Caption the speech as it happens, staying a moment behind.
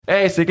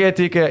Sveiki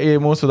atvykę į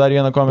mūsų dar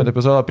vieną komedį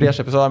epizodą.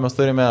 Prieš epizodą mes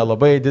turime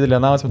labai didelį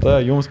anonsmentą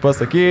jums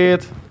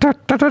pasakyti,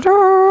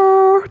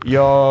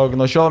 jog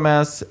nuo šiol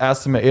mes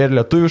esame ir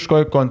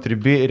lietuviškoje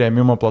Contribui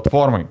rėmimo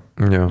platformai.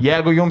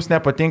 Jeigu jums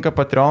nepatinka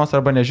Patreonas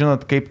arba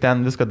nežinot, kaip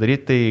ten viską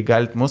daryti, tai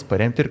galite mus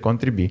paremti ir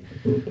Contribui.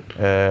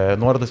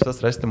 Nuorodas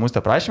visas rasite mūsų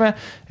aprašyme.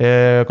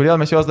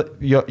 Kodėl mes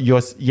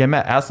jos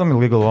jame esam,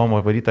 ilgai galvojom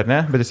varyti ar ne,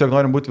 bet tiesiog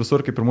norim būti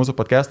visur kaip ir mūsų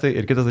podcastai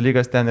ir kitas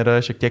dalykas ten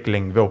yra šiek tiek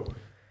lengviau.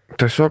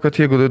 Tiesiog, kad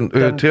jeigu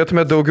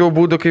turėtume daugiau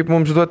būdų, kaip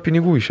mums duoti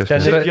pinigų iš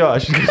esmės. Jo,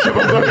 aš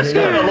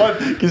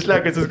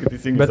kislekas viską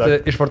teisingai.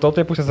 Bet iš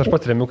vartotojų pusės aš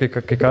pats remiu, kai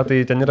ką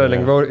tai ten yra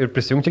lengviau ir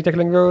prisijungti tiek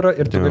lengviau yra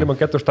ir tu gali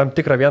mokėti už tam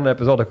tikrą vieną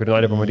epizodą, kurį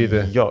nori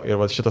pamatyti. Jo, ir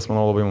šitas,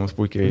 manau, labai mums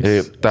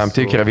puikiai. Tam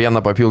tikrą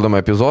vieną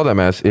papildomą epizodą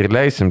mes ir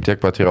leisim tiek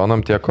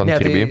Patreonam, tiek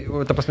Contribui. Ne,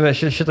 tai, ta prasme,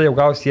 šitą jau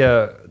gaus jie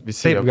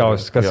visi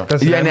gaus.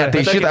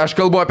 Tai šitą aš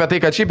kalbu apie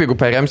tai, kad šiaip, jeigu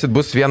paremsit,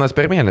 bus vienas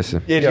per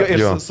mėnesį. Ir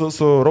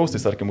su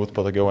raustais, tarkim, būtų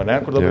patogiau,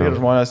 ne? Kur dabar yra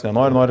žmonės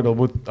nori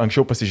galbūt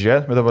anksčiau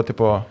pasižiūrėti, bet dabar,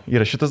 tipo,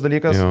 yra šitas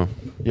dalykas,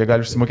 jie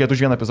gali užsimokėti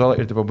už vieną epizodą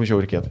ir, tipo, būčiau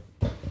reikėtų.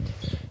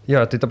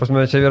 Jo, tai ta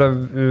prasme, čia yra,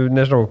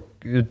 nežinau,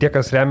 tie,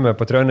 kas remia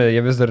Patreon'e,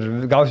 jie vis dar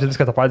gausi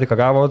viską tą patį, ką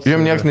gavot.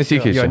 Jums niekas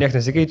nesikeičia. Jo, niekas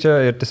nesikeičia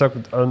ir tiesiog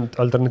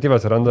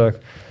alternatyvas randa,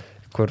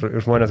 kur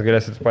žmonės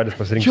galėsit patys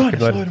pasirinkti. Jo,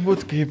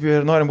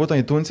 norim būti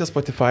iTunes'e,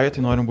 Spotify,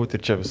 tai norim būti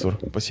ir čia visur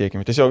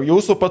pasiekime. Tiesiog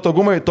jūsų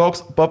patogumai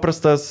toks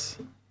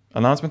paprastas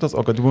announcementas,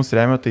 o kad jūs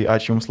remia, tai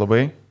ačiū jums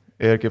labai.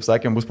 Ir kaip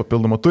sakėm, bus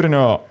papildomo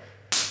turinio.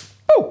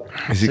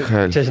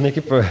 Čia, žinai,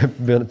 kaip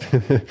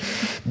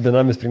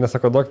benamis prignas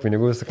sako, daug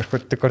pinigų, jis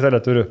kažkur tik kortelę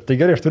turiu. Tai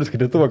gerai, aš turiu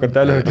skaitytuvo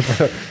kortelę.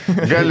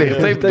 Gali ir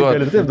taip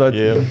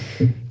duoti.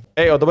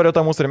 O dabar jau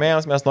tą mūsų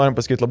rėmėjams mes norim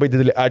pasakyti labai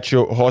didelį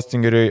ačiū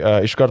hostingeriui.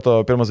 Iš karto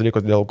pirmas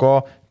dalykas dėl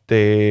ko. Tai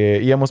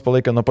jie mus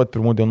palaikė nuo pat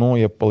pirmų dienų,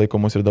 jie palaiko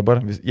mus ir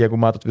dabar.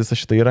 Jeigu matot visą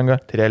šitą įrangą,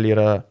 tai realiai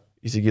yra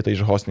įsigyta iš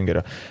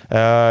hostingerio.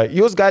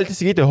 Jūs galite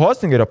įsigyti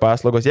hostingerio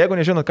paslaugos. Jeigu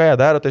nežinot, ką jie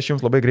daro, tai aš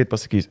jums labai greit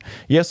pasakysiu.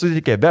 Jie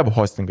suteikia web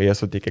hostingą, jie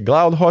suteikia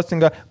cloud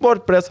hostingą,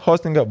 WordPress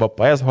hostingą,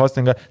 VPS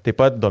hostingą, taip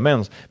pat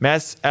domenus.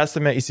 Mes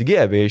esame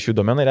įsigiję bei šių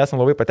domenų ir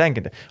esame labai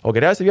patenkinti. O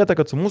geriausia vieta,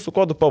 kad su mūsų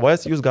kodu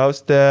PVS jūs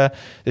gausite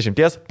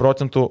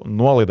 10%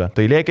 nuolaidą.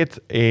 Tai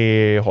lėkit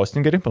į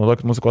hostingerį,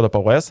 panaudokit mūsų kodą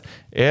PVS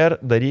ir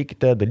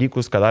darykite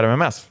dalykus, ką darome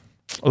mes.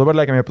 O dabar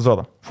lėkime į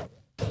epizodą.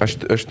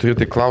 Aš turiu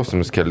tai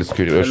klausimus kelis,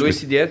 kuriuos... Galiu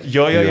įsidėti?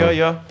 Jo.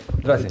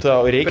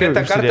 Tau reikia.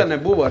 Praeitą kartą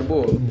nebuvo, ar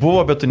buvo?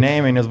 Buvo, bet tu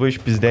neėmė, nes buvai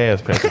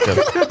išpizdėjęs praeitą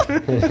kartą.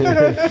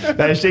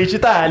 Aš čia iš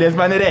Italijos,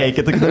 man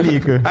reikia tokių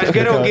dalykų. Aš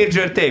geriau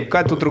girdžiu ir taip,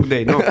 ką tu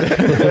trukdai, nu.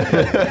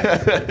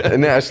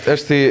 Ne,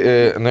 aš tai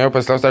norėjau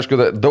pasiklausti, aišku,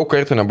 daug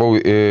kartų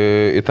nebuvau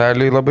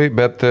Italijai labai,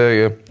 bet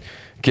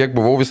kiek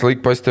buvau visą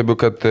laiką pastebiu,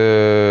 kad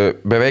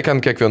beveik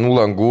ant kiekvienų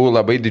langų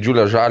labai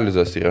didžiulės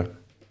žaliuzės yra.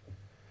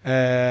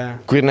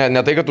 Kur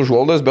ne tai, kad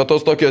užuoldos, bet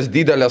tos tokios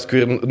didelės,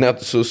 kur net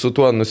su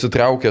tuo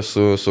nusitraukia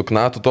su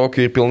knatu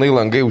tokiu ir pilnai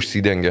langai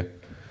užsidengia.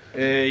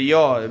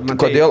 Jo,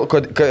 matai.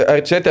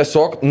 Ar čia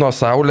tiesiog nuo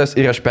saulės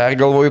ir aš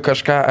pergalvoju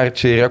kažką, ar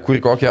čia yra kur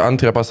kokia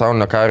antrojo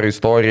pasaulinio karo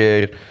istorija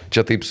ir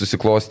čia taip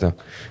susiklostė?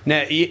 Ne,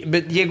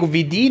 bet jeigu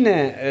vidinė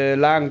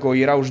lango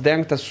yra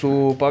uždengta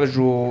su,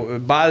 pavyzdžiui,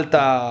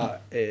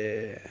 balta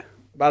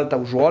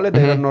užuolė,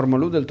 tai yra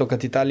normalu, dėl to,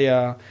 kad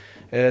Italija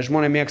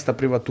žmonės mėgsta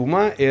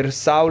privatumą ir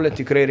saulę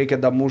tikrai reikia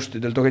damušti.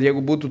 Dėl to, kad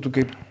jeigu būtų tu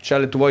kaip čia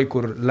Lietuvoje,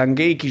 kur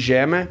langai iki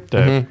žemė,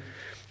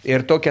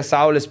 ir tokia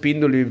saulės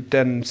spindulį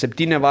ten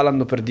 7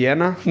 valandų per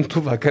dieną, tu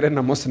vakarė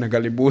namuose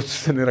negali būti,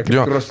 ten yra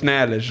kaip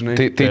krosnelė, žinai.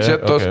 Tai čia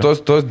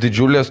tos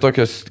didžiulės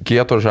tokios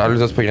kieto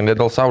žaliuzės pagrindė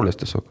dėl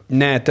saulės tiesiog?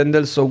 Ne, ten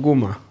dėl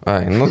saugumo.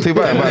 Ai, nu tai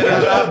va.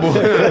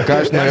 Ką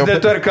aš norėjau...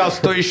 Dėl to ir klaus,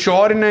 to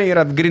išorinė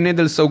yra grinai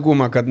dėl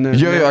saugumo, kad ne...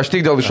 Jo, aš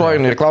tik dėl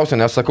išorinio ir klausiu,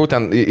 nes sakau,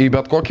 ten į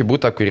bet kokį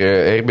būtą, kurį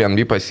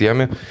Airbnb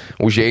pasiemi,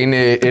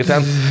 užeini ir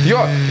ten...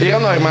 Jo,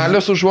 yra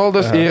normalios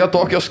užuoldos, yra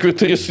tokios, kur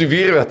turi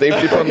suvirvę, taip,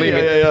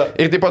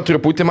 ir taip pat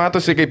truputį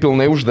matosi, kaip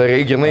pilnai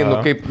uždarai, ginai,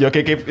 nu kaip... Jo,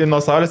 kaip nuo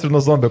saulės ir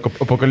nuo zombio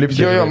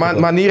apokalipsijos. Jo,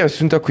 man yra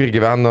siuntė, kur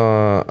gyveno,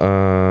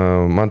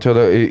 man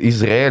atrodo,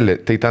 Izraelį.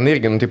 Tai ten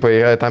irgi, nu, taip,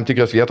 yra tam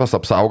tikros vietos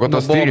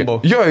apsaugotos.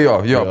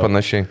 Jo,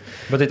 panašiai.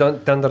 Bet tai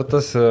ten dar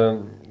tas...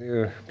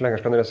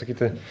 Kažką norėjau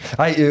sakyti.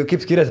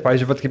 Kaip skiriasi,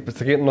 pavyzdžiui, kaip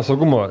sakai, nuo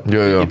saugumo.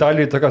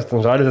 Italijoje tokios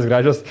ten žalės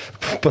gražios,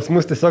 pas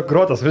mus tiesiog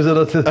grotas,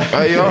 žinot,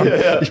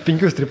 iš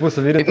 5 stripų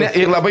suvirintas.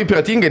 Ir labai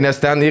protingai,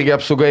 nes ten irgi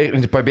apsaugai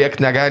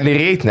pabėgti negali,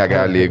 reit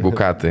negali, jeigu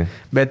ką tai.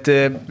 Bet,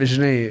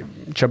 žinai,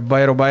 čia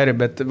bairi,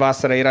 bet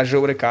vasara yra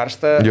žiauriai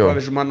karšta.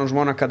 Pavyzdžiui, mano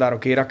žmona ką daro,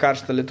 kai yra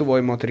karšta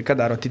Lietuvoje moterį, ką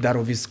daro, tai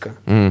daro viską.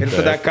 Ir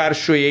tada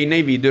karščiu eina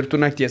į vidų ir tu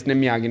nakties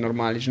nemiegi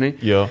normaliai, žinai.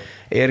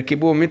 Ir kai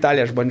buvom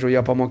Italiją, aš bandžiau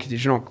ją pamokyti,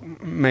 žinok,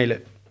 meilė.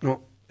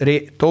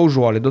 To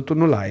užuolaido tu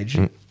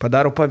nuleidži,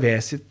 padaro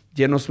pavėsi,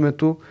 dienos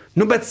metu.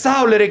 Nu, bet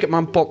saulė reikia,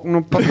 man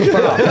palauk.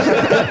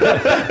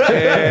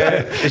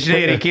 Žinai,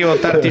 reikėjo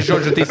tarti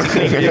žodžių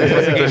taisyklingai. Jeigu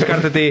pasakai iš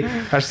karto, tai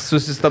aš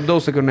susistabdau,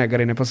 sakiau, ne,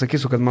 gerai,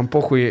 nepasakysiu, kad man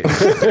pochui,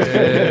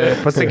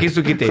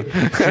 pasakysiu kitaip.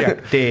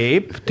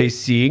 Taip,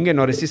 teisingai,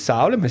 norisi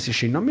saulė, mes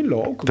išeinam į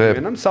lauką,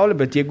 vienam saulė,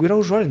 bet jeigu yra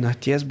užuolė, na,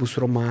 ties bus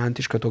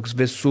romantiška, toks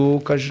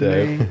vėsukas,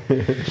 žinai.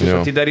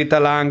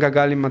 Atidarytą langą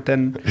galima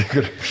ten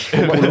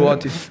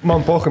puluoti.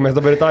 Man pochui, mes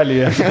dabar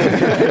Italijoje.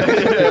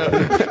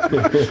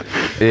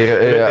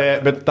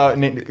 Bet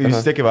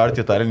jūs tiek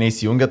įvarti Italiją,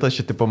 neįsijungia tas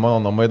šitą mano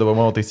namai, dabar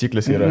mano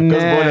taisyklės yra.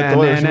 Kas buvo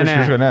Lietuvoje,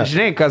 ne.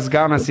 Žinai, kas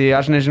gaunasi,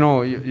 aš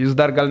nežinau, jūs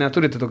dar gal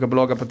neturite tokią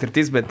blogą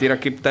patirtis, bet yra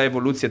kaip ta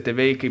evoliucija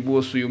tėvai, kai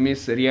buvo su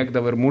jumis,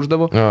 rėkdavo ir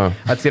muždavo.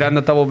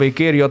 Atsiranda tavo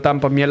vaikai ir jo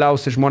tampa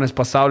mieliausi žmonės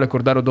pasaulyje,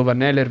 kur daro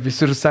dovanėlį ir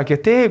visur sakė,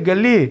 taip,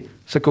 gali.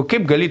 Sakau,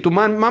 kaip gali, tu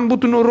man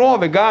būtų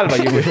nurovė galvą,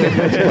 jeigu aš taip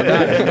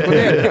padarė.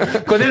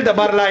 Kodėl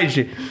dabar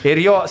leidži? Ir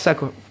jo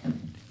sako,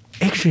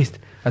 eik žaist,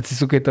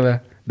 atsisukai tave.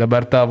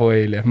 Dabar tavo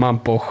eilė, man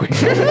pochui.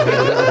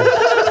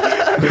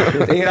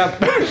 Yra...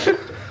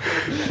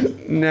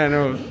 Ne,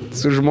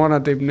 su žmona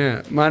taip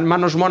ne.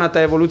 Mano žmona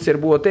ta evoliucija ir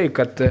buvo tai,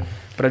 kad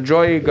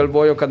pradžioj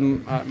galvoju, kad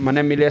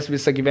mane mylės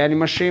visą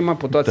gyvenimą šeimą,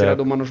 po to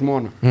atsirado mano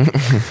žmona.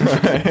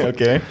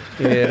 Okay.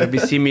 Ir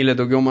visi mylė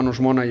daugiau mano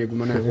žmoną, jeigu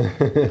mane.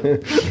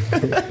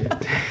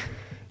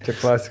 Čia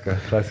klasika.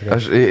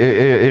 Aš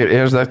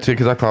dar turiu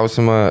kitą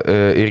klausimą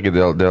irgi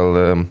dėl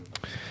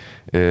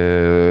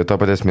to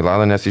paties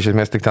Milano, nes iš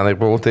esmės tik ten ir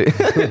buvau. Tai,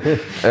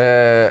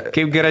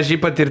 kaip graži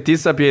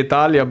patirtis apie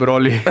Italiją,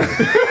 broli.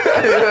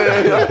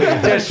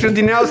 Čia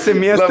šudiniausia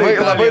miesta.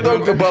 Labai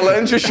daug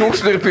balandžių,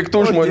 šiukšlių ir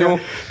piktų žmonių.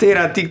 Tai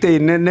yra tik tai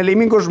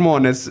nelaimingos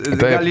žmonės.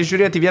 Gali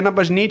žiūrėti vieną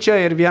bažnyčią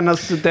ir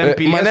vienas ten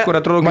pilės, kur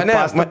atrodo kaip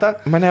pastatą.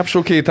 Mane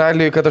apšaukė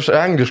Italijoje, kad aš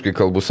angliškai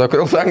kalbu.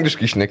 Sako, jau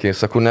angliškai šnekėjai.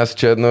 Sako, nes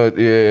čia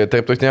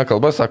tarptautinė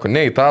kalba, sako,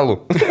 ne italų.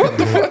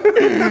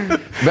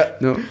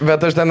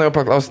 Bet aš dar noriu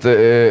paklausti,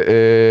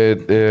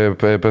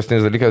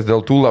 paskutinis dalykas,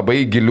 dėl tų labai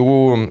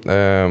gilių,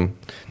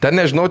 ten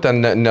nežinau, ten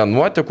ne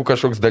nuotekų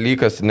kažkoks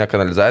dalykas, ne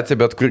kanalizacija,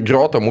 bet kur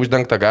griotom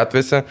uždengta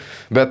gatvėse,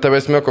 bet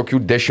tavęsme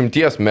kokių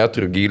 10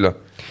 metrų gylio.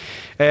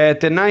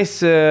 Tenais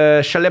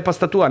šalia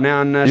pastatų, ne,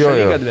 ant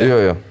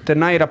šaligatvė.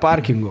 Tenai yra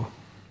parkingo.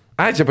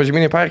 Ai, čia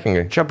pažyminiai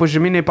parkingai. Čia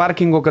pažyminiai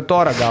parkingo, kad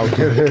torą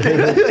gauti.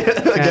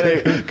 Gerai,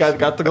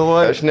 ką tu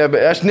galvoji?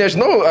 Aš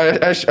nežinau,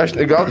 aš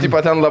gal taip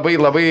pat ten labai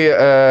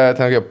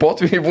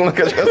potviniai būna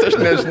kažkas, aš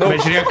nežinau.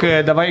 Bet žiūrėk,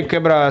 davai,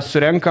 kebra,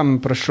 surenkam,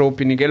 prašau,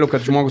 pinigėlių,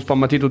 kad žmogus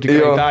pamatytų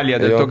tikrai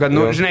Italiją. Dėl to, kad,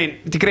 žinai,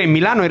 tikrai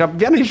Milano yra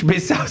viena iš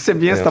baisiausia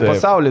miesta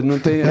pasaulyje.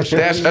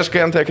 Aš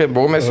kai ant kai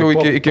buvau, mes jau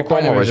iki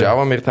Komo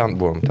važiavom ir ten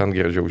buvom, ten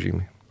geriau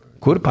žymiai.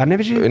 Kur,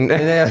 Panevėžį? Ne,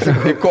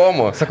 į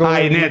Komo.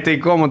 Ai, ne, tai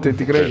Komo, tai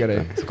tikrai gerai.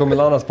 Sakau,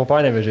 Milanas po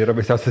Panevėžį yra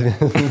baisiausias.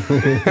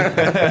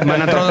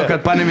 Man atrodo,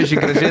 kad Panevėžį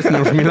gražesnė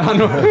už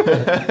Milano.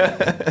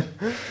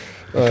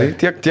 Tai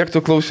tiek tų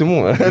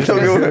klausimų. Tai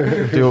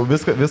jau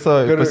visą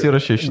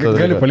pasirašė šitą.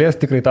 Gali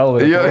paliesti tikrai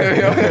italų. Jo.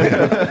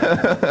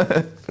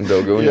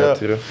 Daugiau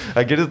neturiu.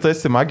 Girdi, tu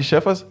esi Magi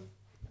šefas?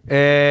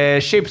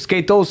 Šiaip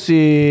skaitausi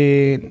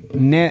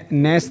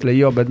Nestlé,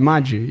 bet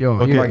Magi, jo.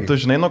 Okay. Tu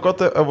žinai, nuo ko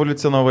tu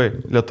evoliucionavai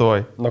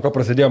Lietuvoje? Nuo ko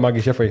prasidėjo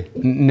Magi šefai?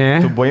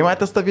 Ne. Tu buvai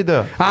matęs tą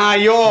video?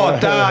 Jo,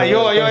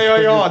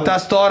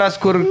 tas toras,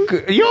 kur...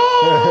 Jo.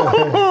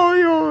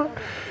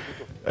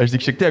 Aš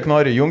tik šiek tiek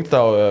noriu jungti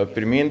tau,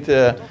 priminti.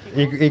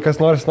 Į kas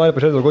nori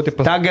pažiūrėti daugiau, tai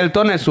Ta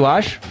geltonė esu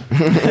aš?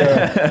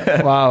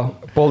 Wow.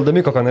 Paul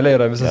Damiko kanale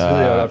yra visas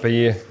video apie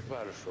jį.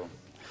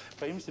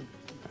 Paimsi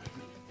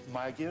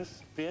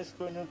magijos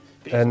prieskonių.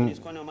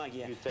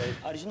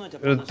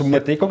 Tu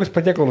matai, kokius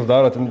patiekalus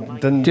daro?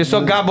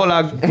 Tiesiog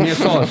gabalą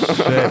mėsos.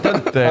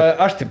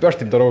 Aš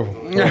taip darau.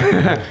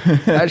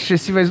 Aš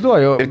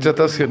įsivaizduoju. Ir čia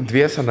tas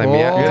dviese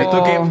namie.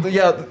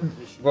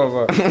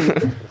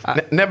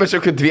 Ne, bet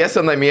čia kaip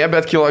dviese namie,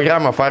 bet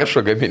kilogramą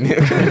faršo gamini.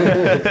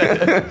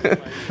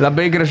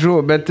 Labai gražu,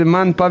 bet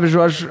man,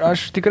 pavyzdžiui,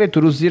 aš tikrai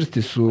turiu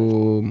zirsti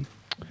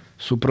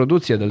su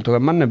produkcija, dėl to,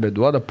 kad man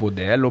nebeduoda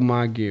podėlių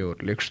magijų,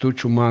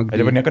 lėkštučių magijų.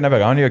 Dabar nieko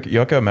nebegauni,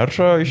 jokio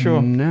meršo iš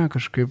jų? Ne,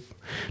 kažkaip.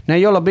 Ne,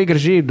 jo labai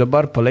gražiai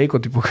dabar palaiko,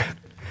 tipo,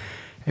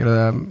 ir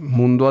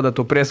mums duoda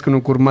to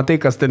prieskonių, kur matai,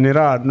 kas ten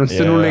yra.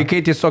 Senų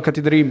laikai tiesiog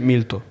atidarai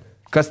miltų.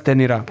 Kas ten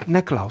yra?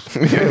 Neklaus.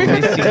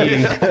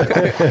 Nesigilink.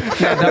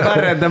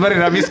 Dabar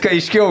yra viską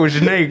aiškiau,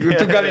 žinai,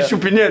 tu gali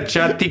šiupinėti,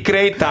 čia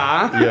tikrai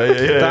ta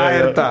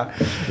ir ta.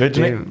 Bet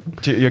žinai,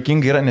 čia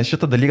jokingai yra, nes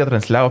šitą dalyką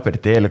transliavo per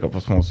teliką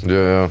pas mus.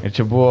 Ir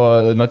čia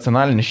buvo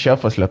nacionalinis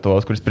šefas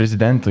Lietuvos, kuris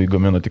prezidentui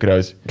gamino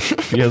tikriausiai.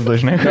 Jis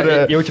dažnai,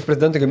 Jau čia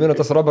prezidentui gamino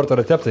tas Roberto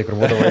receptai, kur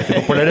būdavo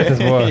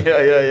populiaresnis buvo.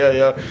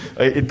 Jo.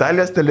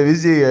 Italijos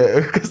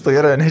televizija, kas to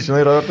yra,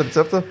 nežinai Roberto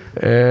receptų?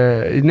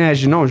 Ne,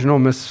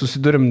 žinau, mes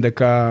susidurim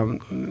dėka...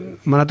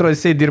 Man atrodo,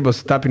 jisai dirbo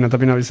su Tapina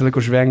visą laiką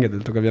užvengė,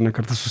 dėl to, kad vieną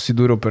kartą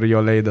susidūriau per jo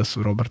leidą su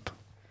Robertu.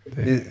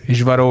 Tai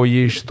išvarau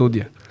jį iš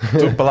studiją.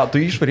 Tu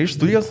išvarė iš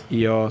studijos?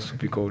 Jo,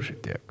 supykau šiek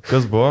tiek.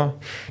 Kas buvo?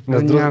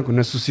 Nieko,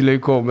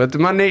 nesusilaikau, bet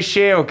man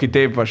neišėjo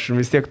kitaip, aš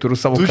vis tiek turiu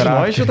savo Tu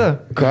žinojai šitą?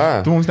 Ką?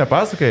 Tu mums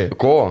nepasakai?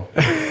 Ko?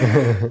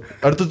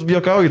 Ar tu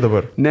juokauji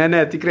dabar?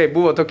 Ne, tikrai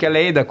buvo tokia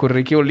leida, kur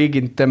reikėjo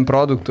lyginti tem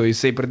produktų,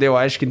 jisai pradėjo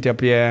aiškinti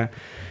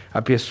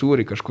apie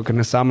sūrį kažkokią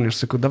nesąmonę. Aš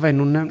sakau, davai,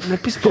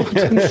 nepistok.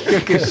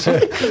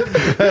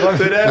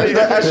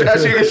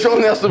 Aš iki šiol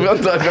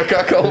nesuprantu, apie ką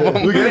kalbam.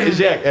 Gerai,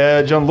 žiūrėk,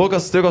 John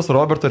Lucas sutiko su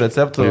Roberto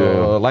receptu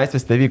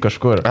Laisvės TV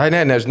kažkur. Ai,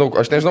 nežinau,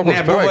 aš nežinau,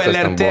 koks buvo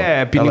LRT,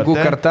 pinigų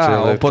LRT?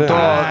 karta, o po to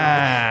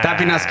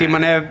Tapinas, kai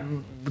mane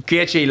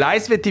kviečia į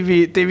Laisvę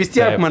TV, tai vis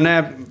tiek mane,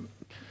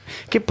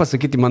 kaip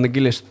pasakyti, mano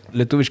giliai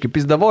lietuviškai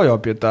pizdavojo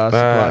apie tą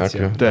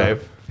situaciją. Taip.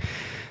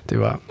 Tai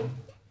va.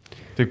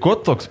 Tai ko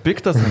toks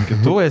piktas ant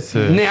kitų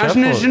esi? Ne, aš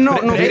nežinau,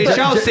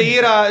 greičiausiai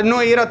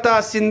yra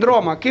ta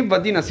sindroma, kaip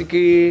vadinasi,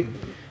 kai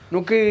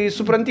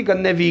supranti, kad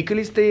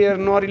nevykėlis, tai ir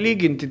nori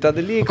lyginti tą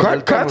dalyką.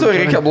 Ką tu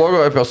reikia blogo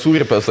apie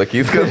sūrį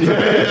pasakyti, kad...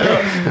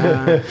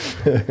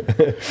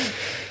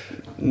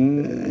 Aš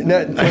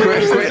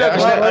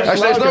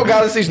nežinau,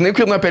 gal jis, žinai,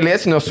 kur nuo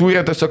pelėsinio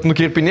sūrio tiesiog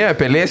nukirpinėjo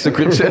pelėsį,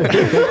 kur čia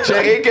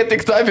reikia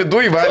tik tą vidų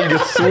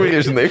įvalgyti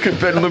sūrį, žinai, kaip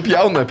per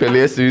nupjauna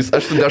pelėsį.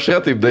 Aš su dešra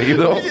taip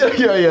darydavau.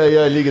 Jo,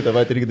 lygiai tą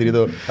patį irgi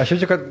darydavau. Aš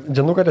jaučiu, kad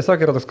Džianuka tiesiog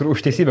yra toks, kur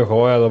už teisybę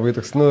kovoja labai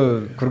toks,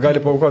 kur gali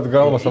paaukoti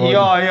galvą savo.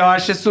 Jo,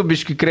 aš esu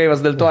biški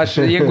kreivas, dėl to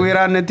jeigu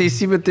yra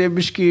neteisybė, tai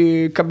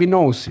biški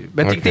kabinausi.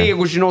 Bet tik tai,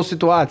 jeigu žinau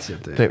situaciją.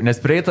 Tai. Taip, nes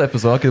prieitą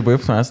epizodą, kai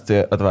buvai pas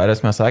tai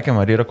atvaręs, mes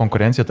sakėm, ar yra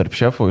konkurencija tarp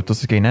šefų, ir tu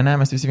sakai, ne,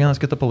 mes visi vienas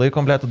kitą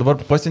palaikom, blėt, tu dabar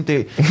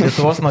pasiuntei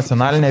Lietuvos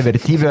nacionalinę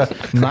vertybę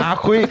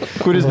Nachui,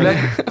 kuris, blėt,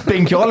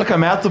 15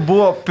 metų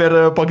buvo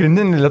per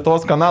pagrindinį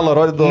Lietuvos kanalą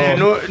rodydavo.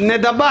 Ne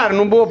dabar,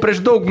 buvo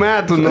prieš daug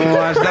metų,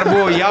 aš dar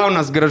buvau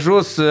jaunas,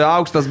 gražus,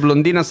 aukštas,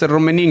 blondinas ir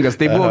raumeningas,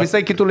 tai buvo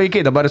visai kitų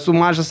laikai, dabar esu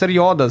mažas ir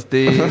jodas,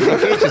 tai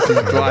keičiasi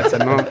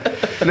situacija.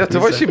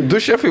 Lietuva šiaip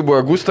du šefai buvo,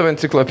 Gustav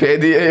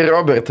enciklopedija ir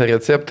Roberta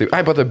receptai.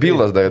 Ai, pata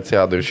Bilas dar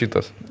atsirado ir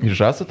šitas. Ir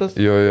Žasatas?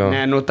 Jo.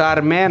 Ne, ta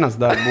Armenas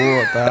dar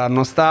buvo, ta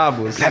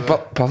nuostabus.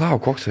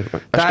 Palauk, koks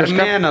yra? Ta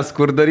Armenas,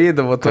 kur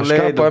darydavo to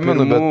leido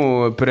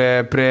pirmų,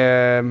 prie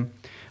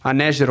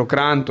Anežero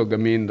kranto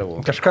gamindavo.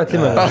 Kažką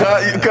atsimenu.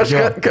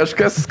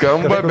 Kažkas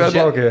skamba, bet...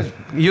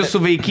 Jūsų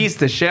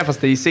vaikystės šefas,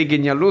 tai jisai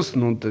genialus.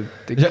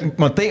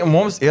 Matai,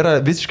 mums yra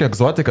visiškai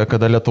egzotika,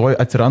 kada Lietuvoje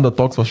atsiranda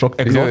toks kažkoks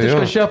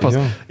egzotiškas šefas.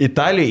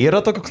 Italijoje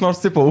yra toks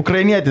nors tipo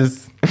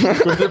ukrainietis.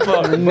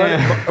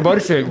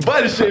 Baršiai.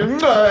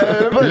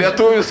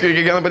 Lietuvis, kai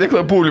kiekvieną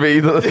patiklą pulvę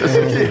įdada.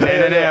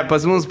 Ne,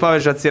 pas mums,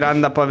 pavyzdžiui,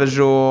 atsiranda,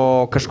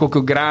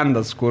 kažkokiu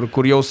grandas,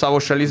 kur jau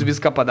savo šalis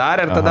viską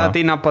padarė ir tada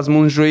ateina pas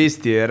mums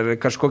žuisti ir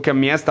kažkokią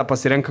miestą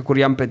pasirenka, kur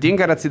jam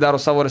patinka ir atsidaro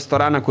savo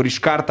restoraną, kur iš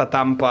karto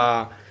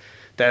tampa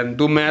ten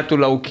 2 metų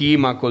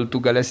laukimą, kol tu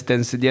galėsi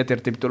ten sėdėti ir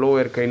taip toliau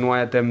ir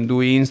kainuoja ten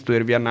 2 instų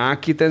ir 1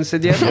 akį ten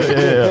sėdėti.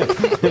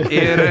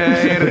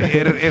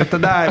 Ir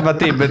tada, va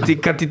taip, bet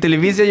kad į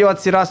televiziją jo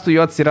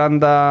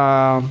atsiranda,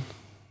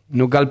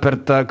 gal per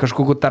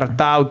kažkokiu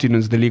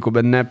tartautinius dalykų,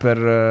 bet ne per,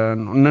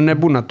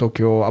 nebūna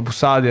tokio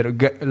abusadė ir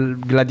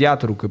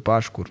gladiatorių kaip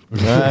aš kur.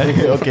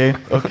 Ok.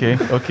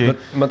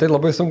 Matai,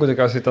 labai sunku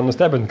tikriausiai ten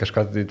nustebinti kažką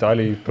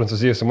Italijai,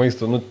 Prancūzijai su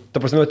maistu.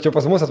 Ta prasme, čia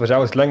pas mus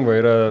atvažiavus lengva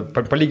yra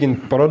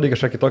palyginti, parodai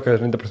kažką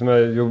kitokią, ta prasme,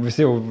 jau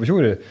visi jau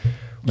žiūri.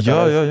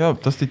 Jo,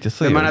 tas tai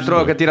tiesa. Man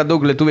atrodo, kad yra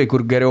daug lietuviai,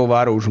 kur geriau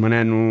varo už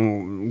mane,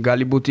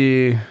 gali būti...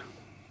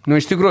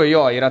 iš tikrųjų,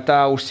 jo, yra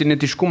ta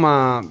užsienietiškumą,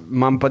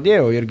 man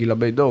padėjo irgi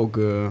labai daug.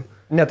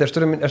 Ne, tai aš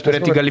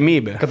turėti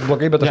galimybę. Kad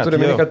blogai, bet aš turiu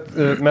minėti, kad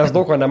mes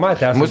daug ko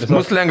nematė.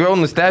 Mus lengviau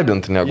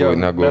nustebinti negu...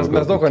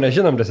 Mes daug ko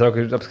nežinom tiesiog,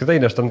 apskritai,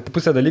 nes ten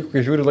pusę dalykų,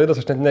 kai žiūri laidas,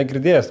 aš net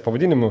negirdėjęs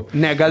pavadinimų.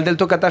 Ne, gal dėl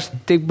to, kad aš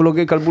taip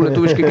blogai kalbu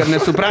lietuviškai, kad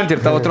nesupranti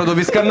ir tau atrodo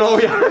viską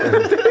nauja.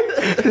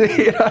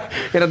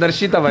 Yra dar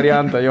šitą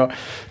variantą, jo.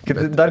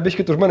 Dar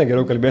biškit už mane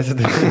geriau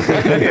kalbėsit.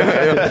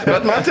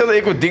 Bet man čia,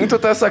 jeigu dingtų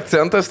tas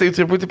akcentas, tai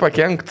truputį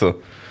pakenktų.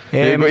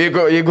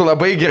 Jeigu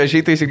labai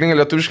gražiai taisyklingai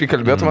lietuviškai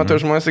kalbėtume, tai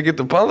žmonės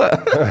sakytų, pala.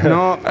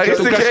 Ar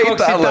jis tikrai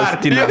italas?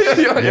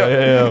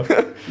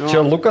 Čia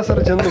Lukas ar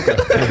Džianlukas?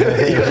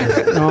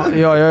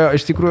 Jo,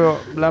 iš tikrųjų,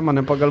 lemą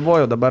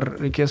nepagalvoju, dabar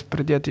reikės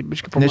pridėti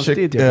biškai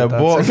pamastyti.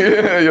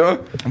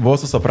 Buvo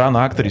su soprano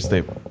aktoriais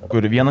taip,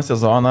 kur vieną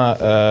sezoną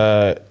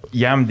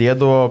jam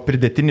dėdavo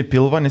pridėtinį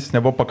pilvą, nes jis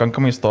nebuvo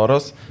pakankamai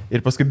storos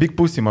ir paskui Big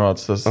Pussy, man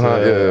rodos, tas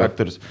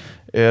aktorius.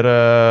 Ir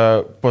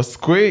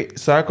paskui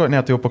sako,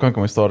 ne, tai jau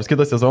pakankamai storas.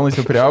 Kitas sezonas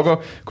jau priaugo,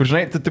 kur,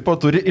 žinai, tu tipo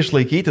turi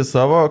išlaikyti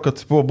savo, kad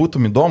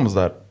būtum įdomus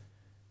dar.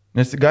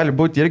 Nes gali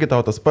būti irgi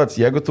tau tas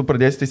pats. Jeigu tu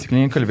pradėsi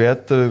taisyklingai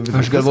kalbėti...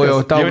 Aš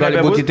galvojau, tau gali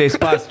būti tais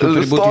pats, tu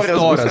turi būti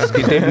storas,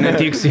 kitaip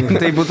netiksi.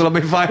 Tai būtų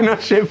labai faina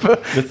šiaip.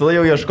 Bet tada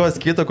jau ieškos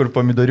kito, kur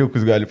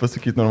pomidoriukus gali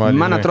pasakyti normaliai.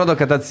 Man atrodo,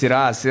 kad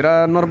atsiras.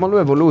 Yra normalu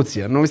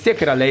evoliucija. Vis tiek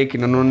yra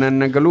laikina.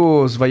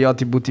 Negaliu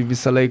svajoti būti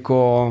visą laiko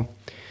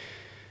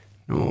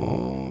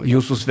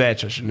jūsų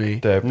svečias, žinai.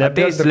 Taip.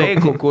 Ateis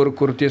laiko,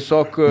 kur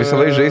tiesiog... Visą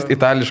laiką žaisti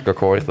itališką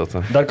kortą.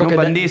 Dar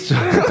bandysiu.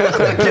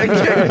 Kiek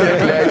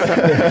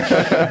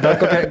Dar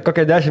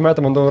kokią 10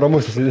 metų, man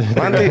ramus.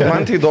 Man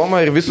tai įdomu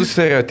ir visus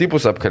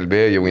stereotipus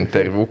apkalbėjo jau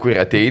interviu, kur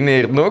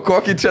ateini ir,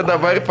 kokį čia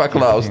dabar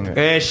paklausti.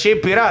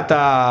 Šiaip yra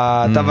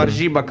ta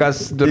varžyba,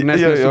 kas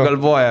durnesnė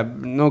sugalvoja.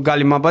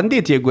 Galima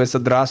bandyti, jeigu esi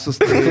drąsus.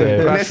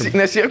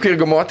 Nes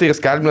jeigu moteris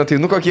kalbina, tai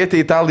kokie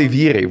tai italai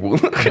vyrai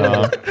būna.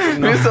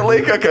 Visą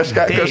laiką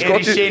kažkokį... Ir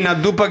išeina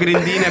du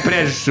pagrindinė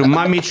priežasčių.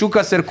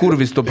 Mamyčiukas ir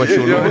kurvis tuo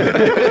pačiu.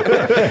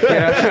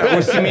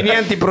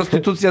 Užsiminėjant į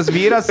prostitucijas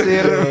vyras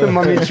ir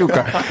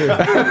mamyčiuką.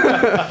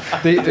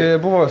 Tai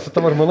buvo su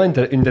tavo žmona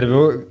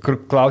interviu, kur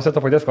klausė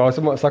to paties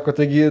klausimo, sako,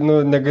 taigi,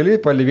 negali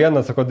pali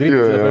vieną, sako,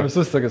 daryti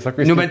visus,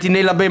 sako, bet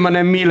jinai labai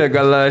mane myli,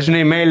 gal,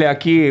 žinai, meilė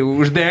akį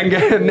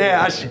uždengia. Ne,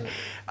 aš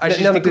iš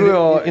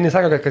tikrųjų... Jis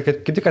sako, kad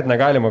kiti, kad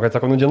negalima, kad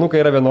sako, džianukai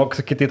yra vienoks,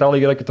 kiti italai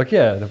yra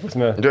kitokie.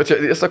 Jo, čia,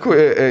 jis sako,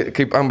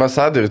 kaip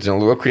ambasadorius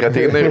džianukai, kurie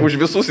ateina ir už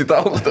visus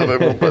italus tada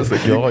buvo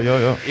pasakyti.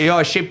 Jo,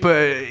 šiaip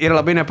yra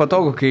labai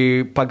nepatogu, kai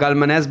pagal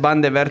manęs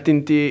bandė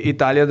vertinti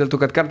Italiją, dėl to,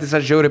 kad kartais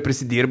aš žiauriai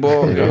prisidirbo.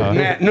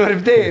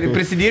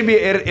 Prisidirbi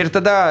ir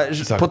tada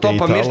po to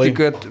pamiršti,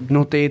 kad,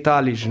 tai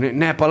Italija, žinai,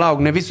 ne,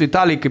 palauk, ne visų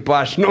Italijai kaip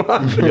aš,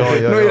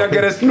 yra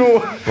geresnių.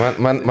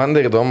 Man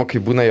dar įdomu, kai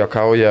būna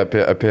juokauja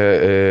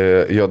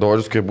apie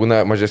juododžius, kai būna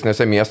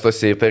mažesnėse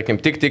miestuose ir, tarkim,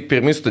 tik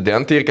pirmi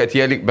studentai ir kad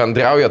jie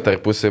bendrauja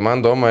tarpusai. Man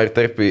įdomu, ir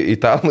tarp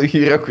italų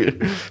yra, kur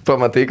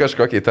pamatai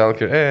kažkokį italą,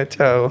 kur,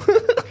 čiau.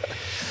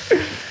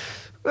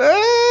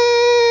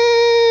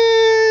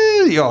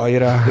 Jo,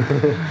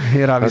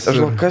 yra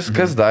visur.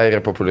 Kas dar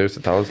yra populiarius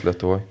italus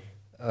Lietuvoje?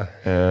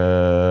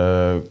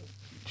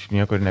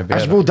 Nieko ir nebėra.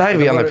 Aš buvau dar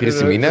vieną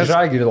prisiminęs.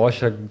 Žagirį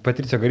lošia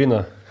Patricio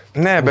Garino.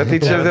 Ne, bet tai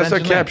čia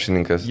tiesiog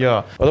krepšininkas. Jo.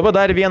 O dabar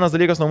dar vienas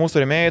dalykas nuo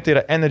mūsų rėmėjų, tai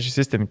yra Energy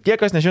System. Tie,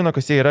 kas nežino,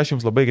 kas jie yra, aš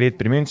jums labai greit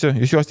priminsiu,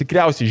 jūs juos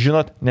tikriausiai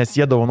žinot, nes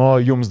jie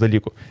dovanojo jums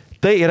dalykų.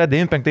 Tai yra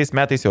 95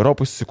 metais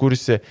Europoje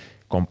susikūrusi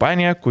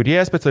kompanija,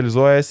 kurie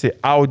specializuojasi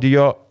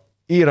audio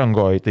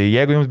įrangoje. Tai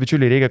jeigu jums,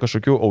 bičiuliai, reikia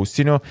kažkokių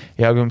ausinių,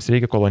 jeigu jums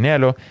reikia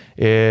kolonėlių,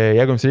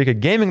 jeigu jums reikia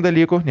gaming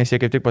dalykų, nes jie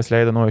kaip tik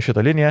pasileido naują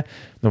šitą liniją,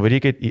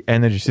 nuvarykit į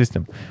Energy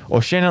System.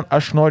 O šiandien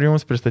aš noriu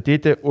jums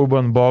pristatyti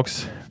Urban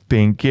Box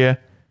 5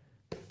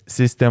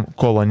 System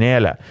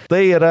kolonėlę. Tai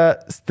yra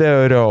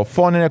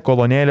stereofoninė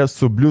kolonėlė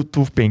su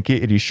Bluetooth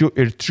 5 ryšiu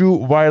ir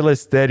True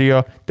Wireless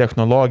Stereo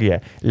technologija,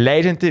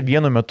 leidžianti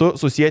vienu metu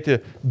susijęti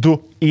du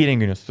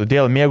įrenginius.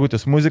 Todėl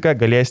mėgautis muziką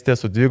galėsite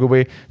su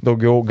dvigubai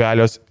daugiau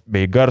galios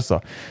bei garso.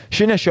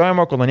 Ši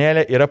nešiojama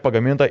kolonėlė yra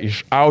pagaminta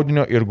iš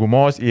audinio ir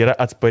gumos, yra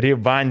atspari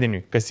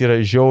vandeniui, kas yra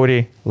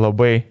žiauriai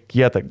labai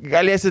kieta.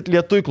 Galėsit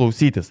lietui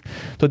klausytis.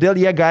 Todėl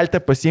jie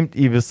galite pasimti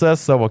į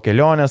visas savo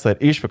keliones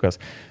ar išvykas.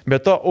 Be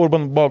to,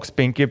 Urban Box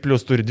 5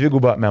 Plus turi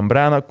dvigubą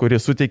membraną, kuri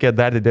suteikia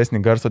dar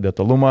didesnį garso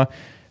detalumą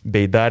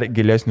bei dar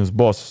gilesnius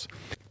bosus.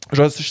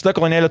 Žodžiu, šita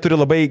kolonėlė turi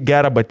labai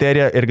gerą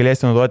bateriją ir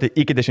galėsite naudoti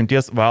iki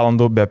 10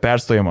 valandų be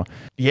perstojimo.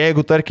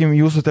 Jeigu, tarkim,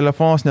 jūsų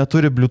telefonas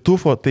neturi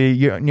Bluetooth'o, tai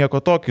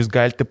nieko tokio, jūs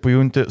galite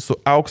pajungti su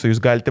AUX,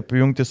 jūs galite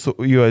pajungti su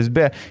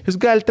USB, jūs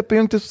galite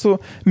pajungti su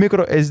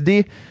micro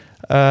SD,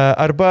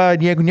 arba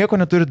jeigu nieko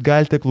neturit,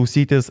 galite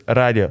klausytis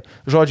radio.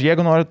 Žodžiu,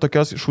 jeigu norit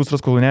tokios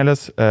šūstros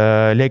kolonėlės,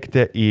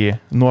 lėkite į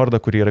nuorodą,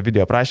 kuri yra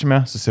video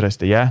aprašyme,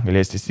 susirasite ją,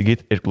 galėsite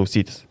įsigyti ir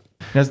klausytis.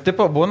 Nes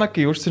tipo būna,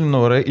 kai užsienio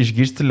norai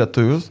išgirsti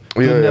lietuvius,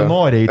 tu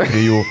nenori eiti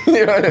prie jų.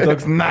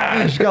 Toks,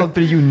 aš gal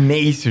prie jų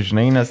neisiu,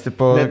 žinai, nes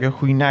tipo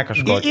huine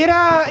kažko.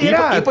 Yra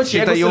ypač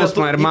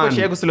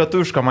jeigu su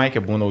lietuviška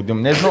maikė būna audim.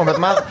 Nežinau, bet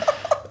man...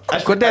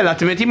 Kodėl?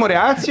 Atmetimo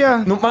reakcija?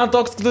 Man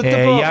toks,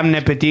 jam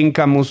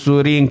nepatinka mūsų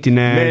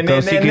rinktinė.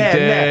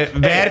 Klausykite,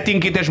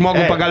 vertinkite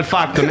žmogų pagal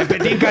faktų.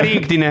 Nepatinka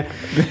rinktinė.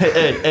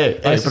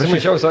 Aš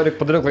prašyčiau,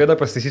 padariau klaidą,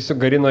 pasitaisysiu,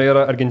 Garino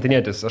yra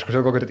argentinietis. Aš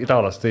kažkaip galvoju, kad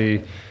italas,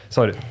 tai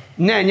sorry.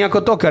 Ne, nieko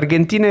tokio.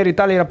 Argentina ir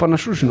Italija yra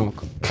panašu,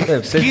 žinok.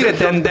 Skyrė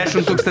ten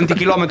 10 000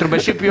 kilometrų,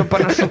 bet šiaip jau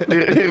panašu.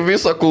 Ir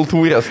visą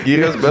kultūrą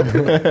skyrės, bet...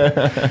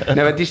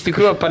 Ne, bet iš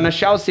tikrųjų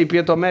panašiausiai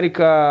Pietų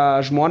Ameriką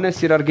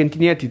žmonės yra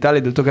argentinieti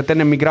Italija, dėl to, kad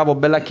ten emigravo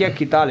kiek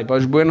Italija.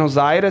 Pavyzdžiui, Buenos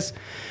Aires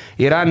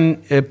yra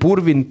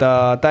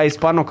purvinta ta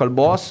ispano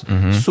kalbos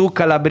su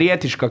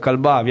kalabrietiška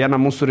kalba. Viena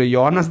mūsų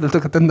regionas, dėl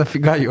to, kad ten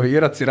dafiga jo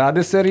yra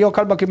atsiradęs ir jo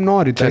kalba kaip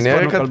nori. Čia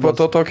nėra, kad po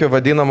to tokio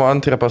vadinamo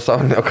antrojo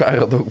pasaulinio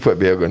karo daug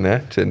pabėgo,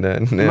 ne? Čia ne.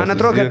 Man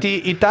atrodo, kad į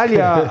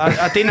Italiją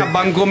ateina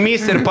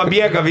bangomis ir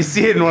pabėga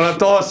visi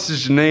nuolatos,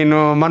 žinai,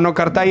 mano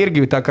karta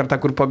irgi ta karta,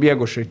 kur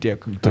pabėgo šiek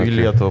tiek. Tu į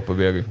Lietuvą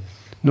pabėgai.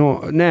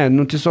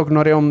 Tiesiog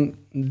norėjom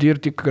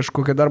dirbti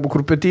kažkokią darbą,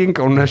 kur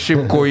patinka, o ne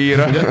šiaip ko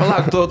yra.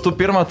 Palauk, tu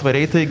pirmą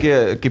tvariai, taigi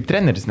kaip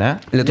treneris, ne?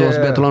 Lietuvos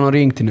biatlono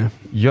rinktinė.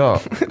 Jo,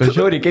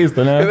 žiauriai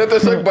keista, ne? Ne,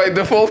 tiesiog by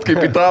default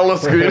kaip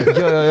italas, kur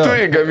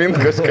turi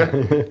gaminti kažką.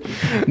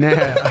 Ne,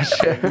 aš...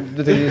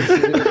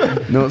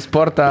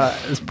 sportą...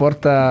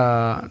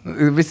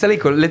 Visą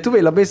laiką,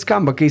 lietuviai labai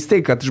skamba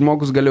keistai, kad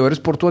žmogus galėjo ir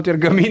sportuoti,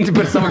 ir gaminti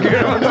per savo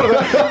gyvenimą.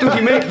 Tu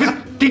gimei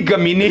tik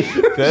gamini.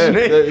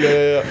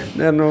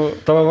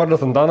 Tavo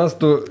vardas Antanas,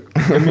 tu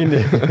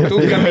gamini.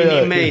 Tu gamini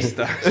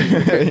meistą.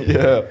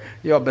 Yeah.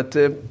 Jo, bet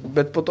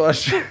po to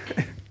aš,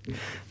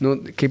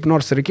 kaip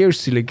nors reikėjo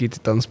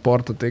išsilaikyti ten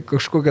sportą, tai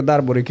kažkokią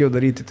darbą reikėjo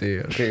daryti. Tai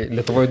aš...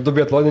 Lietuvoje 2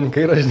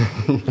 biatlonininkai yra,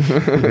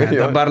 žinai.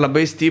 Dabar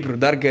labai stiprų,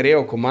 dar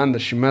gerėjo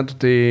komanda šį metų,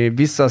 tai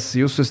visas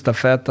jūsų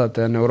stafetą,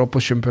 ten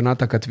Europos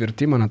čempionatą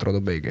 4, man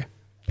atrodo, baigė.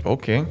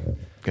 Ok.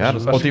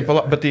 Geras. O tai,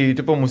 bet tai,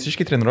 tipo,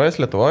 mūsiškai treniruojas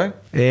Lietuvoje?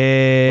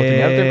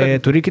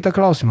 Turi kitą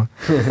klausimą.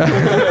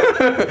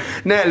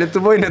 Ne,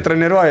 Lietuvoje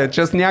netreniruoja.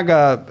 Čia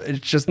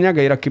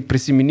sniega yra kaip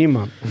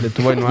prisiminimą.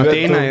 Lietuvoje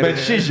ateina.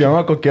 Bet ši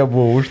žiema kokia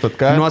buvo užtat,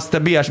 ką?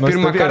 Nuostabi. Aš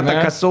pirmą kartą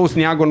kasau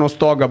sniego nuo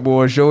stogo.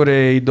 Buvo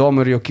žiauriai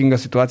įdomu ir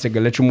jokinga situacija.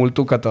 Galėčiau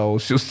multuką tau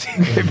siūsti.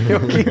 Kaip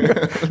jokinga.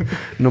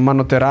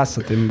 Mano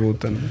terasa tai buvo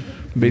ten.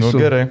 Baisu.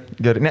 Gerai.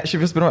 Ne,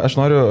 šiaip vis pirma, aš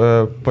noriu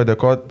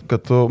padėkoti,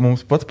 kad tu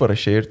mums pats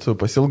parašei ir tu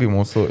pasilgai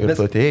mūsų ir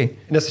tu atėjai.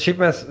 Nes šiaip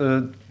mes,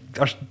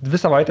 aš 2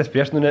 savaitės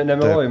prieš,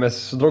 nemeluoju, mes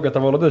su draugė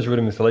tavo ladas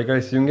žiūrim visą laiką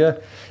įsijungę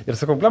ir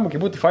sakau, kaip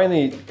būtų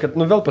fainai, kad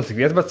vėl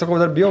pasikvies, bet sakau,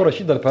 dar bijau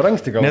rašyti, dar per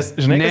anksti gal. Nes,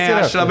 žinai, ne,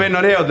 aš labai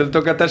norėjau, dėl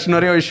to, kad aš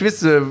norėjau iš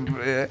vis,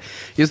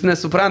 jūs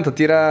nesuprantat,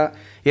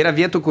 yra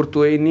vietų, kur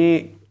tu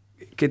eini,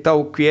 kai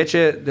tau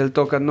kviečia, dėl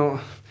to, kad,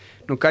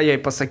 ką jai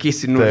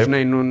pasakysi,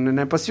 žinai,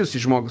 nepasijusi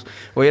žmogus.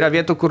 O yra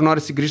vietų, kur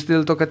norisi grįžti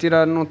dėl to, kad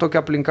yra,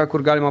 tokia aplinka,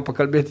 kur galima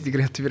pakalbėti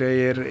tikrai atvirai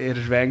ir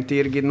žvengti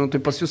irgi, tai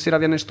pasijusi yra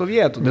viena iš to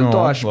vietų. Dėl to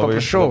aš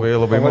paprašau.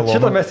 Labai malonu.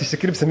 Šitą mes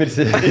išsikirpsim ir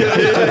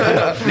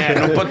Ne,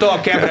 po to,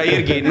 kebra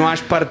irgi,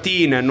 aš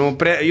partinė,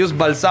 jūs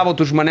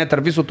balsavot už mane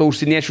tarp visų to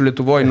užsieniečių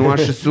Lietuvoje,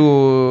 aš esu,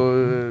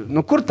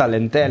 kur ta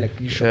lentelė?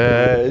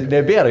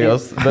 Nebėra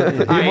jos,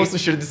 bet į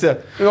mūsų širdise.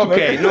 Ok,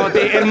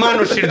 tai ir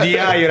mano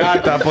širdyje yra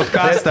ta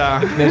podcastą.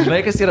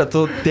 Nežinai, kas yra,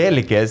 tu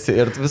telikėsi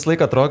ir vis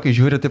laiką atrodo, kai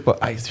žiūri, tipo,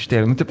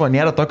 šitie,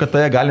 nėra to, kad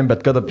tave galim bet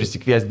kada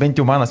prisikviesti,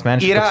 bent jau man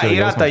asmeniškai.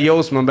 Yra ta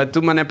jausma, bet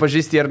tu mane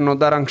pažįsti ir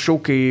dar anksčiau,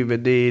 kai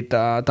vedėjai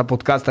tą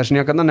podcastą, aš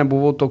niekada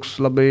nebuvau toks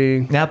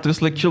labai... Ne, tu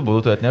vis laik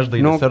čilbūdų, tu atneš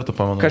dainas ir tu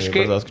pamanau.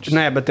 Kažkaip,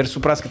 ne, bet ir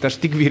supraskite, aš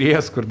tik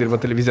vyrėjas, kur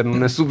dirba televizija,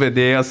 nesu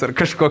vedėjas ar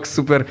kažkoks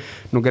super,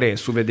 gerai,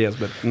 esu vedėjas,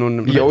 bet...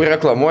 Jau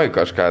reklamuoji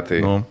kažką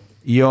tai.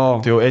 Jo.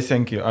 Tai jau esi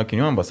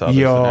akinių ambasadas.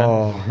 Jo.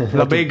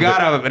 Labai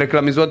gera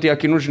reklamizuoti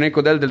akinų, žinai,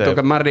 kodėl, dėl to,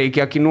 kad man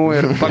reikia akinų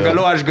ir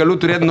pagaliau aš galiu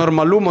turėti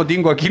normalų,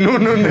 modingų akinų,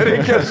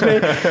 nereikia,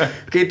 žinai.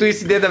 Kai tu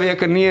įsidėdavai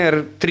akinį ir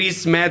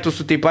 3 metus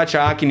su taip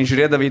pačia akinį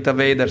žiūrėdavai į tą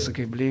veidą ir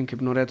sakai, blin,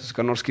 kaip norėtųsi,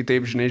 ką nors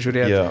kitaip, žinai,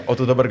 žiūrėti. Yeah. O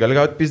tu dabar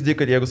gali gauti pizdį,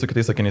 kad jeigu su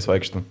kitais akiniais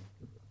vaikštum?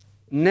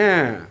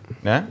 Ne.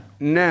 Ne?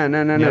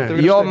 Ne.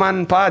 Jo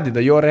man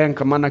padeda, jo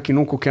renka man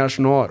akinų, kokią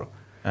aš noriu.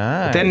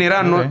 Ten yra,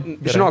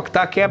 žinok,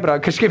 ta kebra,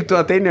 kažkaip tu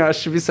ateini,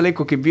 aš visą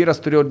laiką kaip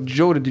vyras turėjau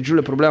žiauriai didžiulę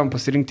problemą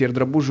pasirinkti ir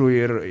drabužių,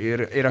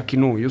 ir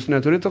akinų. Jūs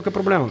neturite tokią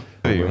problemą?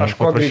 Aš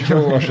kuo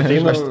greičiau, aš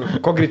ateinu,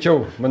 kuo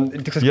greičiau, man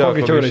tikslas kuo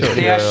greičiau reikia.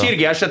 Tai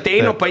aš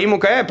ateinu,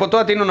 paimu, po to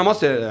ateinu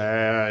namuose.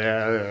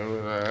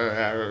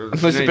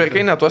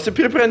 Nusipirkai netuosi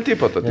pripranti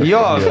po to.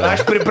 Jo,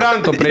 aš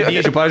priprantu prie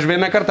dydžių. Pavyzdžiui,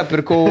 vieną kartą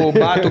pirkau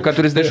batų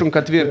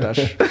 44.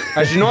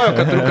 Aš žinojau,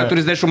 kad turiu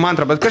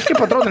 42, bet kažkaip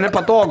atrodo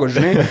nepatogu,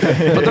 žinai.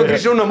 Po to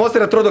grįžau namuose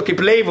ir atrodo kaip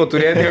leivo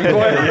turėti ant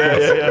kojų.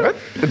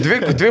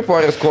 2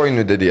 porės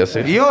kojinių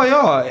dėdėsi. Jo,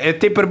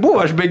 taip ir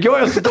buvo, aš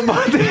bėgioju su tu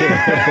batai.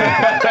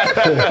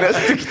 Nes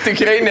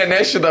tikrai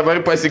neneši dabar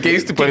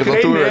pasikeisti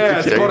parduotuvę.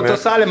 Ne, sporto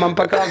salė man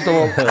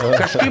pakaltavo.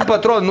 Kažkaip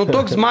atrodo,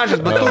 toks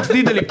mažas, bet toks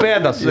didelį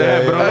pėdas.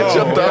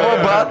 Čia tavo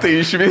batai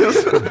iš vis.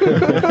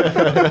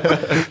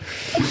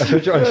 Aš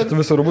jaučiu, ant šitų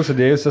visų rūbų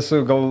sudėjus,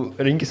 esu gal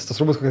rinkisi tas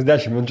rūbus kokias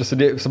 10, man čia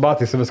sudėjus su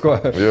batais, su visko.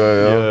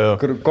 Jo.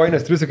 Kur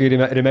koinės triusikai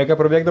remeką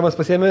prabėgdamas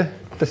pasiėmė,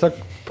 tiesiog...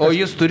 O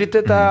jūs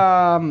turite tą,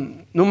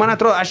 man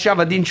atrodo, aš ją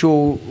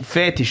vadinčiau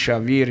fetišą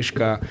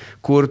vyrišką,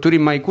 kur turi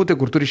maikutę,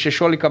 kur turi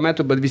 16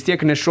 metų, bet vis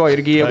tiek nešoja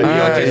irgi jie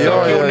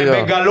tiesiog jau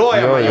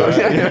nebegaloja man.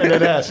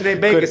 Žinai,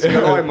 baigėsi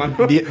galojimą.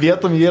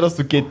 Vietom jie yra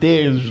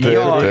sukietėjus, žinai.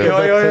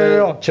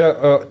 Jo.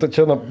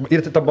 Čia ir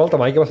ta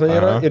balta maikė pas mane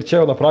yra, ir čia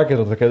jau nuo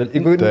prakaito tokia.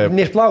 Jeigu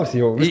neišplausi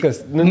jau,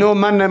 viskas.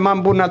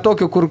 Man būna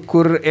tokio,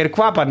 kur ir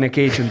kvapą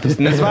nekeičiantis.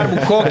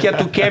 Nesvarbu, kokią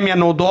tu chemiją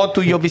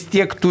naudotų, jo vis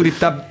tiek turi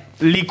tą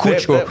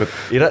likučių.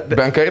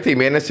 Bent kartą į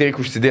mėnesį reikia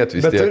užsidėti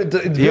vis tiek.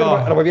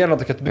 Arba vieną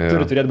tokia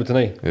turi turėti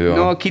būtinai.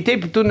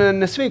 Kitaip tu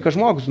nesveikas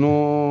žmogus,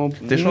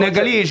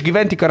 negali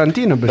išgyventi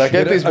karantiną. Dar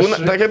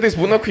kartais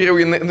būna,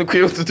 kur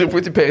jau tu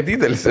truputį per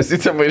didelis, esi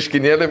čia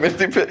maiškinėlėm ir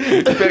taip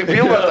per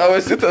filmą tau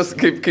esi tas,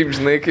 kaip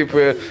žinai, kaip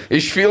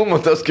iš filmo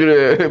tas, kur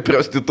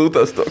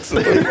prostitutas toks.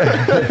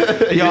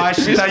 Jo,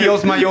 aš šitą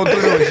jausmą jau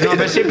turiu, žinau,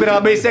 bet šiaip yra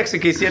labai seksy,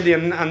 kai sėdė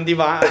ant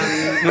divano,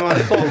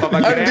 ant sofą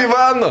vakare. Ant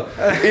divano.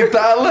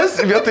 Italas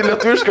vietoj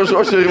lietuvišką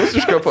žodžią ir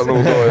rusišką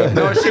panaudoja.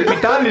 Šiaip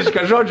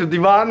itališką žodžią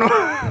divano.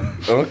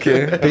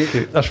 Okay. Tai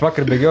aš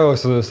vakar bėgiojau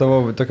su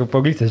savo tokiu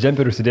paauglystės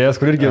džemperiu užsidėjęs,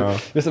 kur irgi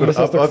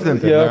visas toks,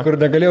 kur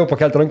negalėjau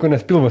pakelti rankų,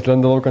 nes pilvas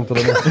lenda laukant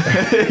tada.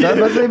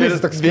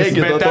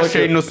 Bet aš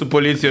einu su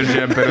policijos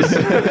džemperius.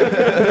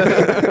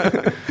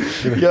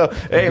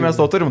 Mes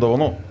tau turim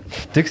dovanų.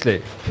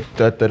 Tiksliai.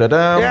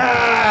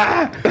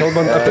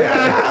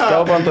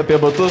 Kalbant apie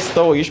batus,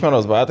 tavo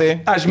išmeros batai.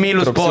 Aš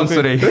myliu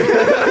sponsoriai.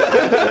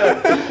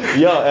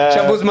 Jo,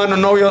 Čia bus mano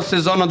naujo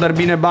sezono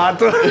darbinė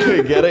batų.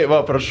 Gerai,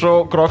 va,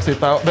 prašau, kroksai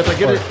tau. Bet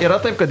gerai, yra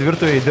taip, kad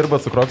virtuvėje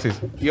dirbat su kroksais.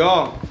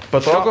 Jo.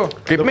 Patogu?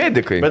 Kaip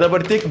medikai. Bet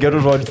dabar tik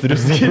gerus žodžius turiu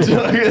sakyti.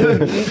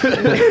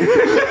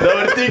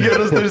 Dabar tik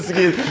gerus turiu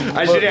sakyti.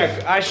 Aš žiūrėk,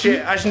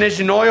 aš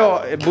nežinojau,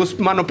 bus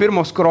mano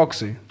pirmos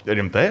kroksai.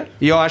 Rimtai?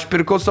 Jo, aš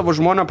pirkau savo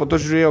žmoną, po to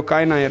žiūrėjau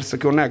kainą ir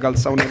sakiau, ne, gal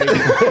savo nereikia.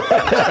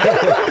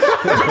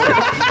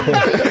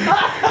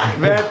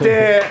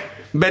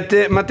 Bet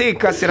matai,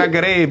 kas yra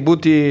gerai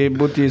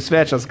būti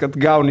svečias, kad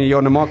gauni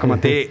jo nemokamą.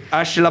 Tai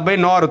aš labai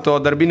noriu to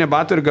darbinę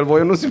batų ir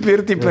galvoju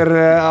nusipirkti per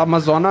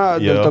Amazoną,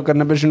 dėl to, kad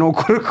nebežinau,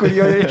 kur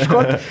jo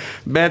ieškoti.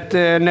 Bet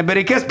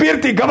nebereikės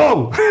pirkti,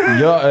 gavau!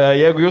 Jo,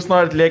 jeigu jūs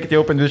norit, lėkite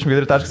į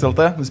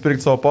open24.lt,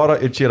 nusipirkti savo porą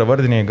ir čia yra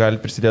vardiniai,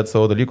 gali prisidėti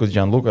savo dalykus,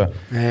 Gianluca.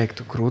 Eik,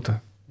 tu krūta.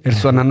 Ir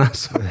su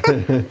ananasu.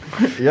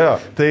 Jo,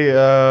 tai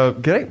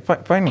gerai,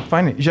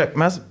 fainai. Žiūrėk,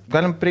 mes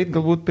galim prieiti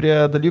galbūt prie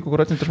dalykų,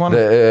 kur atsinti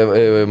žmonės.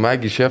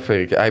 Magi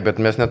šefai,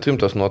 bet mes neturim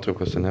tos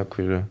nuotraukos, ne,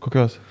 kur...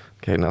 Kokios?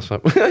 Okay,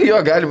 jo,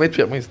 galime eiti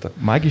prie maisto.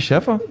 Magi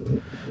šefą?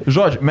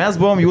 Žodžiu, mes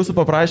buvom jūsų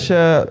paprašę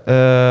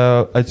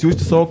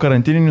atsiųsti savo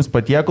karantininius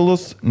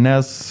patiekalus,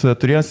 nes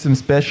turėsim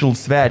special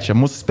svečią.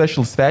 Mūsų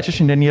special svečią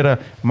šiandien yra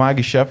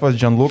Magi šefas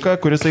Gianluca,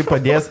 kuris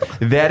padės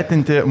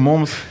vertinti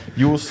mums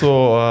jūsų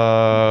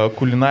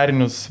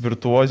kulinarinius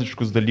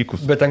virtuoziškus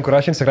dalykus. Bet ten, kur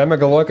aš Instagram'e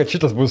galvoju, kad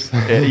šitas bus.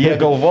 Jie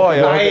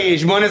galvoja. Ai,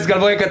 žmonės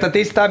galvoja, kad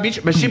ateis tą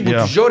bičią, bet šiaip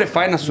būtų žiauri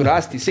faina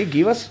surasti. Jisai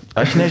gyvas?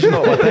 Aš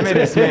nežinau, o tam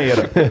ir esmė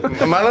yra.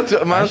 Man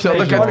atrodo,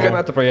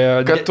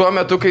 kad tuo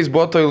metu, kai jis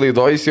buvo toj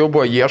laidoj, jis jau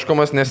buvo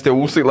ieškomas, nes tie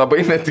ūsai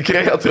labai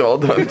netikrai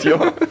atrodo ant jo.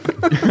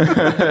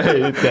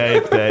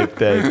 Taip.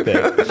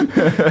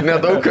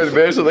 Nedaug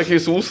kalbėjau su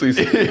tokiais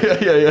ūsais.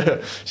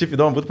 Šiaip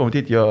įdomu būtų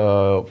pamatyti jo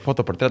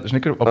fotoportretą,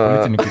 žinai, kaip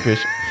policinį kaip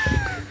iš.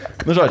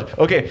 Nu, žodžiu,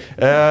 okei.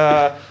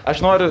 Aš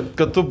noriu,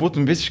 kad tu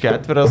būtum visiškai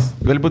atviras,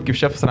 galbūt kaip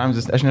šefas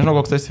Ramzis. Aš nežinau,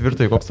 koks tas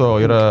virtuvėje, koks to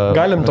yra.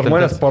 Galim to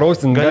žmonės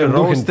paraustinti, gali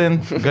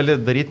raustinti, gali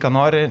daryti, ką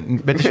nori,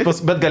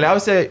 bet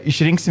galiausiai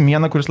išrinksim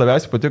vieną, kuris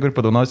labiausiai patiko ir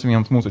padaunosim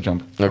jiems mūsų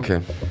džempą.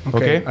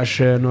 Okay. Aš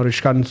noriu iš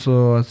karto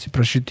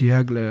atsiprašyti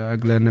Eglę.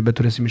 Eglę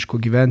nebeturėsim iš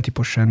ko gyventi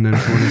po šiandien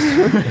žmonės.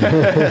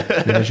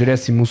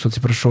 Žiūrėsim mūsų,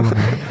 atsiprašau.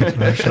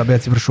 Aš labai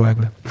atsiprašau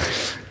Eglę.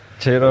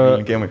 Čia yra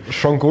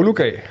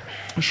šonkauliukai.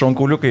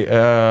 Šonkauliukai.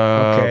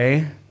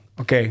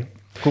 Okay.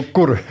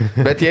 Kur?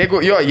 Bet jeigu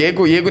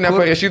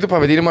neparašytų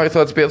pavadinimą, ar tu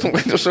atspėtum,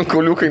 kad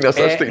šonkauliukai, nes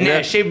aš tai ne.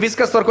 Šiaip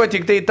viskas tvarkoja,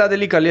 tik tai tą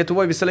dalyką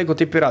Lietuvoje visą laiką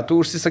taip yra. Tu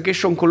užsisakai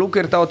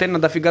šonkauliuką ir tau ateina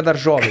dafiga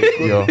daržovė.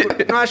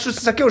 Aš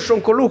užsisakiau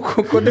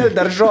šonkauliukų, kodėl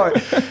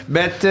daržovė.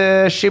 Bet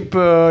šiaip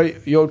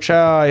jau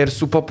čia ir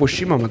su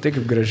papuošimą, matai,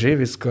 kaip gražiai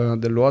viską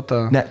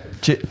dėliuota. Ne,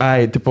 čia,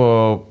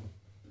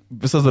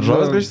 visas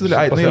daržovės gražiai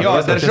sudėlė. Jo,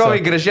 daržovai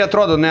gražiai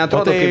atrodo,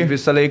 neatrodo kaip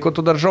visą laiką, tu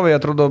daržovai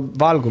atrodo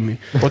valgomi.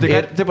 O tai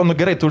taip,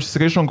 gerai, tu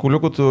užsisakai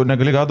šonkauliukų, tu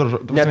negali gauti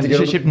daržovų. Ne,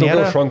 tai šiaip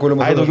nėra šonkaulių.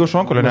 Daugiau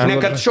šonkaulių, ne? Ne,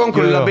 kad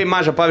šonkaulių labai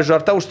maža, pavyzdžiui,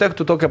 ar tau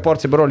užtektų tokią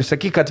porciją, broli,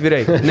 sakyk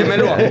atvirai.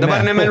 Nemeluok,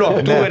 dabar nemeluok,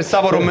 tu ir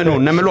savo raumenų,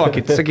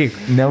 nemeluokit, sakyk.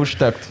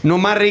 Neužtektų. Nu,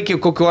 man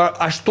reikia kokio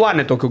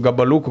 8 tokių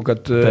gabaliukų,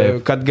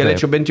 kad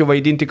galėčiau bent jau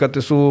vaidinti, kad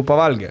esu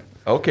pavalgę.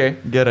 Ok,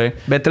 gerai.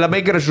 Bet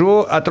labai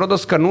gražu, atrodo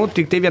skanu,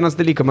 tik tai vienas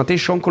dalykas. Matai,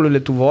 šonkaulių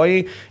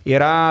Lietuvoje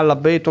yra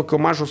labai tokio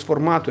mažos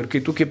formatų. Ir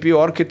kai tu kepi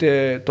orkite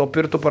to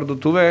pirto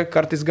parduotuvę,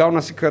 kartais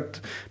gaunasi, kad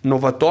nu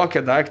va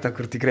tokia daiktą,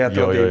 kur tikrai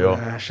atrodo,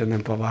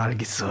 šiandien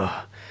pavalgysiu.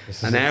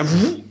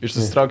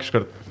 Išsistrauk iš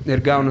karto.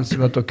 Ir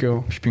gaunasi va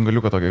tokio.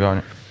 Špingaliuką tokį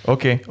gauni.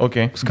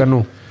 Ok.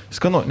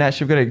 Skanu, ne,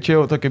 šiaip gerai. Čia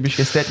jau tokia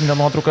biškė estetinė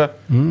nuotrauka.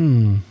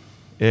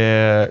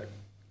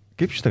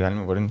 Kaip šitą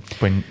galima vadinti?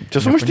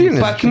 Čia sumuštinis.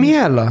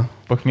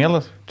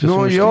 Pakmielas?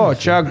 Nu jo,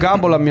 čia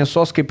gabalą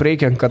mėsos kaip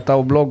reikia, kad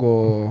tau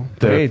blogo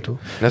prieitų.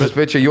 Nes aš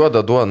spėčiau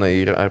juodą duoną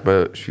arba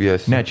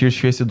šviesi. Ne, čia ir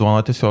šviesi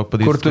duona tiesiog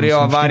padaryti. Kur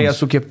turėjo avariją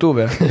su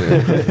keptuvė.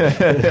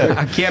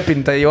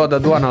 Kepinta juoda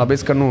duona, labai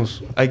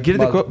skanus.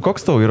 Girdi,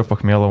 koks tau yra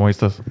pakmielo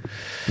maistas?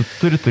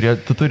 Tu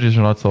turi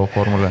žinoti savo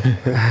formulę.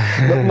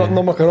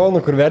 Nuo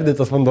makaronų, kur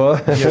verdytas vanduo.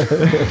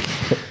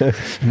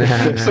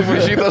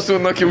 Sumaišytas su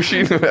nuo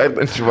kiaušinių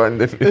verdančių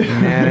vandenį.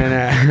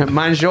 Ne.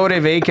 Man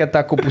žiauriai veikia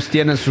ta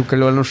kopustienė su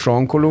kaliuoliu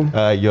šonkauliu.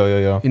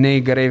 Jo.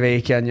 Jinai gerai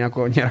veikia,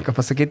 nieko nėra ką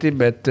pasakyti,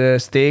 bet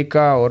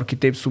steiką, ar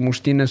kitaip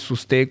sumuštinė su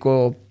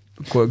steiko,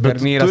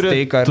 garnyra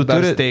steiką ir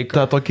dar steiką.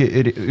 Ta tokį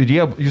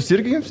riebą, jūs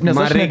irgi jums? Nes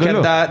man reikia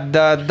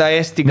da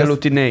esti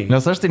galutinai.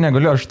 Nes aš tai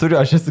negaliu,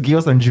 aš esu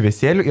gyvas ant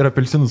žvėsėlių ir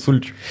apelsinų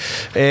sulčių.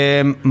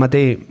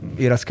 Matai,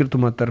 yra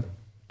skirtumą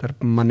tarp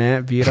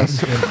mane,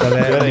 vyras ir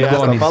tave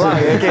ligonis.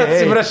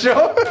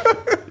 Atsiprašau.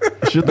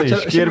 Šitą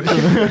iškerpam.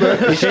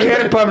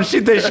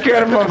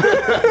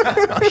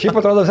 Šiaip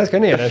atrodo visai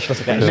skaniai,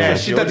 ne?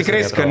 Šitą tikrai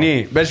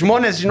skaniai. Bet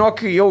žmonės,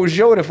 žinok, jau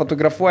žiauriai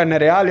fotografuoja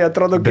nerealiai,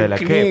 atrodo kaip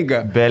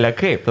knyga. Belė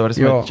kaip,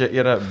 čia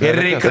yra... Ir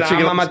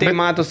reklama, matai,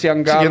 matosi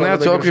ant galo. Jinai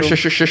atsiokiu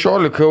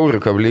 16 eurų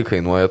kablį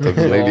kainuoja toks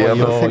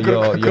vienas.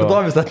 Kur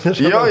domis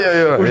atneša? Jo.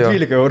 Už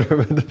 12 eurų.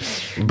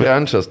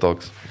 Brančas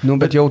toks. Nu,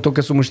 bet jau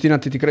tokia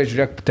sumuštinė, tai tikrai,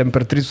 žiūrėk, ten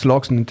per 3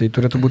 sluoksnį, tai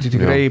turėtų būti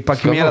tikrai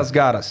pakimėlas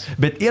garas.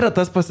 Bet yra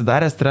tas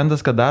pasidaręs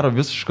trendas, kad daro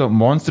visiškai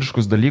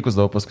monstriškus dalykus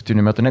daug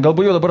paskutiniu metu. Ne,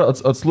 galbūt jau dabar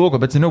atslūko,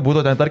 bet seniau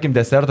būtų ten, tarkim,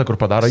 desertą, kur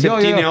padaro.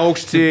 7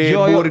 aukšti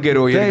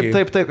burgerių.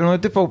 Taip. Nu,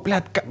 tipo,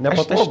 blėt,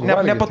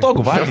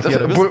 nepatogu valgyti.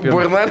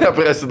 Burna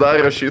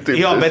neprasidaro šitai.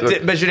 Jo,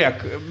 bet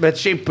žiūrėk,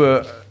 bet šiaip,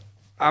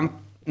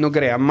 nu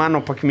gerai, mano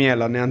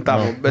pakmėlą, ne ant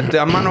tavo, bet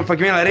mano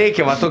pakmėlą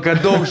reikia, va, tokio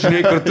daug,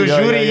 žinai, kur tu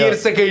žiūri ir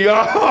sakai, jo,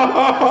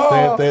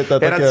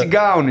 ir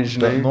atsigauni,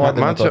 žinai.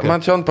 Man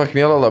čia ant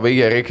pakmėlą labai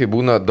gerai, kai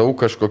būna daug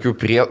kažkokių,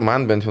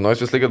 man bent jau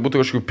nosis laikas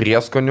būtų kažkokių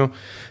prieskonių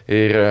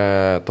ir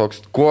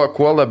toks,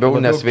 kuo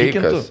labiau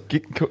nesveikas.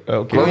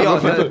 Jo,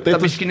 ta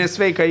biški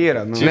nesveika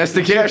yra. Nes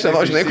tikrai aš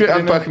nenau, žinai, kur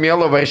ant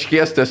pakmėlo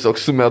varškės tiesiog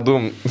su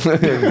medum.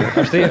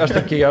 Aš tai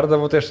kai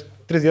gerdavau, tai aš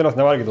 3 dienas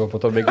nevalgydavau po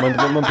to, beig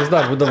man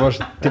pizda, būdavo aš...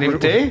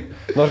 Rimtai?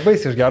 Nu, aš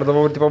baisiai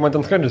išgerdavau ir tipo, man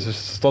ten skrandžius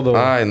išstodavo.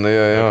 Ai, nu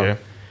jo. Okay.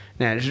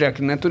 Ne,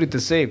 žiūrėk, neturite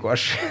seiko,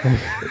 aš...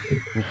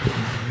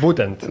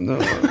 Būtent.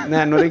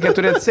 Reikia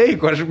turėti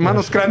seiko,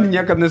 mano skrandį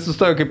niekada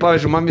nesustojo, kaip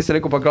pavyzdžiui, man visą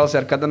laiką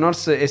paklausė, ar kada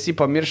nors esi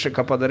pamiršę,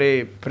 ką padarai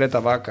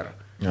praeitą vakarą.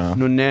 Ja.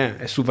 Nu ne,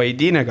 esu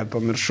vaidinę, kad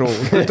pamiršau.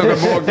 Tokia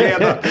buvo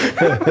gėda.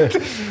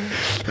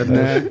 Bet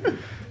ne...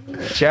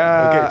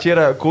 Čia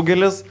yra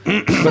kugelis.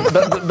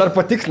 Dar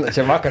patikslina,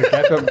 čia vakar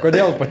kepėm.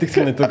 Kodėl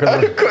patikslinai tu,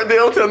 kad...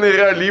 Kodėl ten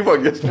yra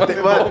alyvuogės?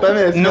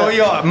 Nu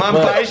jo, man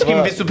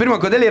paaiškim visų pirma,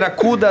 kodėl yra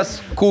kūdas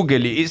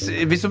kugelį.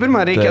 Visų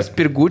pirma, reikia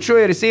spirgučio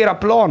ir jisai yra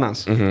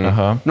plonas.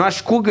 Nu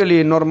aš kugelį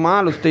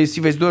normalus, tai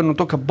įsivaizduoju, nu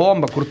tokią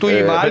bombą, kur tu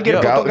įvalgė ir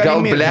po to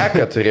gal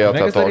bleką turėjo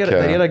tą tokią.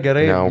 Tai yra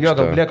gerai, jo,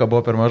 gal bleka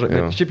buvo per mažai.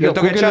 Ir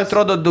tokia čia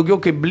atrodo daugiau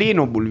kaip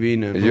blyno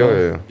bulvinė. Jo.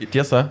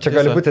 Tiesa. Čia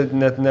gali būti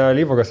net ne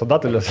alyvuogės, o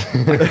datelės.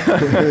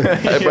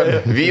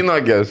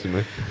 Vynogės.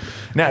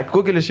 Ne,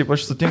 kugelis šiaip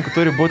aš sutinku,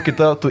 turi būti,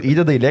 kai tu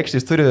įdeda į lėkštę,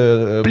 jis turi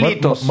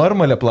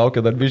marmalę plaukę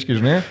dar biškai,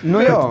 žinai.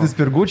 Nu jo. Tai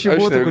spirgučiai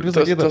būtų, kur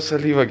visą kitą. Tos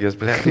alyvuogės,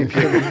 blėt.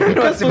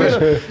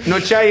 Nu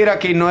čia yra,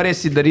 kai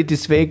norėsi daryti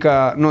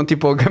sveiką, nu,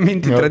 tipo,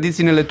 gaminti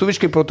tradicinį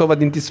lietuviškai, po to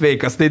vadinti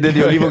sveikas, tai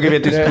dėdė alyvuogė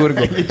vietoj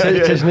spirgų.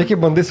 Čia, žinai,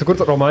 kaip bandai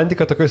sukurti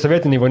romantiką tokioj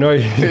sovietiniai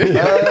vonioj.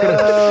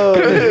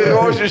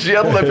 Rožių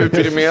žiedlapį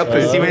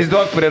pirmėtai.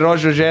 Įsivaizduok, prie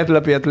rožių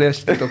žiedlapį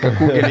atliešti tokią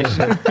kugelį.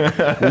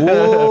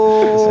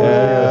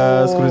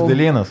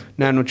 Skrusdėlynas.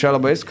 Ne, nu čia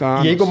labai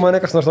skanus. Jeigu mane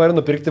kas nors nori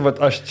nupirkti, va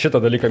aš šitą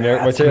dalyką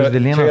mėgau. Čia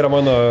yra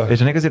mano...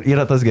 Žinai, kas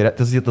yra tas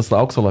geresnis, tas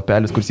aukso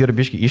lapelis, kuris yra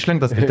biškai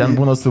išlenktas ir ten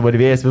būna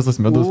suvarvėjęs visas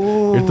medus.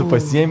 Ir tu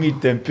pasiemi į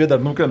tempį,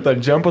 dar nukrenta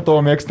ant džempą tavo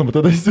mėgstamą,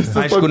 tada jis visas...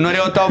 Aišku,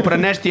 norėjau tau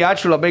pranešti,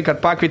 ačiū labai,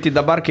 kad pakvieti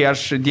dabar, kai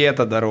aš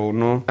dietą darau.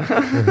 Nu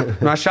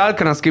aš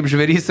alkanas kaip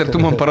žvėrys ir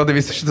tu man parodai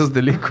visus šitus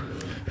dalykus.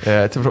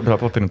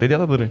 Atsiprašau, rimtai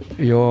dietą darai?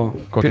 Jo,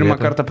 pirmą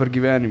kartą per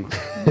gyvenimą.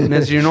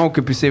 Nes žinau,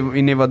 kaip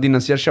jinai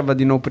vadinasi, aš ją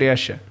vadinau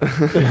priešę.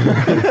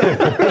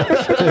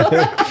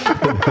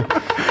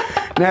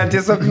 Ne,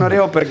 tiesiog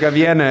norėjau per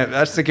gavienę,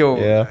 aš sakiau,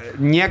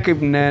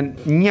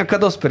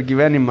 niekados per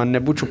gyvenimą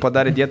nebūčiau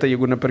padarę dietą,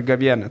 jeigu ne per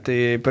gavienę. Tai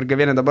per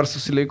gavienę dabar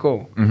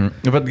susilaikau.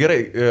 Bet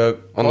gerai.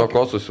 O nuo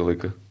ko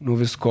susilaikai? Nu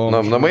visko.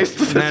 Nuo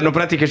maistus? Ne, nu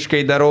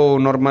praktiškai darau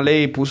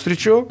normaliai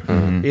pusryčių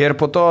ir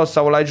po to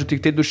savo leidžiu tik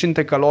tai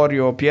 200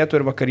 kalorijų pietų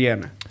ir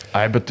vakarienę.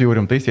 Ai, bet tu jau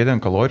rimtai sėdė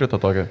ant kalorijų tą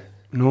tokią?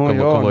 Nu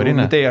jo,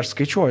 tai aš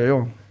skaičiuoju,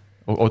 jo.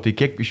 O tai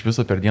kiek iš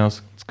viso per dieną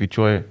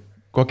skaičiuoji?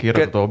 Kokia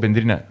yra tavo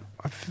bendrinė?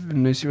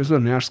 Neįsivaizduoju,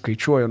 ne, aš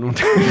skaičiuoju. Nu.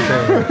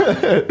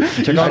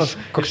 Čia gaunas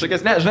kažkokias,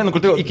 ne, žinai,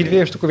 kur tai iki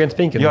 2 štukų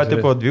 1,5. Jo,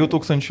 tipo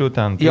 2000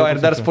 ten. Jo,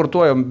 ir dar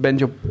sportuoju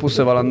bent jau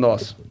pusę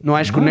valandos. Nu,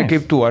 aišku, ne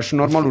kaip tu, aš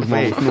normalus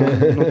žmogus.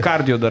 Nu,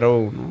 kardio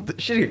darau.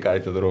 Aš irgi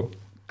kardio darau.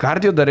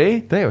 Kardio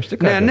darai? Taip, aš tik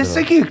kardio. Ne,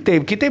 nesakyk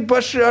taip, kitaip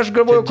aš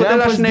galvoju,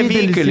 kodėl aš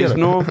nevykėlis.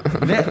 Nu.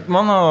 Ne,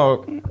 mano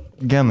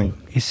genai.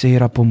 Jisai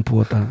yra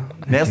pompuota.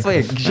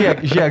 Nesvaik,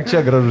 žiūrėk,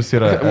 čia gražus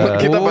yra.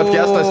 Kita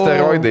podcastą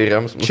steroidai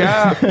rems.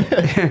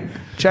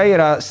 Čia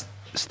yra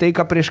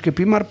steika prieš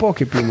kepimą ar po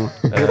kepimo?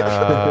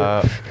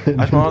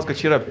 Aš manau, kad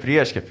čia yra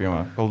prieš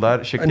kepimą. Kol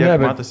dar šiek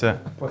tiek matosi.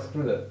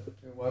 Pasprūdė.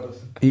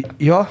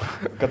 Jo,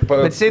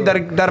 bet jisai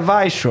dar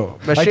vaišo.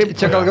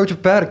 Čia gal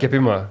gaučiau per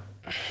kepimą.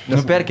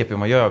 Nu, per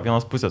kepimą, jo,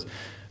 vienos pusės.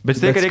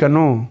 Bet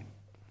skanu.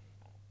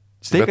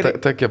 Bet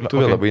ta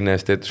keptuvė labai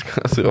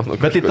neestetiška.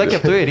 Bet tai ta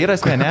keptuvė ir yra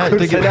asmenė.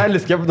 Tai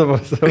gerelis kepdavo.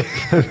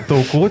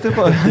 Taukų,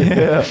 tipo.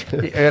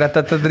 Yra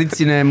ta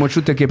tradicinė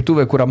močiutė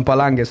keptuvė, kur ant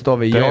palangės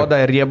stovi joda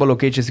ir riebalo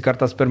keičiasi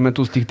kartas per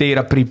metus, tik tai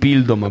yra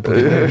pripildoma.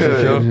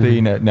 Tai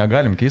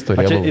negalim keisto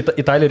riebalo. Čia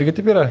Italija irgi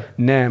taip yra?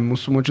 Ne,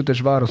 mūsų močiutė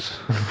švarus.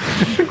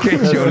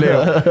 Keičiaulėjo.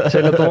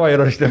 Čia Lietuvoje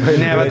yra šitie.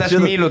 Ne, bet aš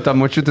myliu tą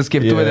močiutės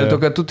keptuvę, dėl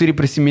to, kad tu turi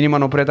prisiminimą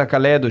nuo praeitą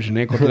kalėdų,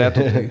 žinai,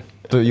 kotletų.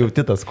 Tu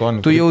jauti tą skonį.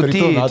 Tu jauti,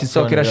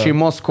 tiesiog yra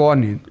šeimos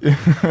skonį.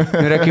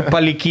 Yra kaip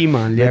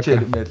palikimą.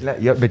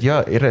 Bet jo,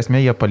 yra esmė,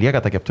 jie palieka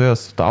tą keptuvę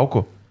su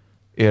tauku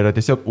ir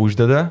tiesiog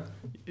uždeda.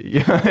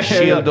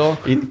 Šildo.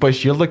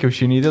 Pašildo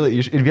kiaušinį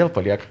ir vėl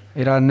palieka.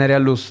 Yra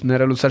nerealus,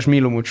 aš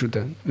myliu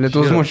močiutę.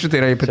 Lietuvos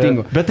močiutė yra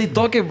ypatingo. Bet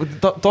tai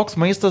toks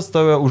maistas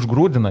tave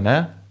užgrūdina,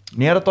 ne?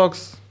 Nėra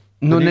toks...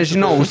 Nu,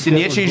 nežinau,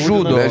 užsieniečiai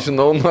žudo.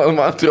 Nežinau, man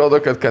atrodo,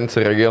 kad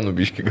kancerogenų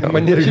biški gal.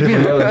 Man irgi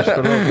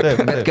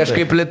Bet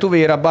kažkaip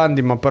lietuviai yra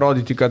bandymą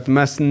parodyti, kad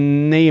mes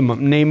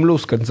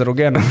neimlus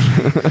kancerogenams.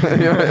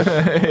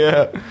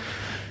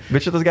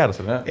 Bet šitas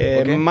geras, ar ne?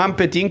 Okay. Man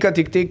patinka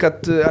tik tai,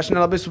 kad aš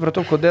nelabai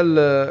supratau,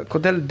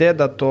 kodėl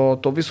dėda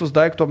to visus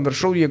daiktom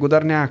viršau, jeigu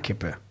dar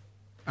neakėpė.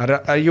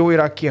 Ar jau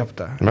yra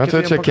kėpta? Bet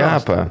čia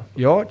kepa.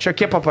 Jo, čia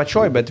kepa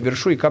pačioj, bet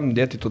viršui kam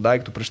dėti tų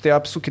daiktų. Prieš tai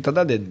apsuki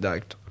tada dėti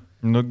daiktų.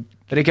 Nu,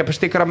 reikia prieš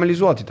tai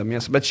karamelizuoti tą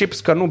mėsą. Bet šiaip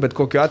skanu, bet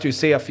kokiu atveju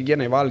jisai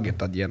aфиgenai valgė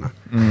tą dieną.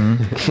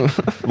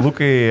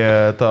 Lukai,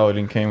 tavo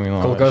linkėjimai.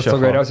 Kol kas to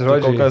geriausias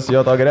žodžiai. Kol kas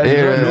jo tavo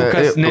geriausias žodžiai.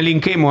 Lukas,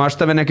 nelinkėjimų, aš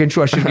tave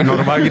nekenčiu, aš irgi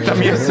noriu valgyti tą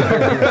mėsą.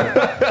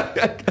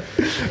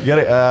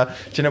 Gerai,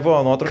 čia nebuvo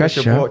nuotrauka,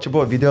 čia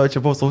buvo video,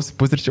 čia buvo sausi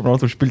pusryčiai, man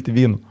užpilti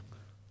vynų.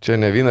 Čia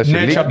ne vynas,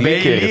 čia čia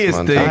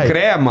Baileys, tai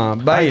krema.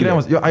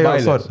 Kremas, jo,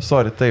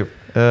 sorry, taip.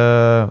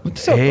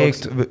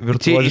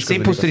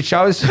 Jisai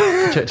pusryčiaus.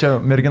 Čia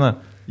mergina.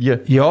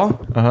 Jo?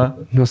 Aha.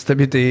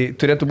 Nuostabi, tai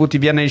turėtų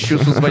būti viena iš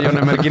jūsų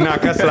svajonė mergina,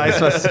 kas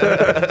laisvas.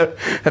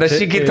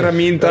 Rašykit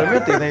Raminta.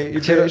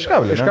 Čia iš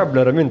kablio. Iš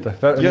kablio Raminta.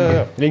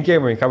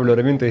 Linkėjimai kablio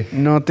Ramintai.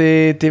 Nu,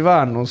 tai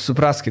va,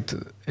 supraskit,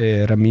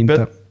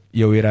 Raminta.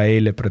 Jau yra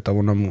eilė prie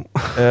tavo namų.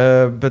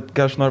 Bet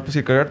ką aš noriu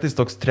pasakyti, kad kartais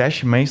toks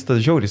trash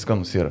maistas žiauriai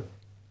skanus yra.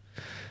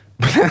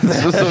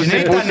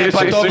 Žinai, tą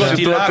nepatogo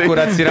tyla, kur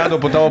atsirado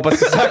po tavo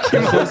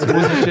pasisakymą.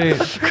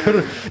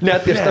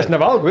 Net ir aš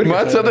nevalgau.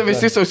 Man atsirado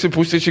visi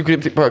sausipusryčiai,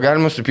 kur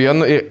galima su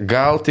pienu ir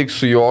gal tik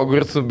su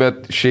jogurtu,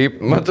 bet šiaip,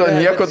 matau,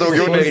 nieko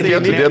daugiau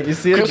nereikėtų dėti.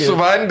 Kur su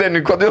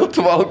vandeniu, kodėl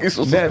tu valgai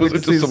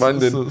sausipusryčius su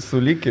vandeniu?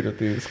 Su lykiriu,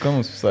 tai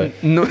skanus visai.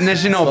 Nu,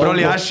 nežinau,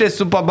 broli, aš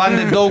esu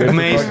pabandęs daug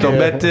maisto,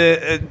 bet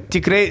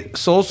tikrai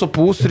sauso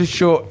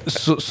pusryčių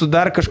su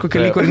dar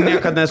kažkokia lyg ir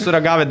niekada nesu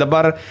ragavę.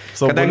 Dabar,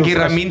 kadangi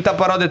Raminta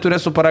parodė,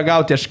 turėsiu paragauti.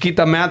 Aš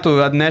kitą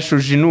metų atnešiu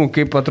žinių,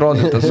 kaip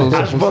atrodo tas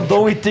sausas. Aš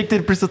bandau įtikti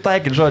ir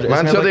prisitaikyti, žodžiu.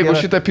 Man čia, jeigu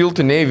šitą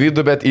piltų ne į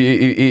vidų, bet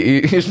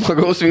į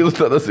žmogaus vidų,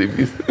 tada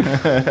saipys.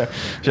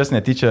 Šias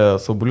netyčia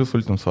saubulių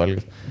sultim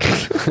suvalgys.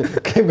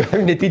 Kaip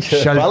galim netyčia?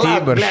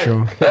 Šaltybaršių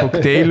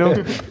kokteilių.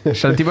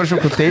 Šaltybaršių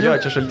kokteilių? Jo,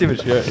 čia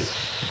šaltybaršių.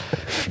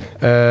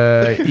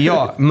 Jo,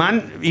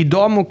 man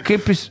įdomu,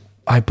 kaip jis...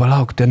 Ai,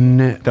 palauk,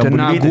 ten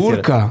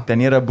agurka.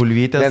 Ten yra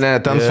bulvytės. Ne,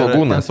 ten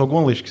svogūnas. Ten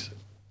svogūnlaiškis.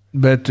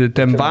 Bet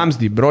ten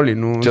vamsdį, broli,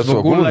 nu,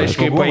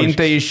 svogūnlaiškiai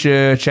paimta iš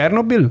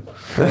Černobyl.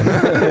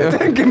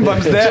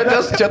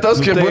 Čia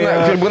tas, kur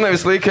būna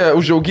visą laiką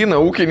užaugina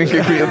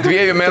ūkininkai, kurie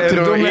 2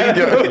 metrų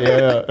ilgio.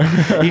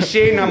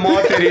 Išeina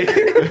moterį.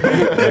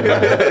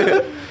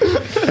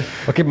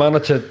 O kaip mano,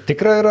 čia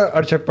tikra yra,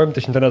 ar čia paimti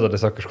iš interneto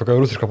tiesiog kažkokią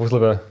rusišką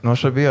puslapę? Nu,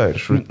 aš abejoju.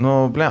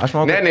 Aš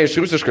manau, ne, iš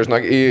rusišką,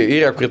 žinok,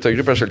 yra, kur ta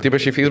grupė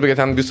šaltybaršiai Facebook'e,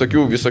 ten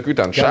visokių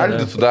ten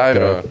šaldytų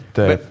daro.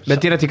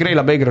 Bet yra tikrai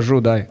labai gražu,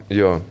 dai.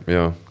 Jo.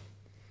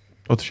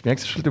 O tu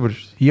mėgsti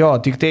šaltybaršius? Jo,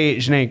 tik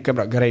tai, žinai,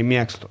 gerai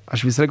mėgstu.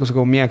 Aš visą laiką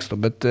sakau mėgstu,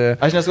 bet...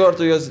 Aš nesakau, ar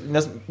tu juos,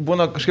 nes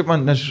būna kažkaip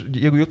man,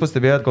 jeigu jūs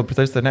pastebėjot, kol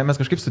pritarsite, ne, mes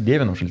kažkaip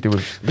sudėvinam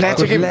šaltybaršius.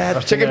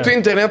 Čia kaip tu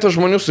interneto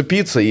žmonių su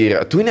pizza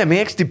yra. Tu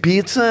nemėgsti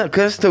pizzą,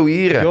 kas tau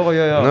yra?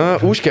 Jo. Na,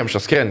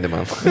 užkemšą skrendį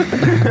man.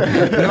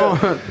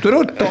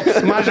 Turiu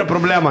toks mažą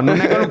problemą,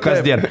 negaliu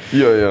kasdien.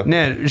 Jo.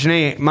 Ne,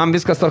 žinai, man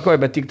viskas tvarkoja,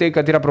 bet tik tai,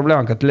 kad yra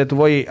problema, kad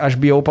Lietuvoje aš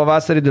bijau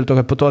pavasarį, dėl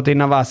to, kad po to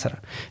ateina vasara.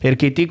 Ir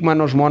kai tik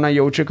mano žmona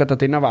jaučia, kad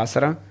ateina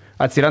vasara,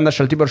 atsiranda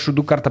šaltybaršių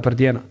 2 kartą per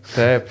dieną.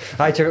 Taip.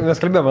 Ai, čia mes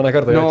kalbėjome vieną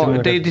kartą. Nu,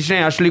 tai,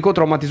 žinai, aš likau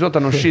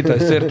traumatizuota nuo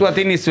šitas. Ir tu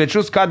ateini į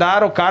svečius, ką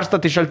daro, karštą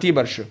tai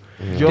šaltybaršių.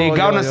 Tai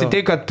gaunasi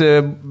tai, kad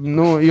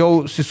jau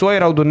sisuoja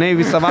raudoniai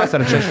visą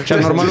vasarą. Čia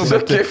normalu.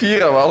 Bet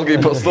kefyrą valgai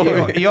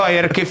pastoviai. Jo,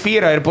 ir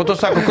kefyrą. Ir po to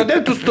sako,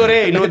 kodėl tu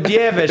storėjai? Nu,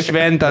 dieve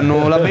šventa,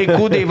 labai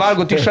kūdai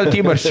valgo tik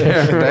šaltybaršių.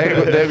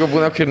 Jeigu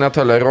būna, kai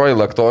netoleruoji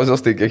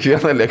laktozės, tai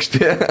kiekvieną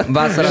lėkštė.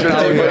 Vasarą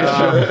tau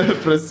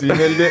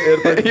prasimeldė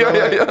ir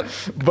Jo.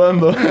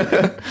 Bando.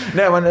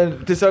 Ne, man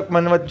tiesiog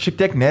šiek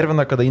tiek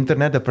nervina, kada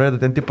internete pradeda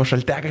ten tipo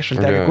šaltekai,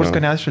 kur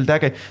skaniausi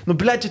šaltekai. Nu,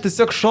 ble, čia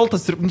tiesiog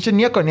šaltas ir čia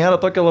nieko nėra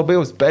tokio labai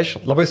jau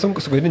special. Labai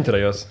sunku sugadinti yra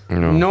jos.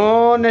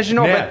 Nu,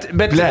 nežinau,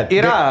 bet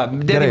yra,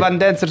 dėri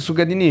vandens ir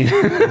sugadini.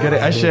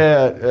 Gerai, aš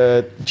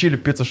čili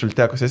picą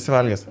šaltekus esi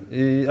valgęs.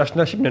 Aš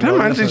ne, šiaip nenoriu.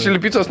 Man tai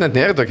čili picos net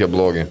nėra tokie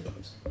blogi.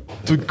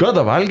 Tu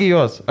kada valgai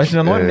jos? Aš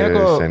nenoriu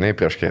nieko... Seniai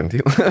prieš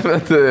karantiną,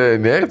 bet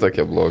nėra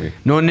tokie blogi.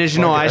 Nu,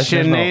 nežinau, aš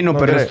neinu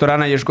per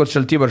restoraną ieškoti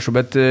šaltybaršių,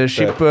 bet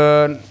šiaip...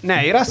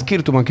 Ne, yra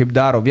skirtumą kaip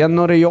daro.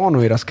 Vieno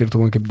rajono yra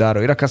skirtumą kaip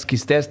daro. Yra kas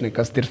keistesnė,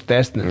 kas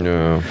tirštesnė.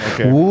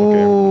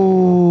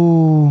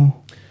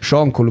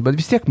 Šonkaulių, bet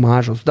vis tiek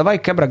mažos. Davai,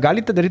 kebra,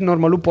 galite daryti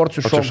normalių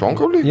porcijų šonkaulių. O čia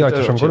šonkaulių? Jo,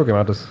 čia šonkauliukai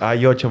matos.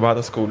 Jo, čia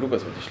vadas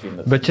kauliukas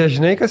išlindas. Bet čia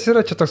žinai, kas yra?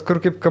 Čia toks kur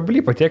kaip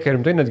kablį patiekia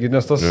rimtai, netgi,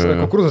 nes tas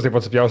kukurūzas taip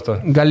pat supjausto.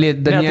 Gali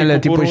Danielė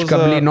tipo iš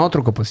kablį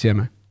nuotrauką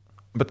pasiėmė.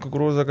 Bet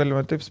kukurūzą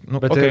galima taip...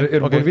 Bet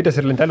ir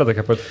bulvytės ir lentelė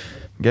tokia pat.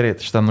 Gerai,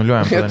 šitą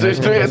nuliuojam.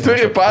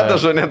 Turi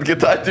padažą netgi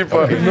tą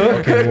tipą.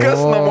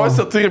 Kas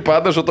namuose turi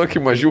padažą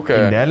tokį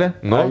mažiuką? Inelė?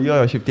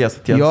 Jo, šiaip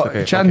tiesa. Jo,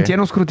 čia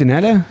antienos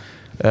krūtinėlė?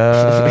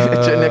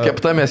 Čia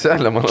nekepta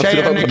mėselė, man Čia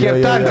yra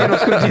nekepta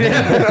antienos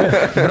krūtinėlė.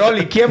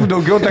 Broli, kiek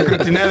daugiau tą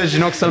krūtinėlę,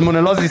 žinok,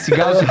 salmonelozį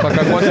įsigausi,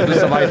 pakakosi 2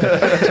 savaitės.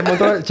 Čia, man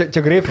atrodo,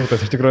 čia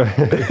greipfrutas iš tikrųjų.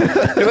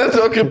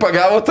 Tiesiog ir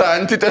pagavo tą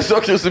antį,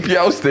 tiesiog jūs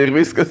supjaustė ir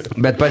viskas.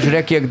 Bet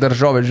pažiūrėk, kiek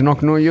daržovė.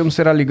 Žinok,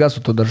 jums yra lyga su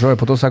to daržovė.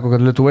 Po to sako,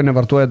 kad Lietuvoje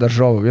nevartoja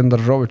daržovų. Vien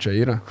daržovų čia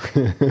yra.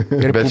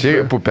 Ir Bet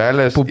čia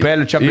pupelės.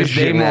 Pupelių čia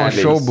blizgėjimo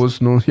šou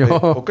bus.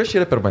 O kas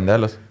čia yra per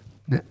bandelės?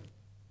 Ne.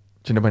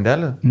 Čia ne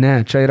bandelė? Ne,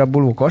 čia yra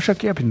bulvų košė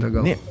kiepinta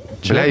gal. Ne.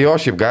 Ble, jo,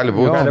 šiaip gali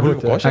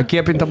būti. A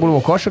kiepinta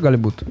bulvų košė gali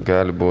būti?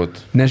 Gali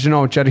būti.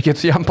 Nežinau, čia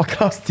reikėtų jam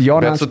paklausti.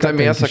 Jonas, Bet su ta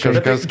mėsa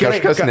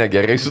kažkas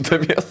negerai su ta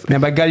mėsa. Ne,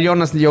 bet gal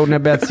Jonas jau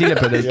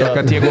nebeatsiliepia dėl to,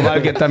 kad jeigu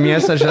valgė tą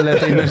mėsą žalę,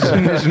 tai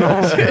nežinau.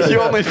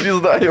 Jonai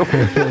pizda jau.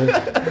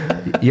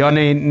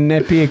 Jonai,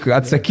 nepyk,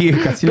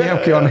 atsakyk,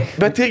 atsiliepk, Jonai.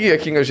 Bet irgi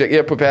jokinga, žiūrėk,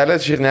 jie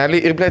pupelės,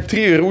 žirneliai ir, ble,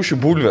 3 rūšių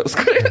bulvės.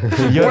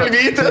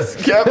 Bulvytės,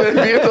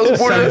 virtos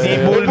bulvės,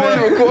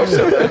 bulvių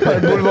košė.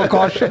 Bulvo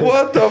košė.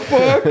 What the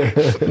fuck?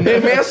 Ir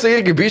mėsa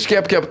irgi biškiai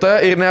apkepta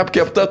ir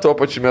neapkepta tuo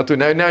pačiu metu.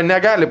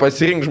 Negali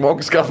pasirinkti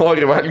žmogus, ką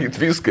nori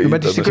valgyti viską.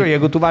 Bet iš tikrųjų,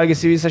 jeigu tu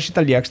valgysi visą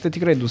šitą lėkštę,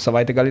 tikrai 2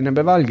 savaitę gali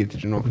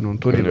nebevalgyti, žinok,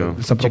 turi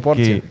visą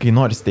proporciją. Kai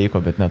nori steiko,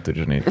 bet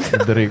neturi, žinai.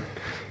 Darai,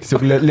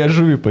 tiesiog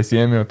liežuvį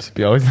pasiėmė,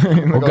 apsipjausi.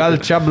 O gal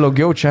čia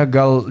blogiau, čia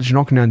gal,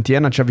 žinok, ne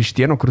antiena, čia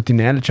vištieno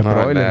krūtinėlė, čia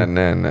broilerė.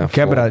 Ne.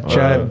 Kebra,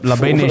 čia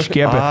labai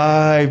neiškėpė.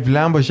 Ai,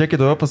 blemba, žiūrėkit,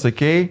 dabar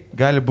pasakėjai,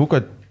 gali būti,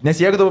 kad... Nes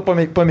jeigu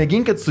dabar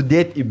pamėginkit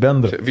sudėti į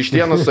bendrą.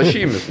 Vištienos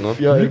sašymis, nu.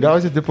 Jo, ir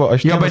gausi, tipo,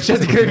 aš... Jo, bet čia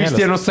tikrai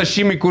vištienos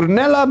sašymi, kur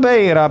nelabai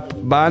yra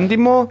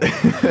bandymo.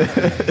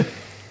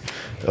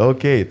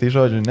 Ok, tai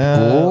žodžiu, ne...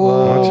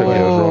 Čia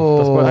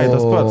gerai.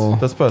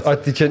 Tas pats. O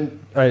tai čia,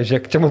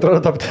 žiūrėk, čia man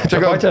atrodo,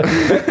 čia gal čia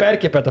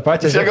perkėpė tą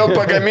pačią. Čia gal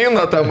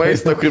pagamino tą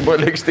maistą, kur buvo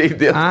lėkštė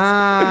įdėta.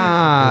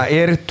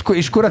 Ir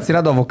iš kur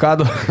atsirado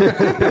avokado?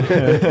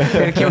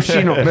 Ir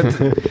kiaušinių, bet...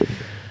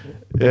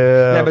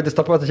 Ne, bet jis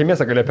tą patį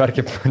mėsą galėjo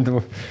perkėpti.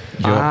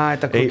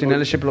 Ta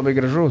krūtinėlė šiaip labai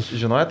gražus.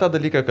 Žinojo tą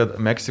dalyką, kad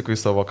Meksikui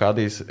su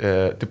avokadais,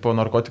 tipo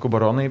narkotikų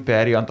baronai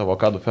perėjo ant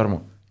avokadų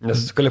fermų.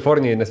 Nes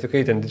Kalifornijai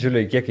nesvikai ten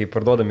didžiuliai kiekiai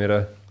parduodami yra.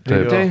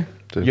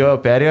 Taip. Jo,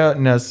 perėjo,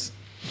 nes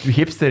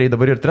hipsteriai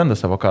dabar ir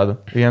trendas avokadų.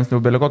 Jiems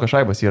jau beliko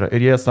kažkaibas yra.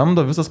 Ir jie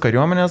samdo visas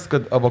kariuomenės,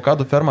 kad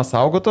avokadų fermą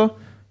saugotų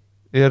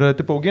ir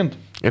taip augintų.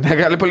 Ir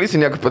negali policija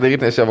nieko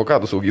padaryti, nes jie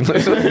avokadus augina.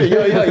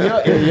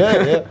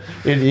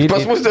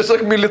 Pas mus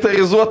tiesiog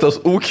militarizuotas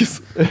ūkis.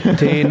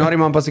 Tai nori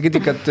man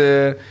pasakyti, kad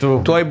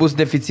tuoj bus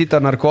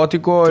deficita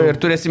narkotikų ir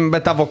turėsim,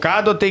 bet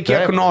avokado tai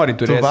kiek nori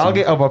turėsim. Tu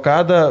valgai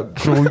avokadą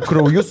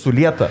krauju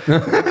sulieta.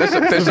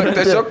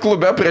 Tiesiog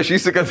klube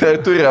prašysi, kad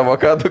turi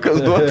avokado, kas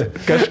duoti.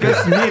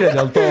 Kažkas mirė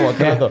dėl to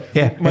avokado.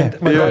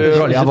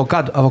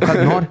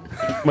 Avokado nori?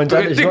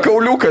 Tik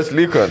kauliukas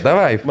liko,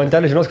 davai.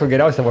 Mantelė žinos, kad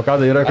geriausia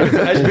avokado yra.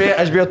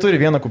 Aš beje turiu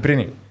vieną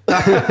kuprinį.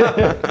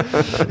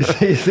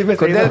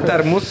 Kodėl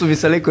tarp mūsų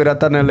visą laiką yra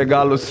ta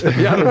nelegalus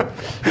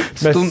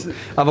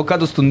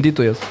avokadų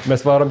stundytojas?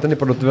 Mes varom ten į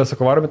parduotuvę,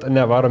 sako varom,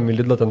 ne, varom į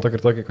Lidlą ten tokį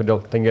ir tokį,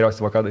 kodėl ten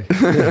geriausi avokadai.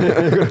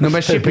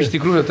 Bet šiaip iš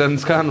tikrųjų ten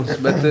skanus,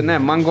 bet ne,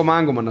 mango,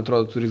 man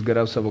atrodo, turis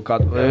geriausią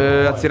avokadų.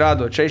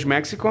 Atsirado čia iš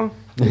Meksiko.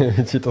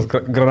 Šitas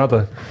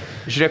granata.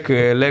 Žiūrėk,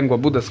 lengva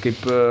būdas,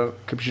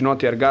 kaip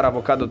žinoti, ar gerą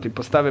avokado, tai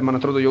pastavė, man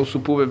atrodo, jau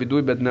supuvę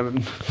viduje, bet ne...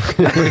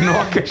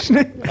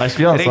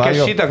 Reikia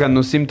šitą, kad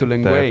nusimtų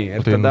lengvai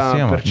ir tada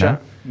per čia.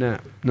 Ne,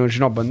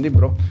 žinau, bandy,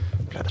 bro.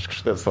 Aš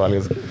kažkaip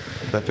svalgęs.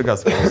 Tai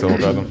figas pavausiu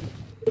avokadų.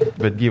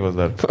 Bet gyvas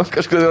dar.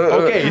 Kažkodėl...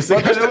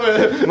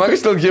 Man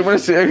kažkodėl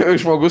gyvas,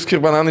 žmogus,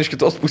 kur bananą iš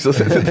kitos pusės.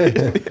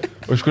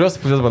 Iš kurios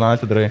pusės bananą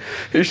atidarai?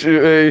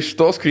 Iš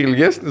tos, kur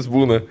ilgesnis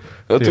būna.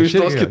 Tu iš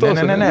tos kitos.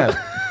 Ne.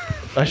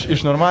 Aš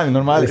iš normaliai.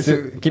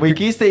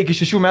 Vaikystėje iki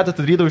 6 metų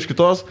atidarydavau iš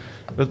kitos,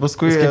 bet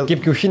paskui...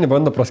 Kaip kiaušinį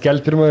bando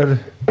praskelti pirmą ir...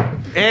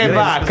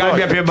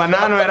 Kalbė apie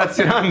bananų ir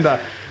atsiranda.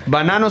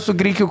 Banano su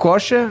grikių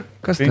košė?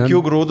 5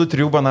 grūdų,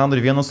 3 bananų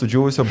ir 1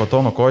 sudžiūvusio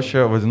batono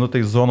košė, vadinu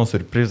tai zono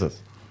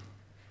surprizas.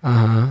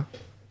 Aha.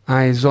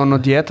 Ai, zono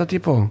dieta,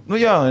 tipo? Nu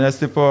jo, nes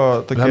tipo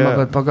tokia...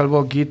 Bet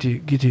pagalvok,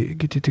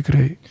 Gyti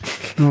tikrai.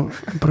 Nu,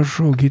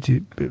 prašau,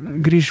 Gyti,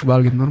 grįžk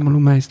valgyti normalų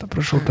maistą,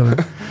 prašau tave.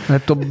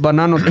 Bet tu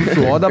bananų tu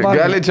su oda valgai?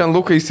 Gali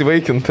Gianluca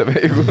įsivaikinti tave,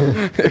 jeigu...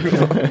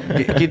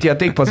 Gyti,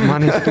 ateik pas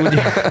mane į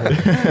studiją.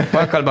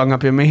 Pakalbam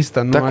apie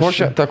maistą. Nu,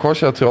 ta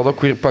košė atrodo,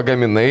 kur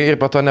pagaminai ir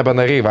po to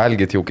nebenariai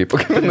valgyti jau kaip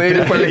pagaminai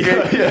ir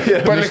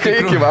palikai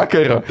iki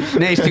vakaro.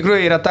 Ne, iš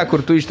tikrųjų yra ta,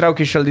 kur tu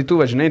ištraukai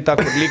šaldytuvą, žinai, ta,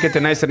 kur lygiai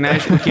tenais ir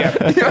neaišku kiek.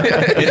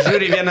 Ir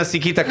žiūri vienas į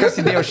kitą, kas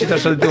įdėjo šitą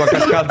šaldytuvą,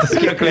 kas kaltas,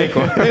 kiek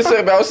laiko. Ir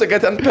svarbiausia,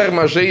 kad ten per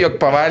mažai, jog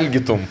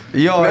pavalgytum.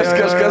 Nes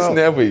kažkas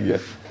nebaigė.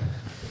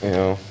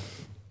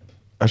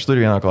 Aš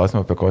turiu vieną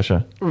klausimą apie košę.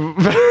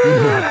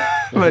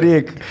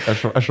 Varyk.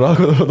 Aš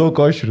valgau daug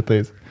košių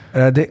rytais.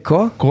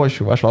 Ko?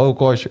 Košių, aš valgau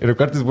košių. Ir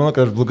kartais būna,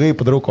 kad aš blogai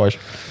padarau košį.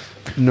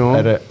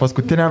 Ir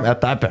paskutiniam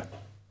etape,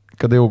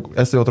 kada jau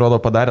esu jau atrodo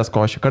padaręs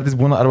košį, kartais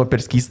būna arba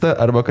per skystą,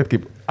 arba kad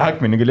kaip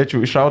akmenį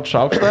galėčiau iššauti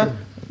šaukštą,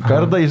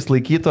 kardą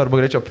išlaikytų, arba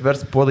galėčiau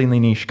apversti puodą,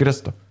 jinai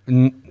neiškristų.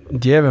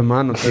 Dieve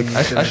mano, tai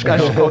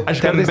aš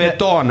ten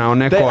betoną, o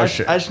ne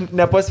košę. Aš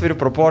nepasveriu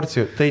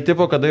proporcijų. Tai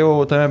tipo, kada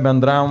jau tame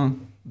bendram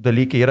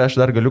dalykai yra, aš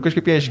dar galiu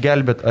kažkaip ją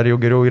išgelbėti, ar jau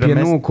geriau yra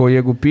pienuko,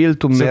 jeigu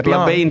piltum ir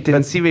labai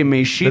intensyviai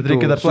maišytų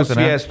su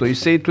sviestu,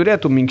 jisai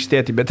turėtų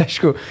minkštėti, bet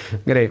aišku,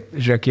 gerai,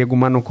 žiūrėk, jeigu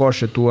mano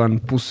košė tu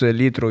ant pusę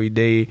litro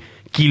įdėjai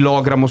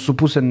kilogramų su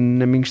pusę,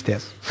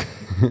 neminkštės.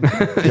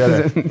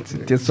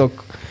 Tiesiog.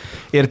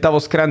 Ir tavo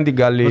skrandį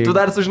gali... Tu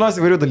dar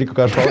sužinosi įvairių dalykų,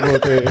 ką aš kalbu,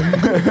 tai...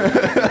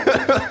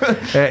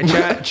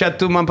 čia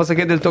tu man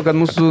pasakė dėl to, kad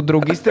mūsų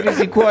draugystė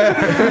rizikuoja.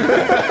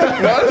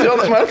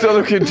 Man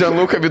atrodo, kaip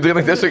Gianluca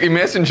vidurinai tiesiog į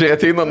Messenger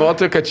ateina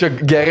nuotrauka, kad čia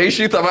gerai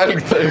šitą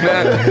valgyti, ar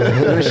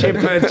ne?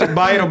 Šiaip čia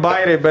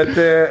bairai, bet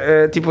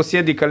tipo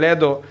sėdi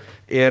kalėdo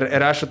ir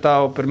rašo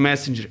tau per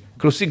Messenger.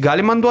 Klausyk, gali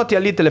man duoti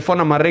Ali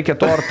telefoną, man reikia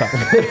tortą.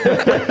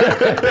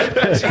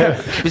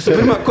 Visų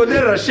pirma,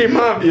 kodėl rašai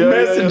man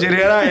Messenger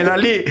yra ir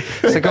Ali?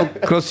 Sakau,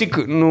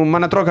 klausyk,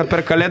 man atrodo, kad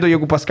per kalėdą,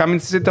 jeigu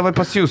paskambinsi, tavai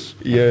pasijus.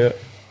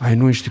 Ai,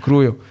 iš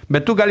tikrųjų.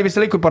 Bet tu gali visą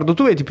laiką į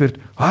parduotuvę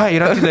įpirkti. Ai,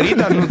 yra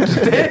atidaryta,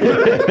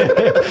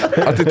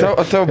 tai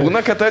tau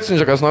būna, kad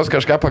atsinčia kas nors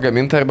kažką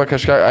pagaminti arba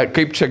kažką,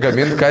 kaip čia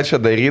gaminti, ką čia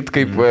daryti,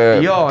 kaip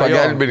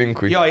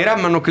pagalbininkui. Jo, yra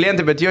mano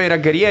klientai, bet jo yra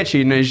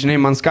geriečiai, žinai,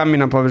 man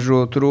skambina,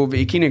 pavyzdžiui, turiu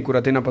vaikinį,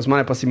 kur ateina pas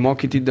mane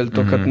pasimokyti dėl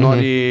to, kad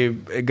nori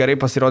gerai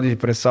pasirodyti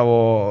prie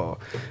savo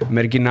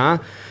merginą.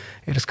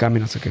 Ir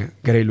skambina, sakai,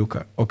 gerai,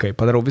 Liuka, okei,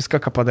 padarau viską,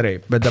 ką padarai,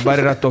 bet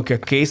dabar yra tokia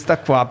keista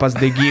kvapas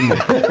degimo.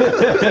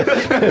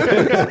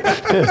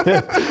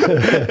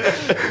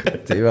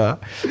 Tai va.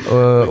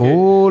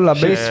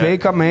 Labai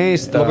sveika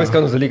maistą. Labai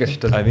skanus dalykas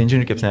šitas.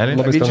 Avinžinių kepsnelį?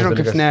 Avinžinių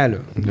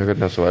kepsnelių.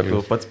 Niekad nesuvalgiau.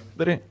 Tu pats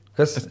darai?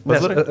 Kas?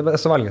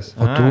 Esu valgęs.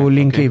 O tu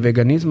linkiai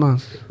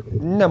veganizmas?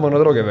 Ne, mano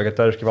draugė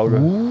vegetariškai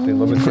valgo.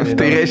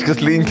 Tai reiškia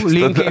linkis.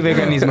 Linkiai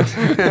veganizmas.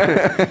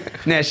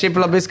 Ne,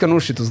 šiaip labai skanu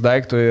šitus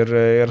daiktų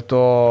ir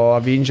to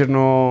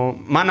avinžirno,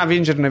 man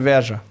avinžirne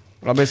veža.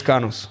 Labai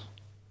skanus.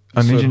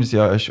 Avinžinis,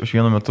 jo, aš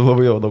vienu metu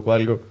labai jau daug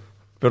valgiau.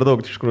 Per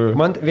daug, iš tikrųjų.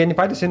 Man vieni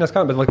patys jie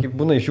neskanu, bet va, kaip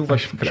būna iš jų,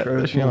 aš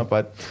vieną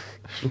patį.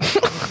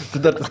 Tu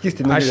dar tas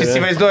kystį Aš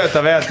įsivaizduoju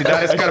tave, tai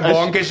dar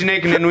skarbonkai, žinai,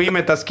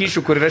 nenuimė tas kyšių,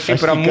 kur yra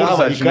šiaip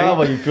ramūsa, žinai.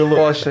 Kavą įpilu.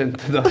 O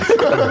šiandien.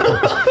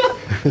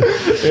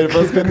 Ir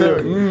paskui,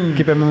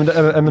 kaip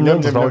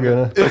eminentus valgė,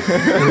 ne?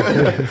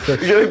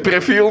 Gerai,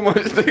 prie filmo,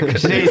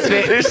 žinai,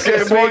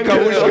 sveika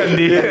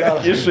užkandį.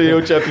 Išai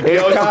jau čia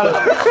apikėjau.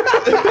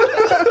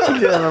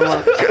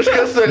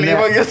 Kažkas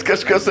alyvagės,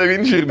 kažkas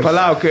avinžirnis.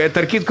 Palauk,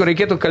 tarp kitko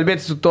reikėtų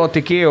kalbėti su to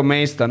tikėjo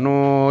meistą.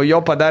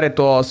 Jo padarė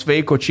to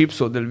sveiko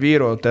čipso dėl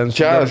vyro.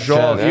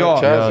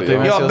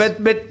 Jo,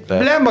 bet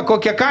blemba,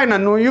 kokia kaina.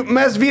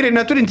 Mes vyrai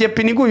neturim tie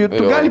pinigų.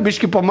 Tu gali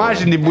biški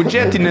pamažinti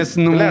budžetį, nes...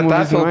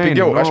 Tas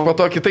pigiau. Aš po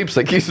to kitaip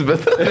sakysiu,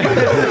 bet...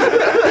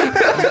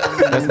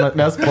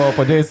 Mes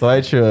po 2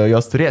 savaičių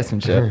jos turėsim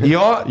čia.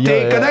 Jo, tai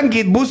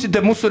kadangi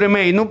būsite mūsų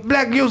rėmėjai,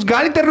 jūs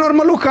galite ir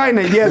normalų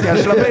kainą įdėti,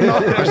 aš labai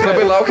noriu. Aš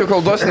labai laukiu,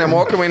 kol duos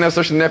nemokamai, nes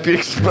aš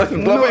nepirksiu.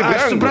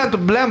 Aš suprantu,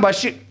 blemba,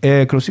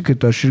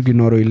 klausykit, aš irgi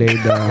noriu į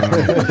leidą.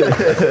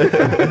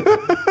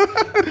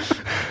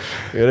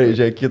 Gerai,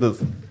 žiūrėk,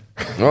 kitas.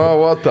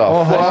 What the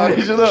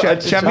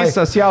fuck? Čia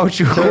visas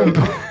jaučiu hump.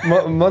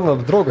 Mano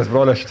draugas,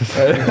 brolio, šitas.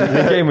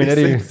 Linkėjimai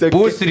nereikia.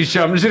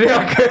 Pusryčiam,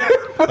 žiūrėk.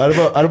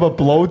 Arba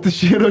plautis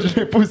šyro,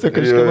 žinai, pusę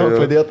kažkieno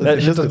padėtas.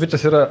 Šitas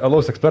bičias yra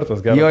alaus ekspertas,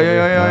 gerai.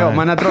 Jo,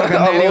 man atrodo,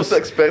 kad alaus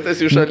ekspertas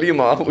iš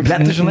Alino.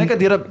 Bet tu žinai,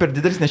 kad yra per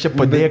didelis, nes čia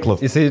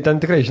padėklas. Jisai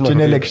ten tikrai žino. Čia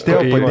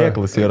nelėkštėjo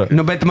padėklas yra.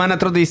 Bet man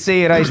atrodo, jisai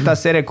yra iš tą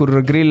seriją, kur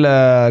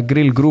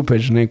grill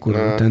grupė, žinai, kur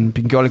ten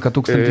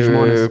 15,000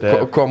 žmonės.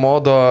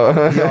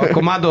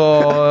 Komodo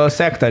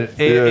sekta.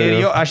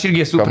 Ir jo, aš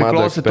irgi esu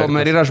priklausy tom,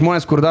 ir yra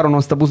žmonės, kur daro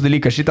nuostabus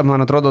dalykas. Šitą,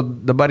 man atrodo,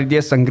 dabar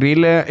įdės ant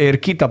grilę ir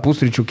kitą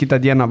pusryčių,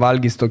 kitą dieną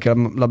valgys tokia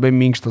labai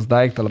minkštas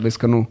daiktą, labai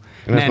skanu.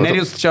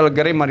 Nerijus čia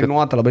gerai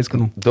marinuota, labai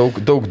skanu.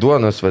 Daug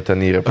duonos va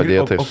ten yra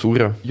padėta ir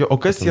sūrio. O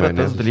kas yra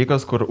tas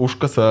dalykas, kur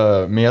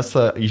užkasa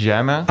mėsą į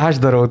žemę?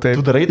 Aš darau taip.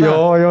 Tu darai tą?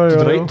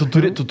 Jo.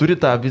 Tu turi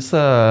tą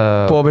visą...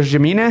 Po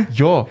žemynę?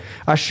 Jo.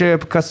 Aš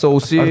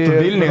kasausi... Ar tu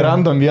Vilniui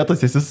random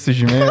vietos esi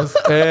susižymėjęs?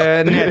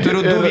 Ne,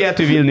 turiu 2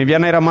 vietų Vilniui.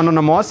 Viena yra mano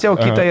namuose, o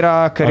kita yra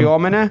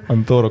kariuomenė.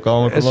 Ant Tauro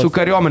kalno. Su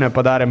kariuomenė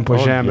padarėm po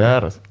žemę.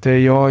 Geras. Tai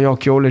jo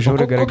kiaulė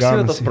žiūri gerai gaunasi. Koks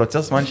yra tas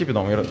procesas, man šiaip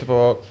įdomu.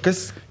 Kas...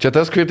 Čia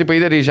tas, kur taip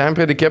įdėdė į žemę,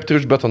 pradė kepti ir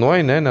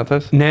užbetonuoji, ne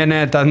tas?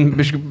 Ne, ten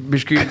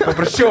biškai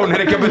paprasčiau,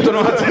 nereikia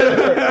betonuoti.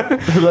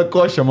 Tada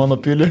košė mano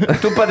pilį.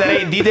 Tu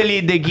padarai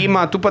didelį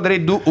degimą, tu padarai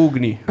 2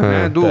 ugnį.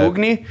 2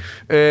 ugnį,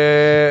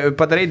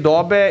 padarai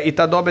dobę, į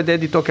tą dobę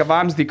dėdi tokią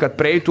vamzdį, kad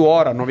praeitų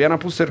orą nuo vieną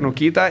pusę ir nuo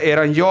kitą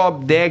ir ant jo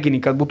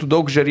deginį, kad būtų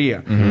daug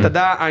žaryje.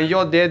 Tada ant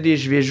jo dėdi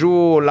žviežių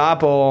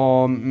lapo,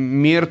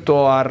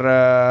 mirto ar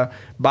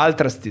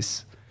baltrastis.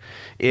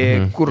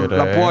 Kur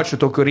lapuočių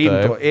tokio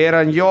rimto. Ir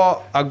ant jo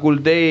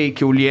aguldėjai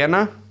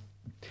kiaulieną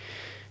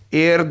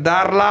ir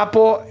dar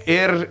lapo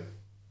ir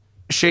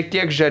šiek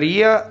tiek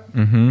žaryje,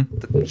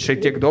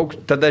 šiek tiek daug,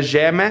 tada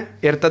žemė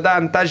ir tada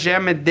ant tą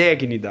žemę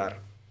deginį dar.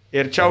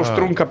 Ir čia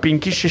užtrunka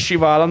 5-6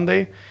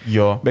 valandai,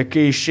 bet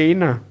kai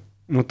išeina,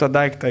 ta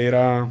daikta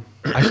yra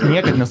Aš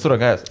niekad nesu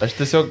ragavęs. Aš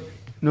tiesiog...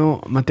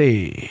 Nu,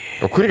 matai.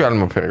 O kur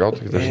galima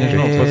paragauti? Aš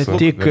nežinau.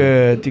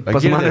 Tik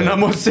pas mane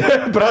namuose,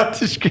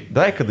 praktiškai.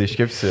 Dai, kada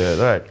iškepsi,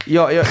 dai.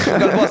 Jo,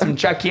 galvosim,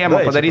 čia kiemą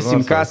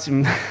padarysim,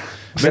 kasim.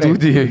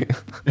 Studijai.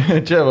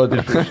 Čia, va,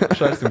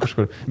 šalsim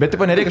kažkur. Bet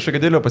taip nereikia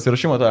kažkokio didelio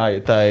pasirašymo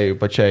tai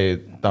pačiai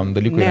tam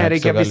dalykui. Ne,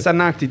 reikia visą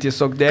naktį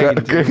tiesiog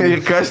deginti.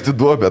 Ir kasti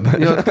duobę.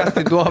 Jo,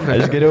 kasti duobę.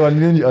 Aš geriau ant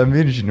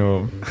milžinių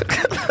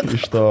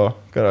iš to,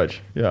 karoči.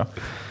 Jo.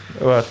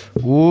 Va.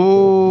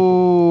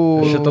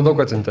 Šitą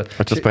daug atsintė.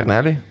 O čia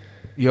sparneliai?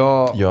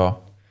 Jo.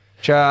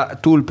 Čia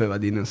tulpė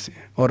vadinasi.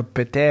 Or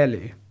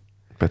peteliai.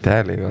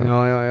 Peteliai, jo.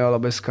 Jo,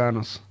 labai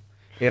skanus.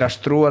 Ir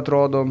aštru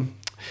atrodo.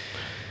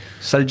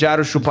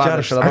 Saldžiarūšių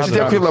padažas. Aš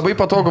tie, kur labai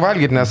patogu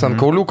valgyti, nes ant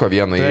kauliuko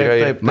vieno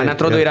yra. Man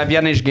atrodo, yra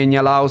viena iš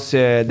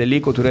genialiausių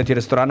dalykų turėti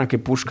restoraną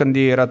kaip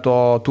užkandį, yra to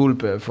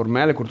tulpė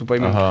formelė, kur tu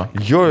paimi.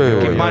 Jo.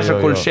 Kaip mažą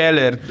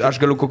kulšelę ir aš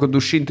galiu kokio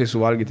 200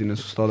 suvalgyti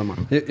nesustodama.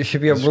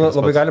 Šiaip jie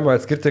labai galima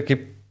atskirti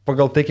kaip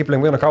pagal tai, kaip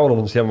lengvai nuo kaulo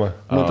nusiema.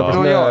 Nu, ta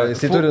prasme,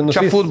 jisai turi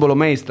čia futbolo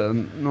maistą.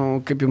 Nu,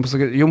 kaip jums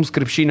pasakyti, jums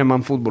krepšinė,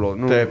 man futbolo.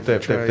 Nu, taip.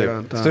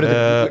 Jis turi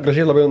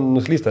gražiai labai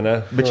nuslysta, ne?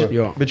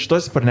 Bet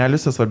šitos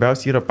sparneliuose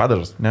svarbiausia yra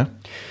padažas, ne?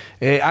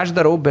 Aš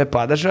darau be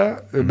padažą,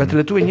 bet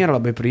lietuviai nėra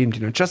labai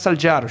priimtini. Čia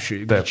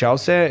saldžiarūšiai,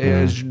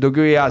 greičiausiai,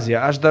 daugiau į Aziją.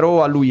 Aš darau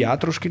aluja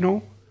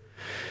troškinau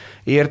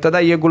ir tada,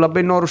 jeigu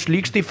labai noriu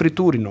šlykštai,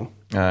 fritūrinau.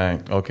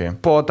 Okay.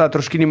 Po tą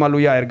troškinimą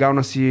aluja ir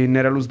gaunasi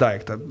nerealus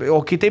daiktas. O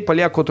kitaip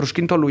palieku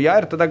troškinto aluja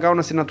ir tada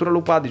gaunasi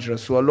natūralų padažą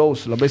su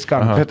alaus, labai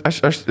skanu. Bet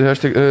aš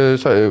tik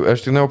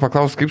norėjau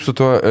paklausti, kaip su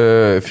tuo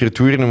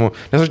fritūrinimu,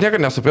 nes aš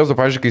niekada nesuprasau,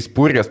 pavyzdžiui, kai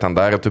spurgės ten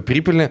darė, tu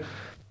pripilni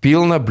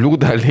pilną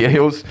bliūdą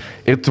aliejaus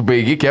ir tu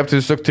baigi kepti,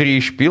 tiesiog turi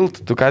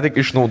išpilti, tu ką tik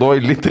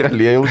išnaudoji litrą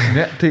aliejaus.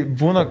 Ne, tai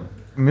būna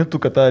mitų,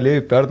 kad tą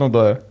aliejų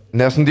pernaudoja.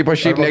 Nes, nu, taip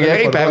aš šiaip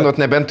negerai pernaut,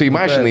 nebent tu į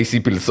mašiną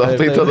įsipilsi,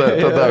 tai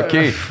tada,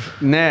 okei.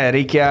 Ne,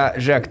 reikia,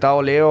 žiūrėk,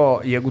 tau aliejo,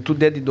 jeigu tu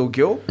dedi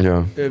daugiau,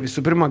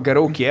 visų pirma,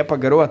 geriau kėpa,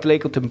 geriau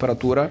atlaiko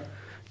temperatūrą,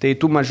 tai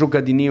tu mažiau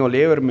gadini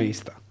aliejo ir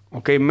maistą.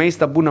 Okay,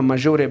 maistą būna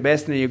mažiau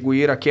riebesnė, jeigu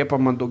yra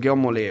kėpama daugiau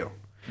aliejo.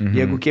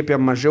 Jeigu kėpia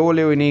mažiau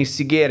aliejo,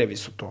 neįsigėrė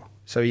visų to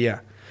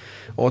savyje.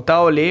 O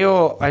tau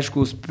aliejo,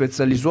 aišku,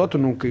 specializuotų,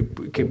 nu,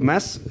 kaip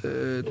mes,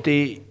 tai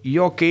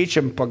jo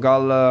keičiam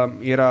pagal,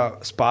 yra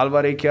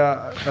spalva reikia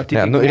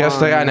atitikti. Nu,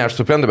 restorane aš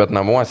suprantu, bet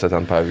namuose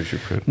ten,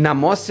 pavyzdžiui.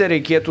 Namuose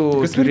reikėtų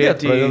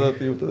turėti,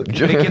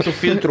 reikėtų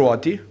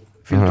filtruoti,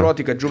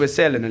 kad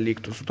žuveselė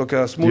neliktų, su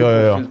tokia smulkų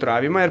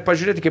filtravimą ir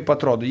pažiūrėti, kaip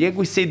atrodo.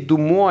 Jeigu jisai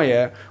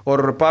dumuoja,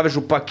 ar,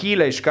 pavyzdžiui,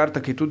 pakyla iš karto,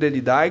 kai tu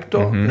dedi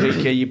daikto,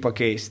 reikia jį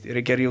pakeisti,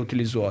 reikia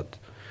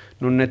reutilizuoti.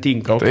 Nu,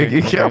 netinka. Tai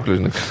įkrauklį,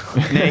 žinai.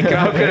 Ne,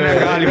 įkrauklį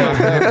negalima.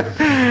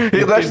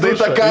 Ir dažnai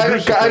tą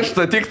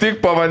karštą tik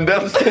po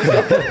vandens.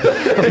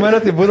 Pas mane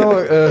tai būdavo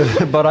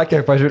barakė,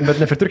 pažiūrėjau, bet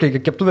ne friturkė,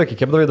 keptuvė,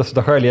 kepdavai su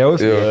dacha aliejaus,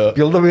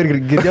 pildavai ir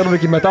girdėdavai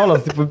iki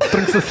metalas, taip,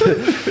 trunksasi.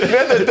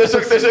 Ne,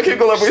 tiesiog,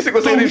 jeigu labai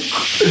įsiklausai,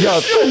 jo,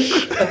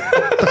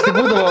 toksai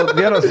būdavo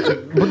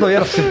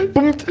vienas,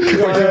 punkt,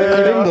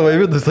 rinkdavo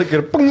į vidų,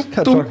 sakė, ir punkt,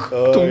 tunk.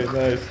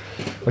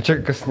 O čia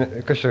kas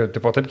čia,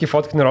 tipo, taip kaip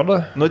fotkinį rodo?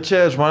 Nu,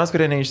 čia žmonės,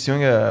 kurie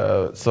neišsijungia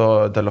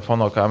savo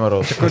telefono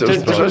kameros.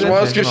 Čia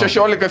žmonės, kurie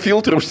 16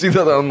 filtrų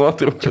užsideda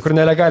nuotrauką. Čia kur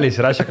nelegaliai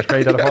įsirašė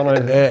kažką į telefoną.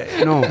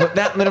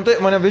 Ne, rimtai,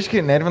 mane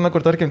biškai nervina,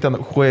 kur tarkim ten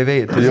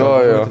Huawei.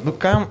 Jo. Nu,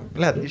 kam,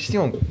 blėt,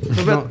 išsijung.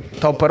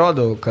 Tau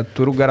parodo, kad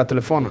turiu gerą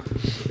telefoną.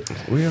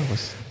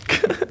 Ujavas.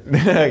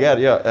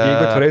 Gerai, jo.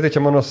 Jeigu atvirai, tai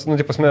čia mano, nu,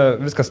 tai pasme,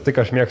 viskas tai,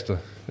 ką aš mėgstu.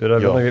 Yra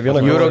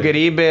viena jūro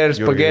gerybė ir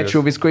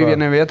spagečių visko į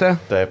vieną vietą.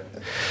 Taip.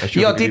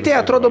 Jo, tai tai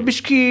atrodo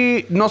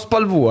biški nuo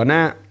spalvų,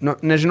 ne?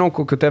 Nežinau,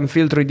 kokiu ten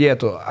filtrų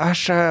įdėtų.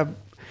 Aš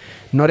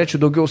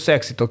norėčiau daugiau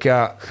seksį, tokia,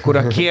 kur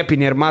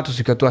kėpinė ir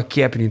matosi, kad tu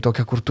kėpinė,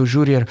 tokia, kur tu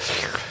žiūri ir...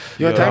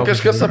 Jo, ten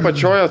kažkas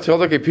apačioje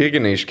atrodo kaip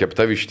irgi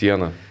neiškepta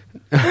vištiena.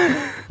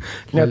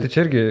 Ne, tai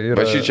čia irgi yra...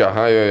 Pačičia,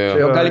 jo.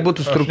 Jo, gali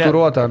būti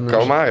struktūruota.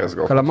 Kalmaras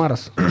gal.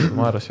 Kalmaras,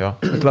 jo.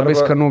 Bet labai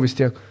skanu vis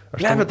tiek.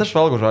 Ne, bet aš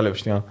valgau žalią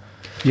vištieną.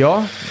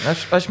 Jo?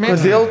 Aš mėgstu.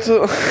 Kodėl tu?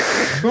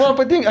 Nu, man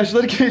patinka, aš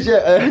tarkim,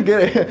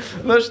 gerai.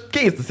 Nu, aš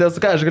keistas,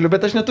 esu ką aš galiu,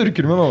 bet aš neturiu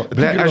kirminų.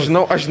 Aš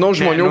žinau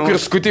žmonių, kur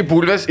skuti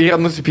bulves ir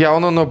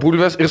nusipjauna nuo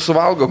bulves ir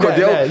suvalgo.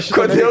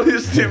 Kodėl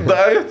jūs taip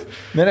darėt?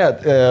 Ne.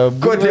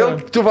 Kodėl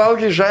tu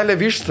valgai žalią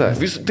vištą?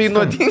 Tai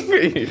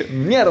nuodingai.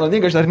 Nėra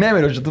nuodinga, aš dar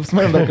nemiriau, čia tu su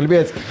manim dar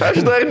kalbėsi.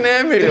 Aš dar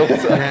nemiriau.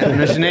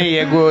 Na, žinai,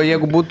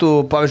 jeigu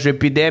būtų, pavyzdžiui,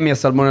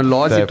 epidemija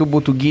salmonelozė, tu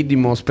būtų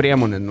gydymos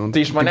priemonė.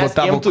 Tai iš manęs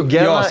imtų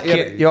geną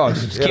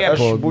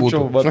skiepo.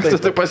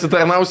 Tai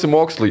pasitarnausi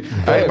mokslui.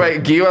 Arba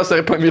gyvas,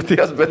 arba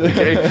mirties, bet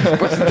tikrai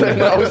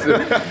pasitarnausi.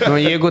 Nu,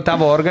 jeigu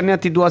tavo organę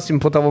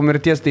atiduosim po tavo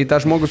mirties, tai ta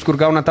žmogus, kur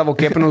gauna tavo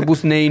kepinus,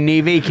 bus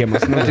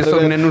neįveikiamas,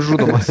 tiesiog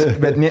nenužudomas.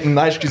 Bet,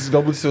 aišku, jis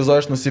galbūt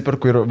įsivaizduoja, aš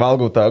nusipirku ir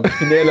valgau tą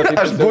krūtinėlę.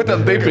 Aš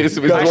būtent taip ir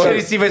įsivaizduoju. Aš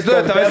ir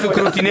įsivaizduoju tave su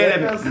krūtinėlė.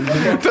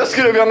 Tas,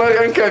 kur viena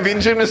ranka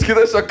vinčiamis,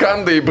 kitas o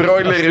kandai,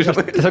 broilerį.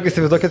 Tiesiog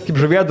įsivaizduokit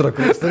kaip žuvėdra,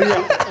 kuris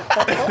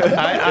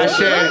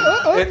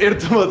ir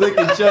tu matai,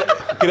 kad čia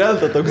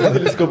krenta toks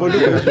didelis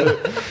kabaliukas.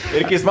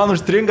 Ir kai jis man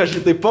užstringa, aš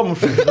jį taip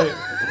pamušu.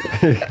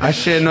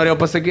 Aš nenorėjau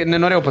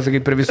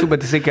pasakyti prie visų,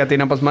 bet jisai, kai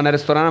ateina pas mane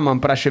restoraną, man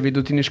prašė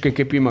vidutiniškai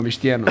kepimą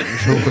vištienų.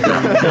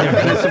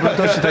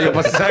 Nesupratau šitą jo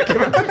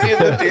pasisakymą.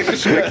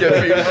 Vidutiniškai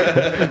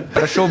kepimą.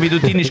 Prašau,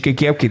 vidutiniškai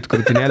kepkit,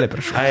 krūtinėlė,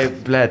 prašau. Ai,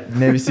 blėt,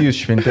 ne visi jūs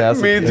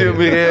šventės.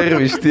 Medium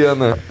rare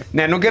vištiena.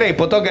 Ne, nu gerai,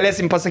 po to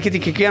galėsim pasakyti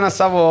kiekvieną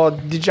savo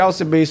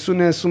didžiausią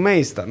beisūnę su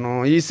maistą.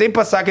 Nu, jisai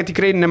pasakė,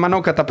 tikrai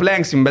nemanau, kad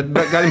aplenksim, bet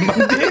galim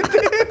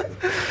bandyti.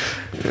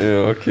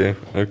 Okay.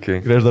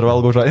 Gerai, aš dar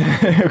valgau žodį.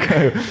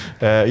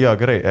 Jo,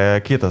 gerai,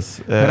 kitas.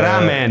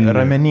 Ramen.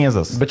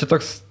 Ramenizas. Bet čia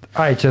toks,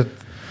 čia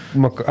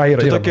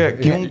tokia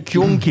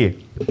kiunki.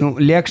 Nu,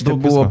 lėkštė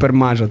buvo per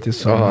maža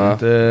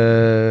tiesiog.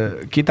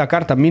 Kitą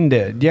kartą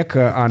mindė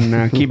dėka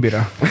ant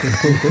kibirą.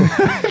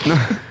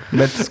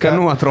 Bet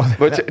skanu atrodo.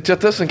 Va, čia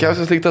tas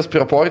sunkiausias tas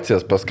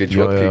proporcijas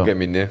paskaičiuoti, kai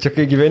gamini. Čia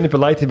kai gyveni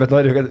pilaitį, bet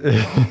noriu, kad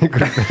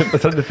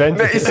pasirodė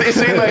fancy.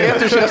 Jisai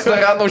norėtų iš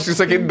restorano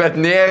užsisakyti, bet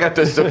nėra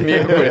tiesiog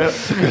niekur.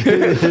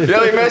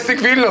 Vėl mes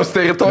tik Vilniaus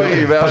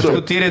teritorijai vežam.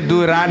 Paskutinį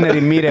 2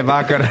 runneriai mirė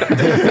vakar.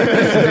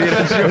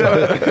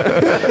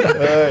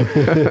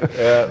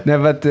 Ne,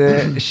 bet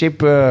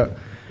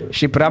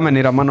šiaip ramen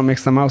yra mano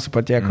mėgstamiausių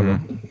patiekalų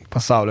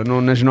pasaulio. Nu,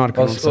 nežinau, ar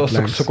kas.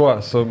 Su kuo?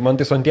 Man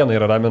tai su antiena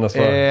yra ramenas.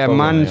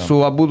 Man su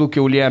abudu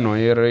kiaulienu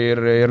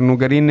ir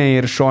nugarinė,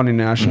 ir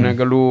šoninė. Aš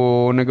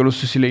negaliu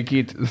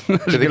susilaikyti. Tai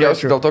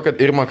tikriausiai dėl to,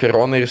 kad ir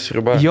makaronai, ir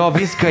sriuba. Jo,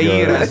 viską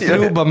yra.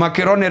 Sriuba,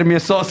 makaronai ir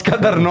mėsos, ką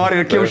dar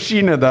nori, ir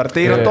kiaušinė dar.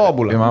 Tai yra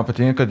tobulą. Man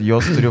patinka, kad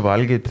jos turi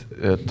valgyti,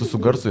 tu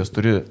su garsu jos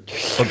turi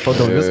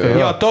todėl viską.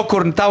 Jo, to,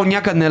 kur tau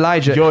niekad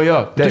neleidžia. Jo.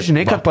 Tu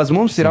žinai, kad pas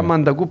mums yra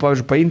mandagu,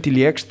 pavyzdžiui, paimti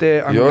lėkštę.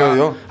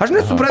 Jo. Aš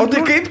nesuprantu. O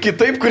tai kaip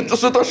kitaip, kai tu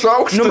su to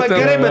šaukštu? Nu,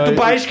 gerai, bet tu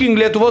paaiškink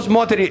Lietuvos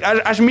moterį.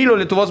 Aš myliu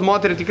Lietuvos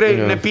moterį, tikrai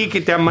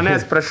nepykite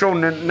manęs, prašau,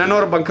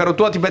 nenoriu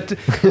bankarutuoti, bet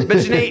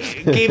žinai,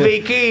 kai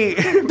vaikai,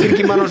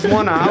 irgi mano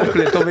žmona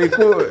auklė to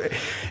vaikų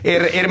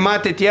ir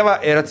matė tėvą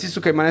ir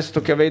atsisuka į manęs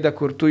tokia veida,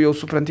 kur tu jau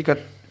supranti,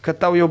 kad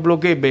tau jau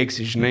blogai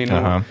baigsi, žinai.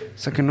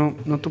 Sakai,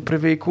 nu tu prie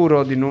vaikų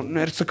rodi,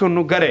 ir sakau,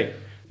 gerai,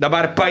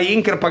 dabar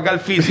paimk ir pagal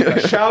fiziką,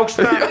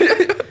 šaukštą.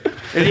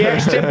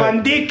 Lėkštė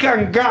bandyk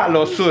ant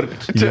galo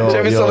surpti. Čia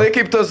visą laiką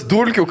kaip tas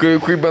dulkių,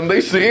 kai bandai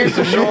surinkti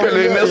su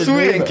šiukeliu ir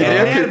nesurinki.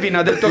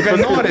 Nervina, dėl to, kad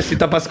norisi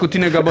tą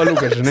paskutinį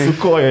gabaluką, žinai. Su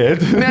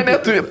koja. Ne,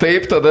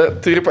 taip, tada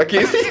turi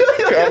pakeisti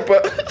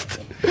kampą.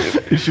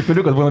 Ir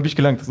šiupeliukas būna biški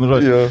lenktas, nu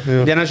žodžiu.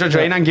 Viena žodžio,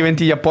 einam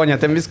gyventi į Japoniją,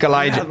 ten viską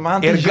leidžia.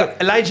 Ir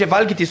leidžia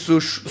valgyti su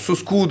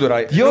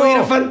skūdurai. Jo,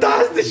 yra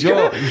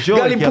fantastiška.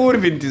 Gali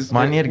purvintis.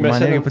 Man irgi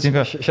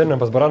patinka. Šiandien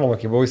pas Baranovą,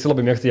 kai buvau, jis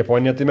labai mėgsta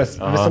Japoniją, tai mes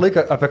visą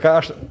laiką apie ką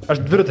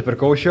aš dviratį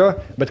pirkau iš jo,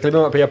 bet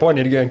kalbėjome apie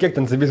Japoniją irgi, kiek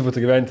ten vis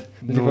būtų gyventi.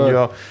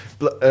 Jo.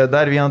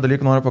 Dar vieną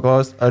dalyką noriu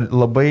paklausti, ar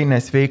labai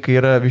nesveika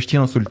yra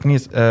vištienos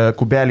sultinys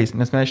kubeliais,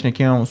 nes mes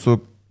šnekėjom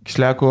su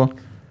Kisleku.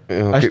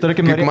 Aš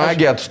tarkim, kaip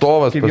magija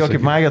atstovas.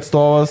 Kaip magija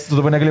atstovas, tu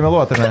dabar negali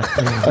meluoti, ne?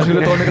 Aš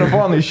galiu to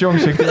mikrofoną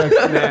išjungti šiek tiek.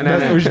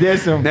 Mes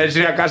uždėsim. Ne,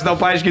 žiūrėk, aš tau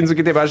paaiškinsiu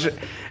kitaip.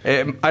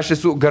 Aš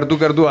esu gardų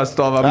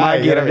atstovą.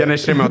 Magija yra viena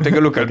iš rėmiau, tai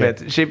galiu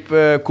kalbėti. Šiaip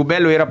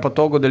kubelių yra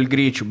patogu dėl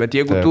greičių, bet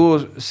jeigu tu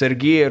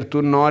sergi ir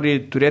tu nori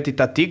turėti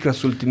tą tikrą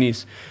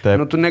sultinys,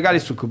 nu tu negali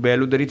su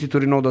kubeliu daryti,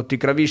 turi naudoti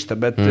tikrą vištą,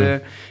 bet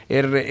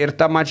ir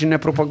tą magija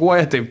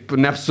nepropaguoja, taip,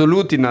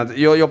 neabsoliutina.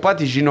 Jo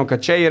patys žino,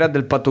 kad čia yra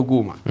dėl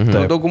patogumo.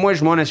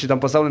 Daugumoje žmonės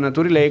šitam pasaulyje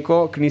neturi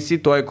laiko, knisi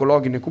to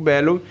ekologinį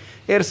kubelių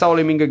ir sau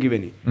laiminga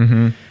gyveni.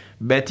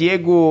 Bet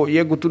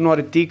jeigu tu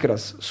nori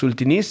tikras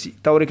sultinys,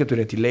 tau reikia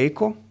turėti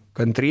laiko,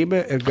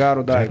 kantrybę ir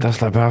garų daiktą. Tas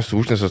labiausiai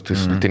užnesas tai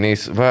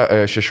sultiniais.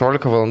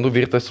 16 valandų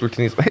virtas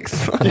sultinys laiks.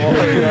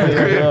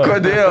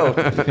 Kodėl?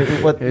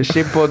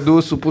 Šiaip po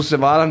 2,5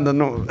 valandą,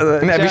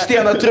 Ne,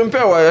 vištiena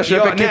trumpiau, aš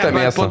apie kitą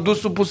mėsą. Po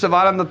 2,5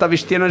 valandą tą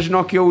vištieną,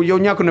 žinok, jau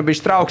nieko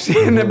nebeištrauksi,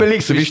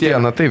 nebeliks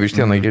vištiena. Tai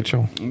vištiena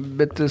greičiau.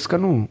 Bet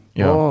skanu.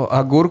 O,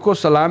 agurko,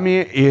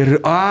 salami ir,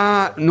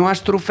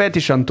 aš turiu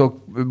fetišą ant to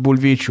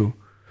bulvyčių.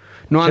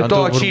 Ant to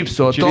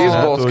čipso, aš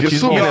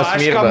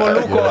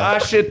kamoliuko,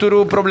 aš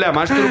turiu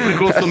problemą, aš turiu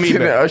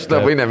priklausomybę. Aš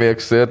labai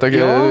nemėgstu,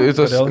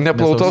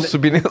 neplautos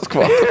subinės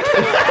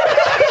kvapas.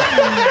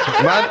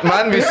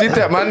 Man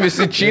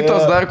visi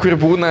čytos dar, kur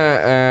būna,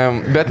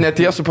 bet ne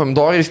tie su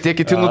pomidorais, tie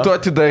kiti, tu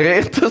atidarai,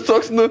 tas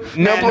toks,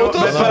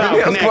 neplautos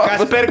subinės kvapas.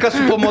 Kas perka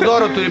su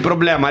pomodoru turi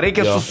problemą,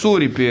 reikia su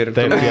sūrį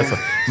pirkti. Taip, tiesa.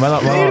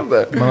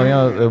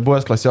 Mano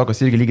buvęs klasiokas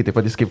irgi lygiai taip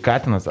pat jis kaip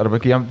katinas, arba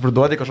kai jam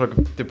priduodi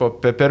kažkokį, tipo,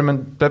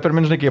 peppermint,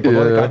 žinai, kai jie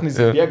paduodi katinis,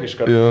 jis bėga iš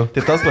karto.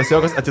 Tai tas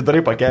klasiokas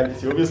atidarai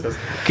pakelis, jau viskas.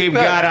 Kaip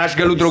gara, aš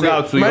galiu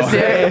draugauti su juo.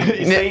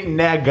 Jisai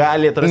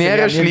negali.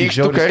 Nėra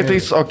šlykštų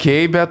kartais,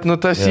 bet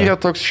tas yra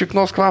toks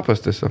šiknos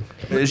kvapas tiesiog.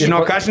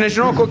 Žinok, aš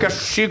nežinau, kokią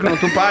šikną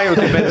tu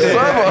pajauti, bet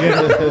savo.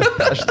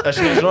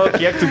 Aš nežinau,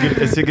 kiek tu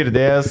esi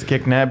girdėjęs,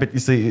 kiek ne, bet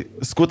jisai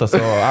skuta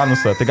savo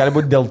anusą. Tai gali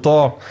būti dėl to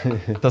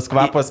tas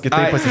kvapas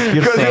kitaip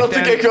pasiskirsto. Kodėl tu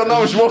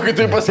kiekvienam žmogui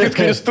tai pasakyti,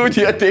 kai į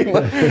studiją ateina?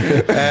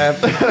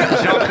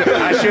 Žinok,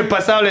 aš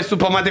pasaulyje esu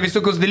pamatę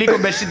visokius dalykus,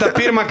 bet šitą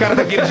pirmą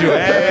kartą girdžiu.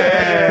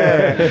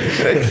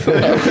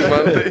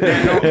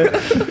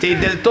 Tai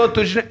dėl to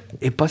tu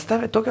žinai, pas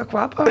tave tokią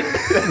kvapą?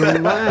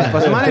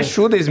 Pas mane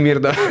šūdais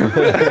mirda.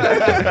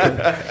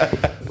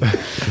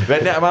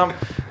 Bet ne, man...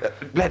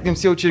 Bet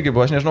jums jau čia irgi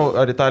buvo, aš nežinau,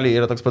 ar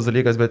Italija yra toks pats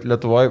dalykas, bet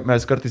Lietuvoje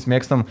mes kartais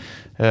mėgstam,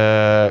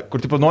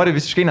 kur tipo nori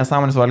visiškai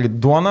nesąmonės valgyti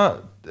duoną,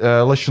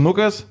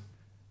 lašinukas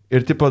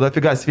ir tipo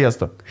dafiga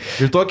sviesto.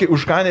 Ir tokį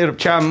užkanį ir...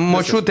 Čia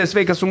močiutė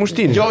sveikas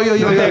sumuštinį. Jo.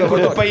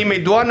 Kur tu paimai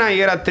duoną,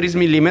 yra 3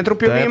 mm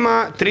pjovimą,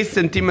 3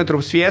 cm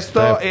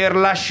sviesto ir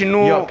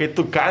lašinų... Jo, kai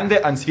tu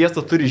kandė ant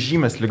sviesto turi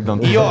žymės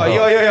likdant. Jo,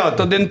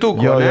 to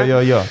dentuko, ne?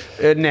 Jo.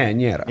 Ne,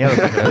 nėra.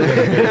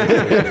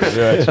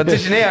 Tai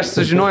žinai, aš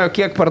sužinojau,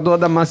 kiek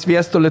parduodama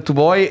sviesto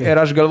Lietuvoje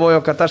ir aš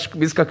galvoju, kad aš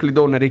viską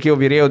klydau, nereikėjo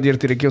vyrėjo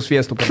dirbti, reikėjo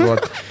sviesto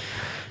parduoti.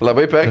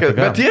 Labai perkat,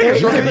 bet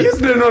jis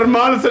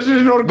nenormalus, aš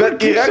nežinau,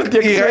 bet yra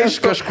iš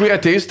kažkur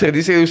atėjus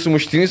tradicija, jūsų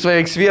muštinis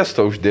reikia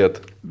sviesto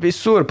uždėti.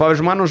 Visur,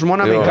 pavyzdžiui, mano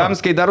žmona vaikams,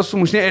 kai daro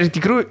sumuštinį, ir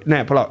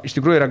iš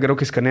tikrųjų yra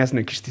gerokai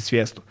skanesnė kišti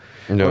sviestų.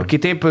 Ir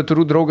kitaip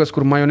turiu draugas,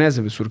 kur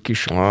majonezą visur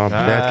kiša.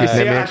 Bet kaip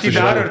nemėgstu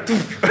žinau.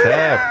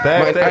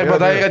 Taip. Arba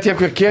dar yra tie,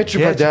 kur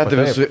kečupą deda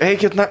visur.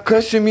 Eikit,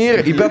 kas jums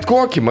yra, į bet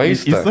kokį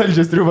maistą. Į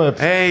saldžias triubą.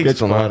 Eikit,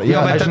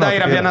 jo, bet tada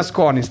yra vienas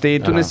skonis, tai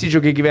tu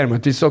nesidžiaugiai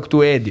gyvenimą, tiesiog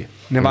tu ėdi.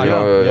 Nevalio,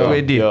 tu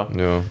ėdi.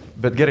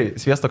 Bet gerai,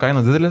 sviesto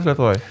kainos didelės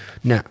Lietuvoje?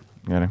 Ne.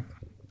 Gerai.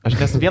 Aš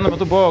nes vienu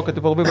metu buvo, kad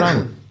labai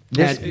brangu.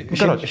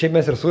 Šiaip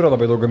mes ir sūrio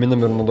labai daug gaminam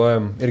ir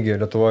naudojam irgi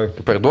Lietuvoje.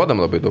 Parduodam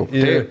labai daug.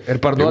 Ir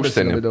parduodam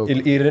labai daug.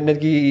 Ir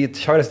netgi į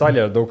Šiaurės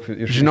Italiją daug.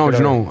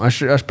 Žinau,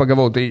 aš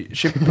pagavau. Tai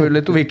šiaip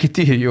lietuviai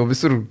kiti jau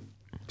visur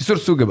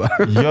sugeba.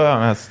 Jo,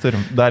 mes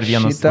turim dar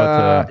vienas.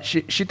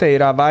 Šitą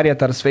yra avarija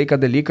tarp sveiką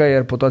dalyką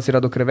ir po to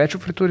atsirado krevečių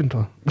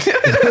friturinto.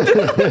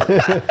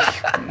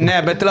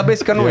 Ne, bet labai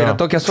skanu yra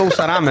tokia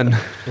sausa ramen.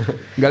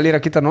 Gal yra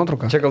kita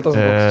nuotrauka? Čia gal tas...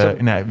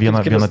 Ne,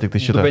 viena tik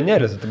tai šitą.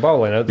 Dubenėlis, tai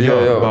baula, ne?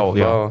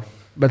 Jo.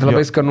 Bet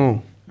labai skanu.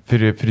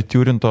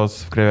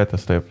 Fritiūrintos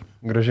krevetės, taip.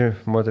 Graži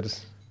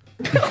moteris.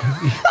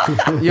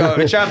 Jo,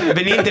 čia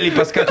vienintelį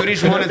pas 4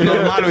 žmonės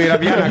normalų yra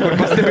viena, kur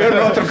pastebėjo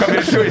nuotrauką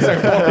viršų, jis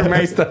sako, kur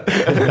meista.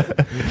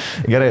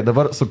 Gerai,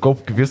 dabar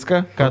sukaupk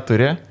viską, ką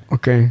turi.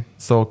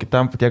 Savo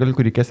kitam patiekalui,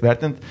 kur reikės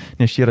vertinti,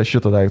 nes čia yra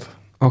šito daikto.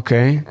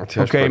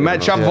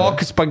 Čia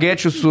vok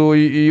spagečių su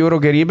jūro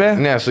gerybė.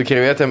 Ne, su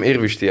krevetėm ir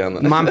vištiena.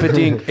 Man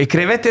patinka.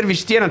 Krevetė ir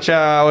vištiena čia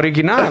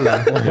originalė.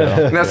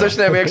 Nes aš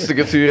nemėgstu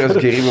kitų jūros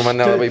gerybų,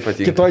 man nelabai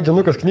patinka. Kitoj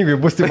dienukas knygai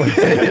bus tipo.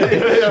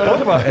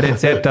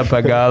 Receptą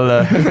pagal...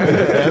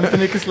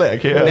 Anthony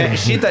Kislek.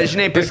 Šitą,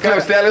 žinai, Jis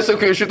klaustelis,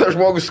 kai šitą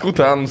žmogus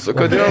skutansu.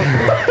 Kodėl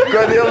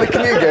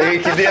knygą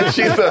reikia dėti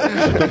šitą?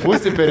 Tu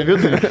pusį per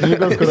vidurį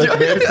knygos, kur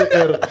atversi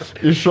ir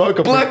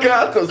iššoka.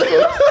 Plakatas.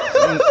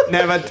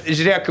 Ne, bet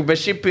žiūrėk, bet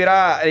šiaip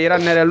yra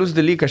nerealus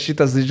dalykas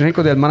šitas, žinai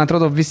kodėl, man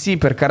atrodo visi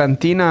per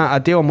karantiną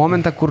atėjo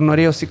momentą, kur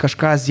norėjosi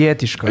kažką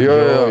azietiško,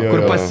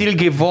 kur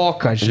pasilgiai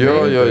voką,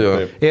 žinai. Jo.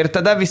 Ir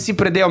tada visi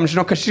pradėjom,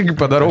 žinau, aš irgi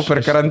padarau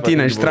per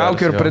karantiną,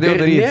 ištraukiu ir pradėjau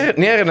daryti.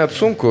 Nėra net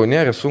sunku.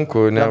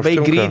 Labai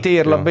greitai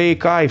ir labai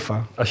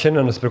kaifa. Aš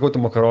šiandien nusipirkau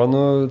tų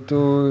makaronų, tų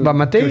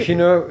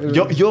kiaušinio.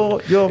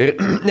 Jo.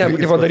 Ne,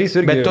 padarysiu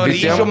irgi. Bet to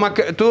ryžių,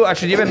 tu,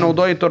 ačiū Dievui,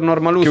 naudoji to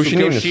normalių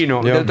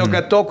kiaušinių. Dėl to,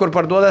 kad to, kur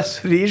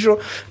parduodas ryžių,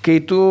 kai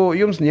tu,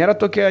 jums nėra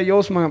tokia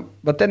jausma,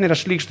 bet ten yra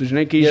šlykštų,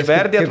 žinai, kai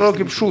išverdė, atrodo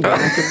kaip šūda.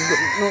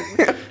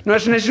 Nu,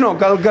 aš nežinau,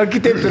 gal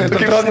kitaip turėtų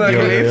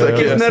atrodyti.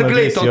 Kaip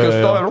snargliai tokios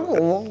stovi.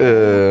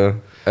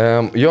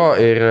 Jo,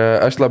 ir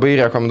aš labai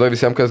rekomenduoju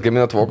visiems, kas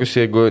gaminat vokus,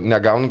 jeigu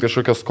negaunat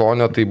kažkokio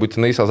skonio, tai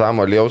būtinai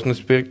sezamo aliejaus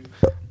nusipirkti,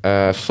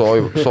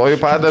 sojų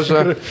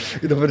padažą.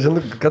 Dabar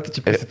žinau, ką tu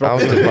čia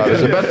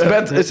prisipratęs.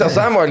 Bet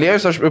sezamo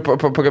aliejus aš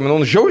pagaminau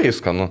žiauriai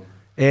skanu.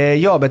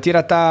 Jo, bet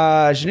yra ta,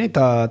 žinai,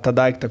 ta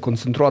daiktą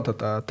koncentruota,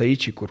 ta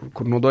ičiai,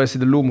 kur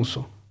naudojasi dėl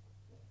mūsų.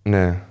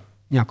 Ne.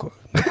 Nieko.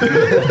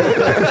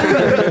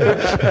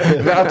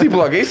 Bet tai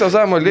blogai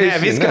sezamo aliejus. Ne,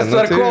 viskas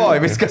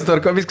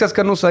tvarkoj, viskas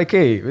skanu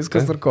saikai,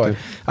 viskas tvarkoj.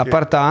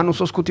 Apart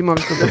anuso skutimą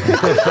viskas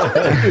tvarkoj.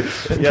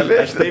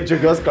 Aš taip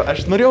džiaugiuosi,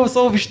 aš norėjau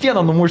savo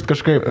vištieną numušti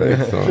kažkaip.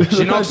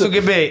 Žinok,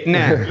 sugebėjai.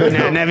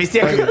 Ne, vis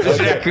tiek,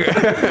 žiūrėk,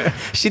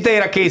 šitą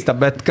yra keista,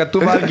 bet kad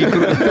tu valgy...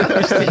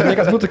 Žinai,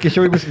 kas būtų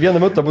keisčiau, jeigu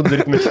vieną minutę būtų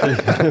darytume šitai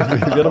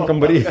vienam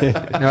kambarį.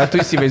 Ne, tu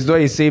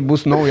įsivaizduoji, jisai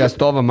bus naujas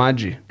tova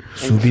madži.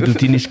 Su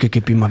vidutiniškai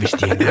kepimą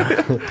vištienę.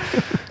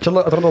 Čia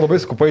atrodo labai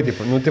skupai, taip.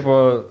 Nu, tipo,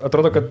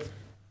 atrodo, kad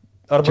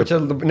arba čia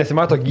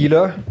nesimato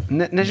gylio.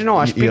 Nežinau,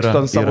 aš pykstu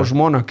ant savo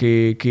žmoną,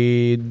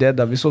 kai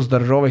deda visos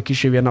daržovę,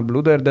 kišia vieną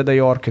bliudą ir deda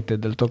į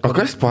orketę. O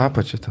kas po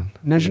apačia ten?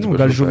 Nežinau,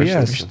 gal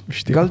žuvies,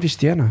 gal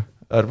vištiena.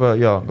 Arba,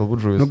 jo, galbūt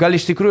žuvis. Nu, gal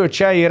iš tikrųjų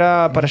čia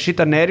yra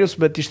parašyta Nerijus,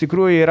 bet iš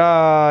tikrųjų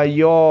yra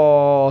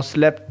jo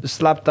slaptos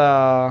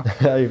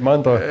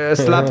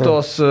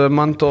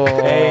manto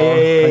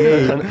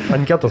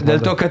anketos.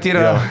 Dėl to, kad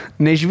yra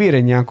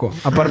neišvyrė nieko.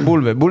 Apar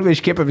bulvė. Bulvė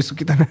iškėpė visų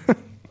kitą.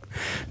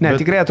 Ne,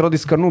 tikrai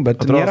atrodys skanu,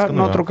 bet nėra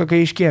nuotrauka,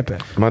 kai iškėpė.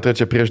 Matai,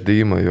 čia prieš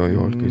dėjimą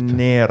jo.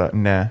 Nėra,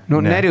 ne.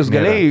 Nu, Nerijus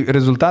galėjai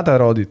rezultatą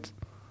rodyti.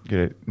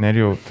 Gerai,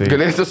 Nerijau, tai...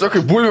 Galėjai tiesiog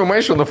kaip bulvių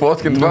maišų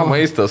nufotkinti, va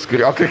maistas,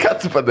 ką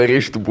tu padarai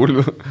iš tų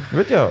bulvių.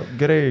 Bet jo,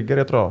 gerai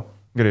atrodo.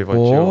 Gerai, va,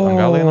 čia ant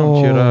galo einam,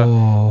 čia yra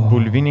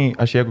bulviniai,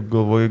 aš jeigu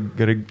galvoju,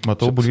 gerai,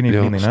 matau bulviniai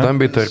blynai, ne?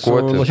 Stambiai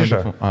tarkuoti.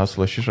 Su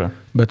lašiša.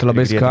 Bet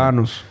labai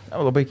skanus.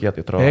 Labai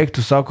kietai, atrodo. Eik,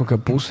 tu sako, kokią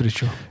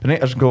pusryčių. Žinai,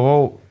 aš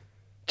galvau,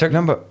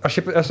 Aš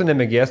šiaip esu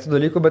nemėgėjęs tų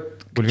dalykų,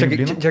 bet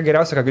čia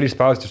geriausia, ką gali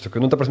išspausti iš tokių.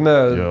 Nu, ta prasme,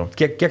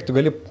 kiek tu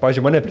gali,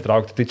 pavyzdžiui, mane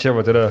pritraukti, tai čia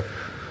va yra...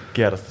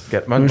 Geras.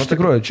 Iš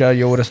tikrųjų, čia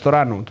jau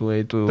restoranų, tu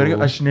eitų...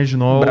 Aš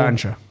nežinau...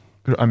 Brančą.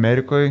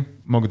 Amerikoje,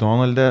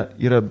 McDonald'e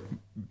yra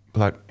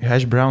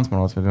hash browns,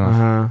 manau,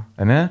 vadinasi.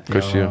 Ne?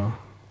 Kas čia?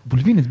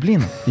 Bulvinis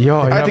blynas.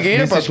 Jo, tik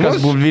jie pas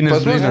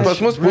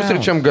mus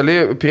pusryčiam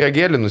gali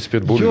pyragėlį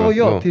nusipirkti bulvių.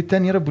 Jo, tai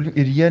ten yra bulvinis.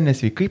 Ir jie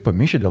nesveikai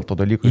pamišė dėl to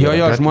dalyko.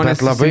 Jo,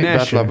 žmonės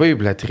bet labai,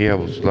 blėt,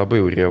 riebus,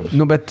 labai riebus.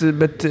 Nu, bet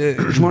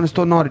žmonės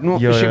to nori. Nu,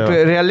 šiaip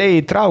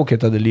realiai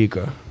įtraukė tą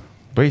dalyką.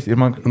 Bais, ir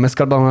man... Mes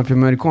kalbam apie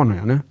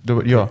amerikoną, ne?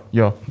 Jo.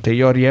 Tai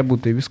jo riebų,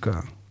 tai viską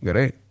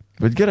gerai.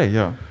 Bet gerai,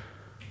 jo.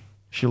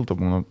 Šilto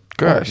būna.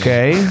 Kas?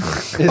 Okay.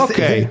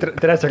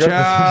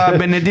 Čia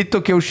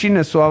Benedito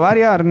kiaušinė su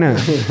avarija, ar ne?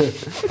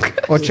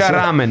 O čia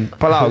ramen.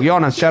 Palauk,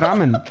 Jonas, čia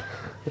ramen.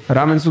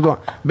 Ramen su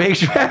tuo. Beig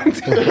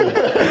šventi.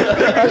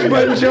 Aš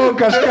bandžiau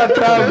kažką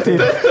traukti.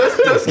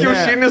 Tas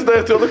kiaušinis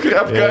dar atrodo, kai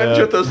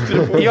apkandžiotas.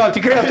 Jo,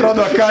 tikrai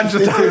atrodo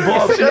apkandžiotas.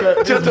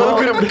 Čia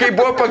atrodo, kai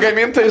buvo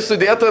pagaminta ir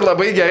sudėta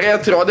labai gerai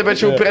atrodė, bet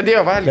jau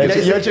pradėjo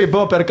valgyti. Jo, čia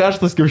buvo per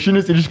karštas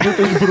kiaušinis ir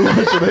iškrito iš brūkų.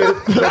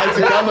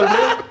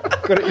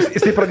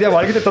 Jisai pradėjo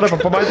valgyti ir tada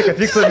pamatė, kad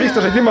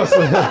vyksta žaidimas.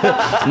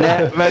 Ne,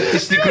 bet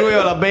iš tikrųjų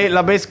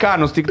labai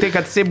skanus. Tik tai,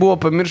 kad jisai buvo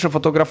pamiršę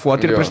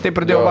fotografuoti ir prieš tai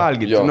pradėjo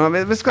valgyti. Nu,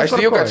 viskas aš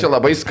tikiu, kad čia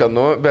labai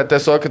skanu, bet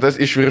tiesiog tas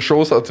iš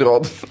viršaus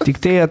atrodo. Tik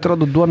tai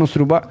atrodo duonos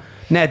sriuba.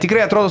 Ne,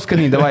 tikrai atrodo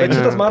skaniai, davai. Bet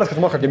šitas maras, kad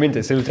moka gaminti,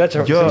 jis jau trečia.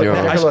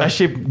 Aš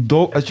šiaip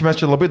daug, mes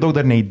čia labai daug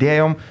dar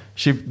neįdėjom,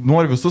 šiaip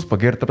noriu visus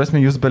pagirti, ta prasme,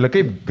 jūs belia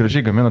kaip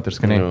gražiai gaminat ir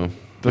skaniai.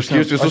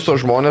 Jūs visus to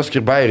žmonės,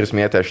 kaip bairis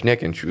mėtė, aš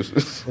nekenčiu jūs.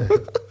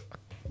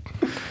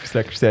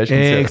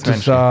 Eik tu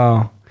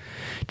savo.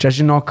 Čia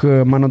žinok,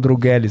 mano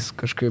draugelis,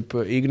 kažkaip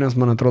Ignas,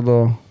 man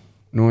atrodo,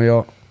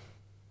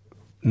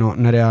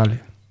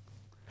 nerealiai.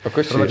 O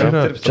kas čia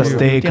yra? Čia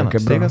steikas,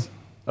 kaip steikas.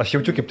 Aš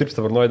jaučiu, kaip taip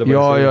stavarnuoju dabar.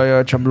 Jo,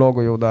 čia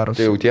blogo jau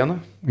darosi. Tai jautiena?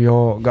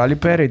 Jo, gali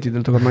pereiti,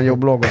 dėl to, kad man jau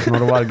blogo, aš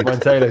noriu valgyti.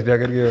 Man seilės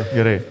bėga irgi.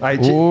 Gerai. Ai,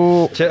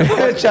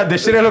 čia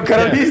dešrėlių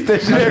karalystė,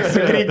 žiūrėk,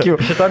 su krikiu.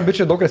 Šitam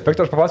bičiui daug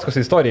respekto, aš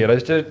papasakosiu istoriją. Ir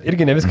aš čia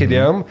irgi ne viską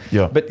įdėjom,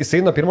 bet jisai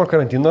nuo pirmo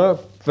karantino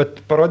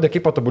parodė,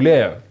 kaip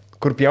patobulėjo.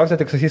 Kur pjausė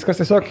tik sasiskas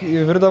tiesiog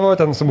virdavo,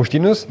 ten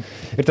sumuštinius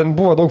ir ten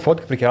buvo daug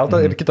fotkų prikelta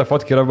ir kita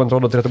fotka yra, man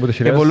atrodo, turėtų būti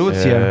šilės.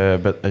 Evoliucija.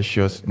 Bet aš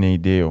jos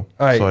neįdėjau.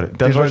 Sorry.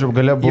 Ten žodžiu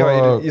galia buvo...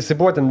 Jo, jisai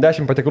buvo ten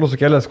 10 patiekalų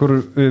sukėlęs,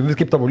 kur vis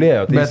kaip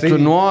tobulėjo. Tai bet tu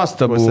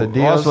nuostabu,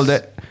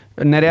 Osvaldai,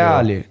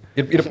 nerealiai.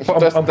 Ir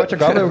ant pačio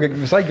galo jau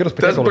visai gerus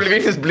patiekalus. Tas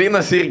bulvinis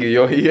blynas irgi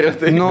jo yra.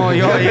 Tai... Nu,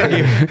 jo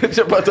irgi.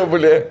 Čia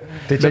patobulėjo.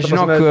 Tai čia,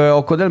 žinok,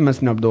 o kodėl mes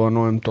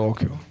neapdovanojam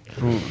tokio?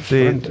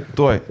 Tai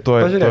tuoj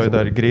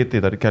dar greitai,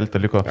 dar keletą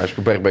liko.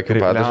 Aišku, barbekio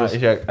padažas.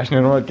 Aš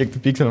nežinau, kiek tu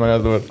pyksini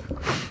manęs dabar.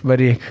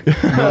 Varyk.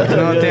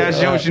 Tai aš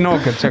jau žinau,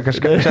 kad čia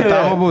kažką, čia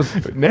tavo bus.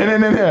 Ne.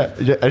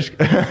 Aš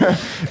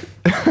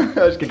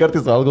kai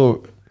kartais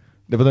valgau,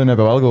 dabar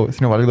nebevalgau,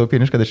 nevalgydavau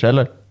pienišką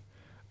dešrelę.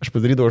 Aš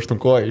padarydavau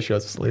aštunkoją iš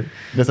jos visą laiką.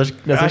 Nes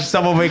aš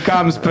savo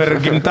vaikams per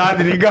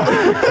gimtadienį gal.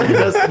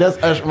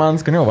 Nes man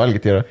skaniau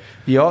valgyti yra.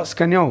 Jo,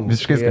 skaniau.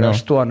 Visiškai skaniau.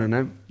 8,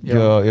 ne?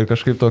 Jo, ir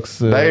kažkaip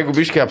toks... Da, jeigu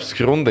biškiai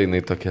apskrunda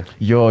jinai tokia.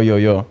 Jo.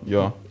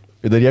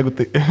 Ir dar jeigu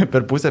tai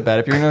per pusę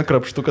perpjūnė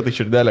krapštuką, tai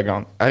širdelę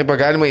gauna. Arba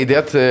galima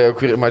įdėti,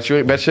 kur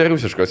mačiau, bet čia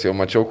rusiškos jau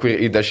mačiau, kur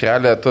į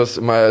dešrelę tos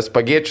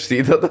spagečius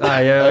įdeda.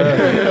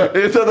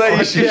 Ir tada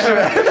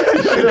išveda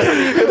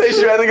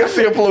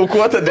kažkokia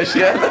plaukuota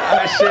dešrelė.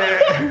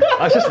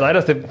 Aš esu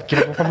daręs, taip,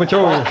 kaip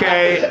pamačiau.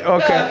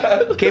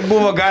 Kaip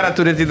buvo gara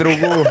turėti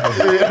draugų.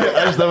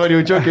 Aš dabar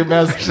jaučiu, kaip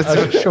mes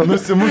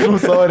nusimušom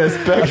savo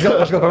respektą.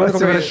 Aš gal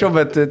atsiprašau,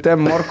 bet ten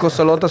morko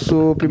salota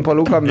su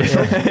pimpaliukam.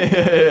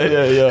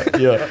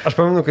 Jo. Aš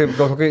pamenu, kaip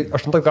gal kokiai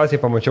 8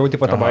 klasėje pamačiau,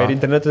 tipo, tą bairį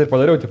internetą ir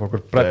padariau, tipo,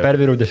 kur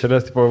perviriau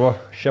dešrelės, tipo,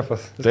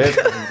 šefas. Taip,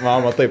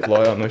 mama taip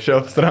plojo,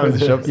 šefas, Ramzis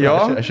šefas. Jo.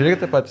 Aš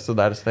irgi taip pat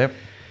sudaręs, taip.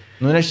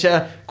 Nes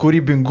čia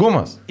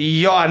kūrybingumas.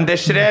 Jo, ant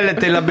dešrelė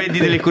tai labai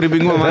didelį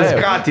kūrybingumą man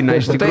skatina,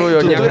 iš tikrųjų,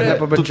 niekada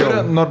nepabačiau. Tu turi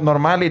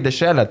normaliai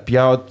dešrelę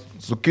atpjaut,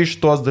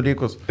 sukišt tuos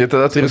dalykus. Ir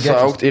tada turi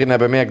suaugti ir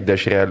nebemėgti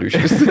dešrelių iš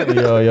vis.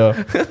 Jo.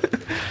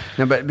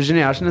 Bet,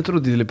 žinai, aš neturiu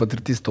didelį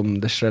patirtis tom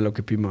dešrelio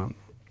kepimą.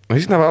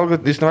 Jis nevalgo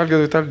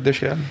italų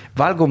dešrelį?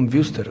 Valgom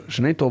Wuster,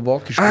 žinai, to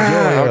vokiško.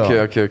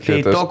 Okay.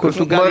 Tai to, kur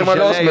tu gali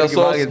normalios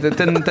mėsos.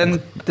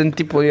 Ten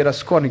tipo yra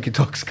skonį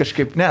kitoks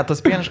kažkaip. Ne,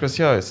 tas pieniškas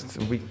jo,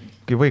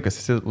 kai vaikas,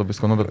 esi labai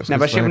skanu, bet... Ne,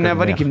 bet šiaip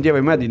nevarykim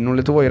dievai medį,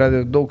 Lietuvoje yra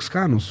daug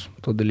skanus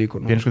to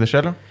dalykų. Pieniškų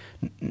dešrelių?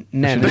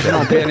 Ne,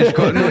 nežinau,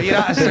 pieniško.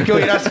 Sakiau,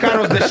 yra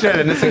skanus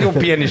dešrelė, nesakiau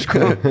pieniško.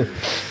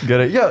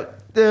 Gerai,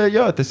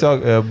 jo, tiesiog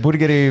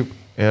burgeriai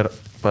ir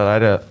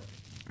padarė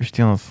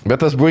Vištienos.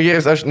 Bet tas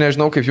burgeris, aš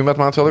nežinau kaip jų, bet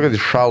man atrodo, kad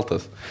jis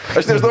šaltas.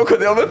 Aš nežinau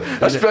kodėl,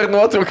 bet aš per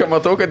nuotrauką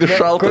matau, kad jis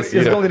šaltas.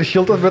 Jis gal ir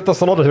šiltas, bet tas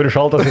salotas ir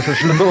šaltas iš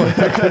šiltų.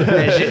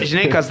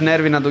 Žinai, kas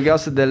nervina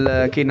daugiausia,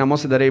 kai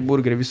namuose darai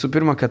burgerį. Visų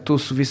pirma, kad tu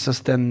su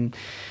visas ten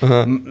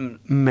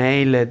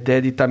meilė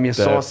dedi tą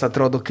mėsos,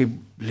 atrodo kaip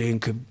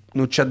link.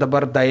 Nu čia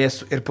dabar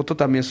daėsiu ir po to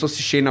tą mėsos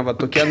išeina va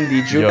tokiam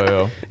dydžiu.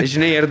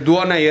 Žinai, ir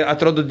duona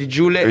atrodo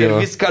didžiulė ir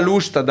viską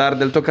lūžta dar,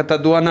 dėl to, kad ta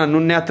duona, nu,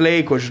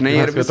 neatlaiko, žinai,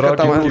 ir viską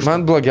tau lūžta.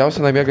 Man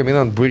blogiausia namie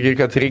gaminant burgerį,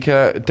 kad reikia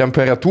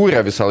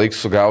temperatūrą visą laiką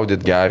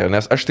sugaudyti gerą,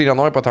 nes aš tai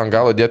nenoriu pat ant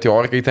galo dėti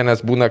orkaitę,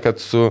 nes būna, kad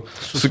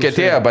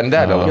sukėtėja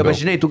bandelė. Jo, bet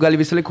žinai, tu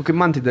gali visą laiką kaip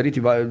man tai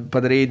daryti,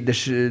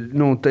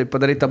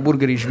 padarai tą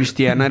burgerį iš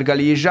vištieną ir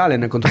gali jį žalę,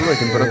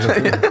 nekontroliuoji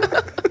temperatūrą.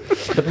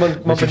 Bet man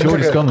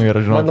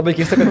labai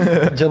keista,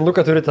 kad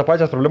Gianluca turi tą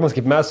pačias problemas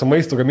kaip mes su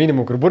maisto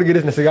gaminimu, kur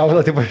burgeris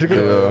nesigauna, taip aš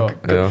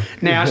galiu.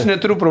 Ne, aš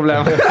neturiu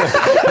problemų.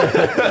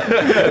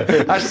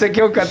 Aš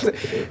sakiau, kad...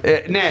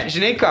 Ne,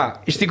 žinai ką,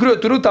 iš tikrųjų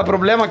turiu tą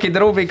problemą, kai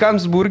darau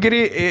vaikams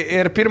burgerį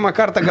ir pirmą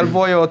kartą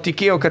galvojau,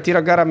 tikėjau, kad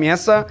yra gera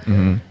mėsa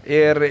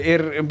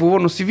ir buvau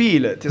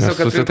nusivylę. Tiesiog,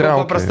 kad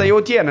paprastai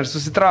jautieną ir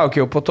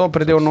susitraukiau, po to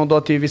pradėjau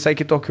naudoti visai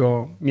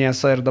kitokio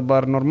mėsą ir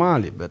dabar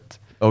normaliai, bet...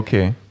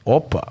 Ok.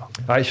 Opa.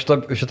 Ai,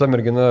 šita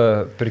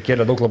mergina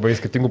prikėlė daug labai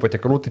skirtingų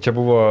patiekalų, tai čia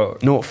buvo...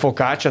 Nu,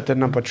 focaccia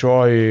ten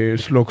apačioj,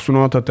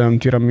 sluoksnuota ten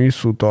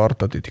tiramisų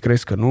torta, tai tikrai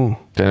skanu.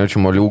 Ten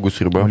jaučiu moliūgų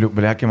sriuba.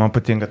 Blekiai, man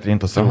patinka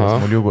trintos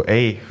moliūgų.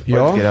 Ei,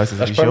 pats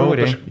geriausias.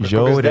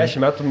 Žiauriai.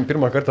 10 metų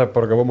pirmą kartą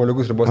paragavau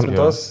moliūgų sriubos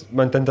trintos,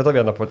 man ten teta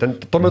viena.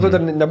 Tuo metu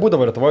dar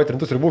nebūdavo Lietuvoje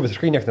trintų sriubų,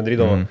 visiškai niekas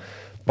nedarydavo.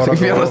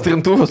 Tik vienas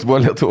trintuvas buvo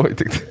Lietuvoje.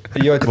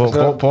 Jo,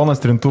 ponas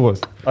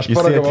trintuvas. Jis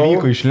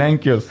atvyko iš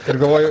Lenkijos. Ir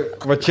galvoju,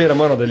 va čia yra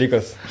mano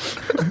dalykas.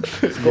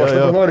 Aš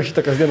noriu šitą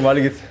kasdien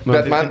valgyti.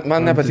 Bet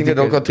man nepatinka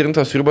dėl ko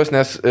trintos sriubos,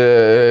 nes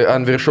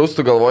ant viršaus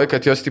tu galvoji,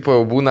 kad jos tipo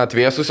būna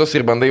atvėsusios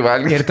ir bandai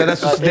valgyti. Ir tada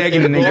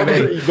susidegini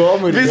negerai.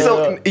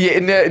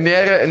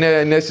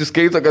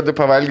 Nesiskaito, kad tu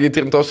pavalgai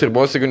trintos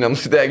sriubos, jeigu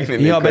nenusidegini.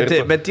 Jo,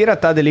 bet yra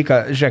ta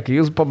dalyka. Žiūrėk,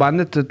 jūs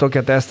pabandėte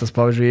tokią testas,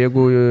 pavyzdžiui,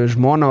 jeigu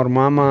žmona ar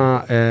mama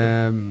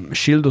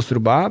šildo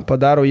sriubą,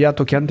 padaro ją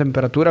tokią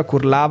temperatūrą,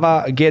 kur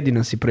lava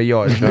gėdinasi prie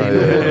jo.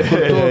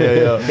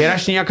 Ir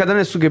aš niekada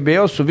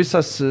nesugebėjau su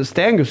visas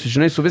stengiusi,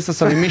 žinai, su visas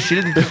savimi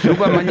šildyti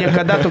sriubą, man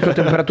niekada tokio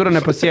temperatūrą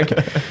nepasiekė.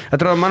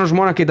 Atrodo, mano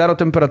žmona, kai daro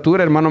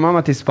temperatūrą ir mano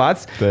mama tais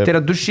pats, tai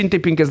yra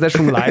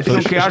 250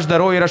 laipsnių, kai aš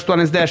darau ir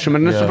 80.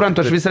 Ir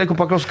nesuprantu, aš visą laiką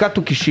paklausiu, ką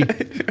tu kiši?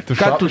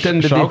 Ką tu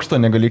ten darai? Šaukšto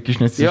negali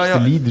kišti, nes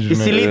įsilydi, žinai.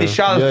 Įsilydi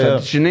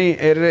šalta, žinai,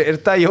 ir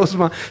tą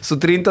jausmą su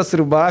trintos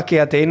sriuba, kai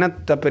ateina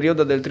tą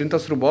periodą dėl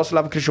trintos sriubos,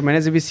 lapkričio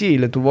mėnesį visi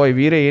Lietuvoje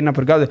vyrai eina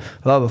per gaudį,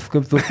 labas,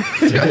 kaip tu...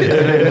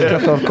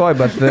 Tvarkoj,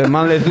 bet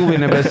man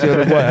lietuviai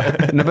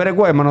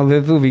nebereaguoja mano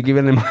lietuviai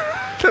gyvenimą.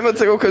 Tai man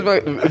sakau, kad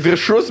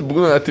viršus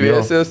būna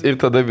atvėsęs ir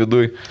tada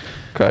viduj.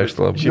 Ką iš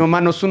to labai? Nu,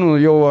 mano sūnų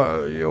jau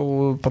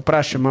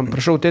paprašė, man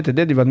prašau, tėti,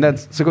 dėdi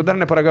vandens. Sakau, dar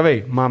neparagavai.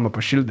 Mama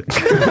pašildė.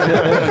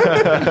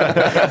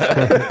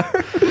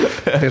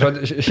 Tai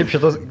šiaip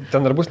šitas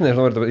ten dar bus,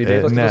 nežinau, ar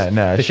įdėtos. Ne,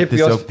 tai šiaip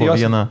jos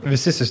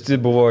visi sisti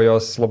buvo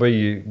jos labai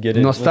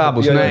geri.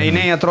 Nuostabus,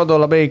 jinai atrodo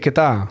labai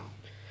kita.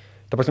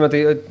 Ta prasme, tai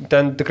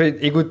ten tikrai,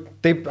 jeigu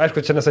taip,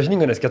 aišku, čia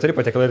nesažininga, nes 4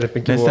 patiekalai ir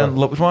 5 buvo. Nes ten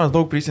žmonės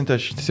daug prisintė,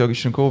 aš tiesiog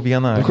išrinkau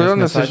vieną. Kodėl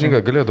nesažininga,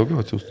 galėjo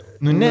daugiau atsiųsti?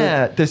 Nu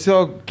ne,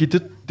 tiesiog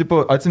kiti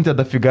tipo atsintė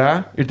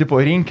dafiga ir tipo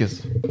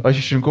rinkis. Aš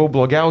išrinkau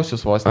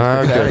blogiausius vos.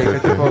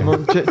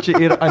 Čia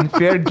yra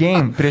unfair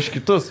game prieš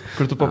kitus,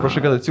 kur tu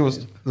paprašai, kad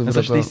atsiųst. Nes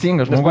aš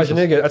teisingas žmogus. Nes,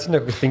 pažiūrėjau, atsintė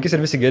 5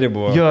 ir visi geri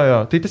buvo.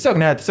 Jo. Tai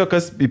tiesiog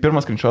kas į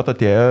pirmą screenshot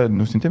atėjo,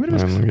 nusintėm ir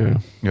viskas.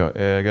 Jo,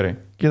 gerai.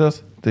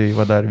 Kitas, tai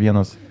va dar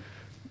vienas.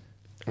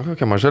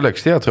 Kokia maža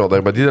lėkštė atrodo,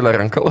 arba didelė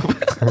ranka labai.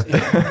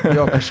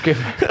 Jo, kažkaip.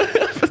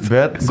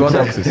 Bet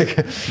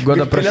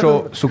Goda,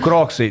 prašau, su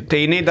kroksai. Tai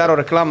jinai daro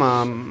reklamą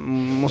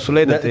mūsų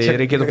laidą, tai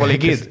reikėtų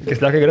palaikyti. Kai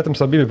slekai galėtum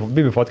savo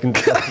bibi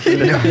fotkinti.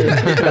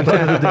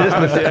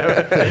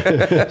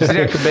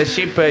 Žiūrėk, bet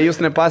šiaip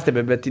jūs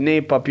nepastebė, bet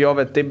jinai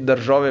papjovė taip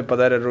daržovė,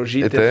 padarė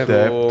rožytį.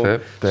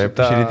 Taip,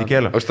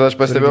 širdikėlė. Aš tada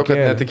pastebėjau,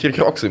 kad ne tik ir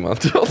kroksai, man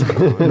atrodo.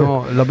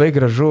 Nu, labai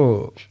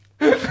gražu.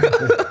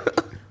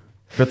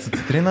 Bet su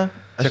citrina?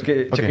 Čia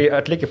kai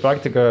atlieki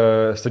praktiką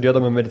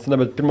studijuodama mediciną,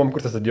 bet pirmam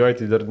kursą studijuoji,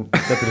 tai dar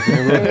neturi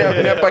pinigų.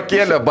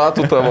 Nepakėlė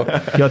batų tavo.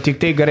 Jo, tik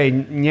tai gerai,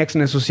 nieks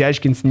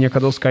nesusiaiškins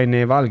niekada, ką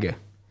nevalgė.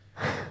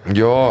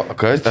 Jo,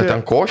 kas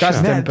ten košė?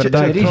 Kas ten per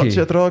tą ryžį?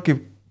 Čia atrodo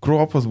kaip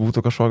kruopas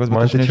būtų kažkokios,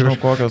 man čia nežinau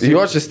kokios.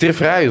 Jo, čia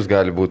stirfrejus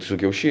gali būti su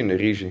kiaušiniu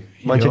ryžiai.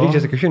 Man čia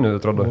ryžiai su kiaušiniu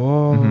atrodo.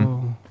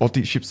 O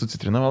tai šiaip su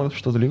citrina valgas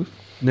šitos dalykus?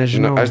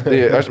 Nežinau.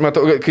 Aš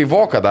matau, kai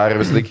voką dar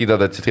vis laik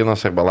įdeda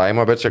citrinos arba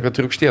laimo, bet čia kad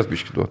rūgšties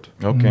biškį duotų.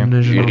 Okay.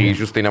 Ir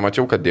ryžius tai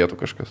nemačiau, kad dėtų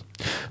kažkas.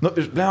 Nu,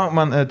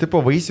 man tipo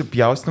vaisių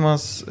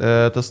pjaustimas,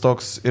 tas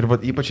toks, ir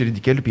ypač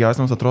ridikėlių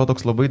pjaustimas atrodo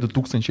toks labai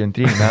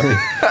 2002 metai.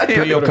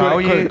 Tu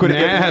juokauji?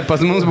 Ne,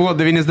 pas mums buvo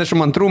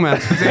 92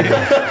 metų.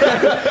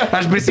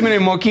 Aš prisimenu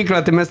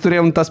mokyklą, tai mes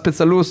turėjom tą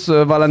specialius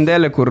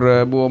valandėlį, kur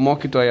buvo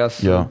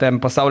mokytojas,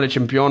 ten pasaulio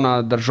čempioną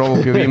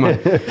daržovų pjovimą.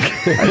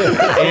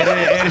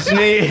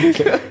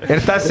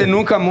 Ir tą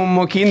senuką mums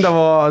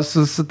mokindavo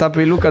su tą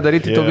peiliuką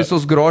daryti to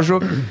visus grožų.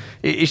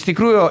 Iš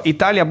tikrųjų,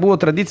 Italija buvo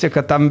tradicija,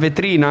 kad tam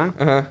vitrina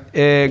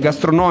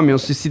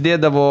gastronomijos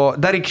įsidėdavo,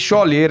 dar iki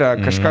šiol yra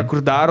kažką,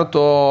 kur daro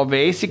to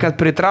veisi, kad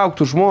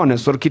pritrauktų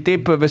žmonės, ar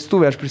kitaip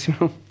vestuvė, aš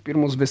prisimenu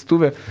pirmus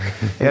vestuvė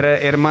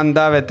ir man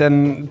davė ten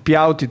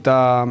pjauti tą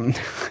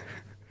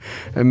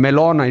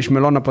meloną, iš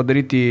meloną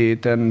padaryti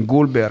ten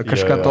gulbę ar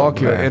kažką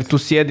tokio ir tu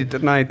sėdi,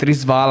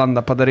 3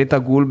 valandą padarai tą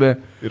gulbę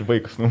ir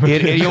vaikas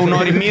ir jau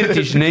nori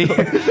mirti, žinai.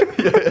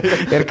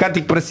 Ir ką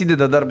tik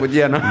prasideda darbo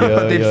diena.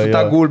 Taip su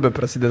tą gulbę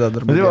prasideda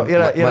darbo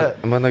diena.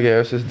 Mano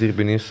geriausias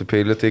dirbinys su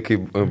peiliu, tai kai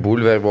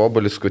bulvė arba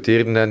obelis skuti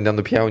ir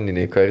nenupjauni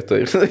nei karto.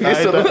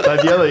 Tą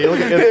dieną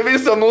ilgai. Ir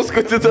visą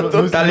nuskuti.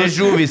 Ta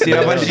liežuvis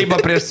yra varžyba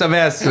prieš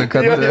savęs.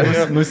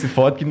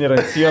 Nusifotkinį ir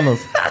ant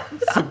sienos.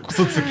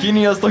 Su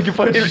cukinijos tokį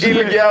patį.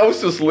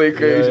 Ilgiausius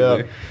laikai.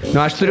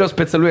 Aš turėjau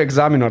specialių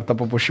egzaminų ar tą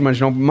papuošimą,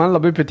 žinau, man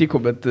labai patiko,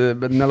 bet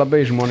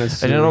nelabai žmonės.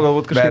 Aš nežinau,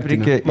 galbūt kažkaip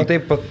reikia.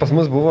 Matai, pas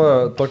mus buvo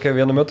tokia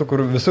vienu metu,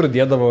 kur visur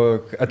dėdavo,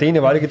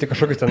 ateini valgyti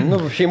kažkokius ten,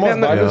 šeimos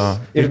balius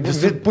ir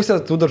pusė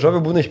tų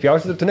daržovių būna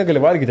išpjausti ir tu negali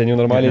valgyti ten jų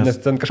normaliai, nes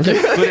ten kažkaip...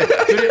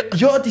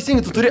 Jo,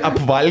 teisingai, tu turi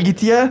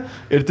apvalgyti ją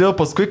ir tai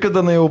paskui,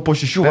 kada jau po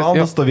 6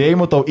 valandų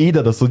stovėjimo tau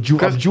įdeda su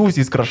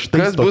apdžiūsiais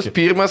kraštais. Kas bus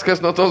pirmas,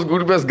 kas nuo tos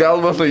gulbės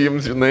galvą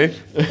nuims, žinai,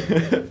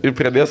 ir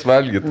pradės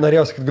valgyti.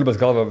 Norėjau sakyti gulbės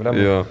galvą, blem.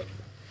 Jo.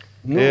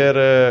 Ir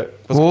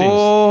paskutinis.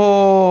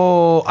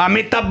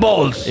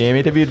 Meatballs.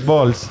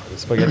 Meatballs.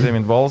 Spaghetti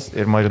meatballs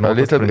ir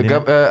marinotas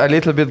A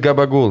little bit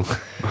gabagul.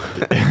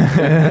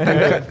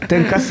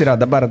 Ten kas yra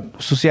dabar,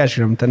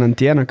 susiaiškinam, ten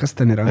antiena, kas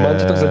ten yra? Man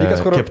čia toks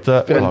dalykas, kur...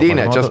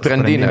 Sprandinė, čia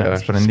sprandinė.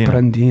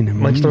 Sprandinė.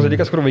 Man čia toks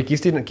dalykas, kur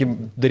vaikystėje, kai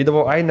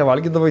darydavau,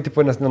 nevalgydavai,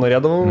 tipo, nes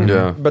nenorėdavau,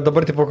 bet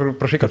dabar, tipo, kur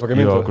prašai, kad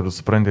pagamintų. Jo, kur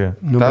supranti.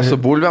 Ta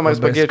su bulvėm ar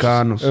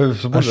spagečius?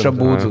 Aš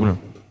abudu.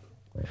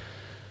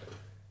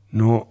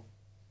 Nu,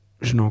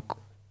 žinok,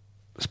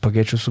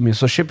 spagečių su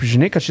mėso. Šiaip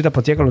žinai, kad šitą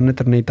patiekalą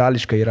net ir ne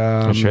itališka yra...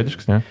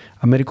 Švediškas, ne?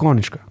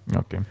 Amerikoniška.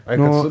 Okay.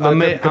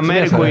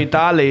 Amerikoje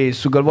italai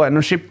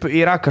sugalvoja. Šiaip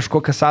yra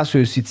kažkokia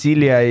sąsajų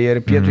Sicilija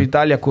ir Pietų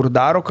Italija, kur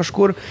daro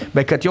kažkur,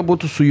 bet kad jo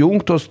būtų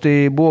sujungtos,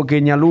 tai buvo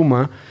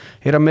genialuma.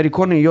 Ir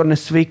amerikonai jo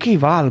nesveikai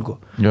valgo.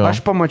 Jo.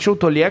 Aš pamačiau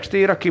to lėkštę,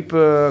 yra kaip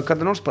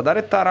kada nors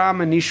padarė tą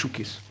ramen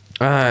iššūkis.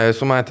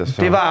 Esu matęs.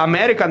 Tai va,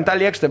 Amerika ant tą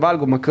lėkštę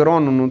valgo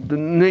makaronų,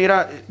 yra,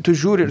 tu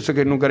žiūri ir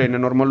sakai, gerai,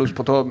 nenormalius,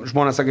 po to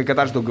žmonės sakai, kad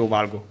aš daugiau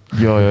valgau.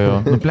 Jo.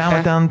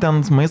 Plema,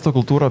 ten maisto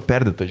kultūra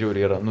perdėta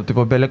žiūri yra,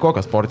 tipo belė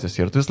kokias porcijas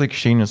ir tu vis laik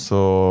išeini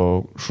su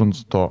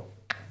šuns to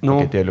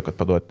paketėliu,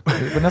 kad paduoti.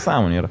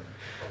 Nesąmonė yra.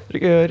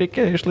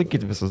 Reikia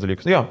išlaikyti visus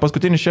dalykus. Jo,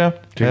 paskutinis čia.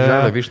 Čia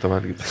žalia vištą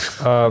valgyti.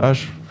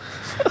 Aš...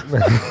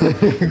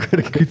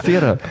 Kaip tai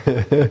yra?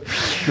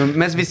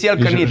 Mes visi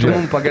alkanytų,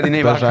 mums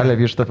pagadiniai vakar. Žalę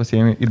vištą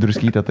pasiėmė į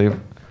druskytę taip,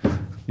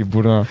 į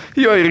burną.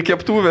 Jo, ir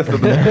keptuvės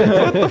tada.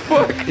 What the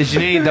fuck?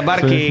 Žinai,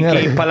 dabar,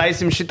 kai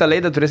palaisim šitą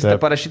laidą, turėsite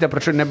parašyti,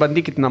 prašau,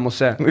 nebandykit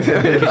namuose.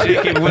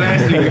 Žiūrėk, kaip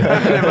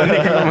vuleslinga,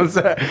 nebandykit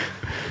namuose.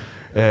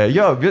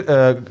 Jo,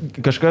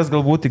 kažkas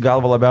galbūt į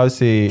galvą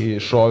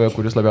labiausiai šovė,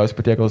 kuris labiausiai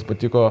patiekalas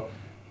patiko.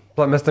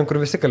 Mes ten, kur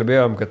visi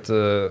kalbėjom, kad...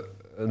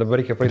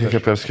 Dabar reikia praeiti. Reikia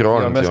per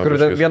skrolinti.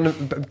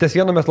 Ties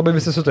vienu mes labai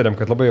visi sutarėm,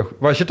 kad labai...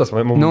 Va šitas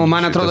mums... Nu,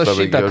 man atrodo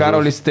šitą,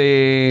 Karolis, tai...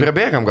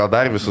 Pribėgam gal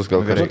dar visus,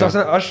 gal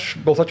kažką. Aš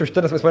balsuočiau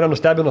šitą, nes mane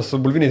nustebino su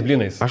bulviniais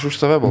blynais. Aš už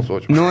save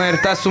balsuočiau. Nu ir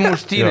ta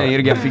sumuštinė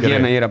irgi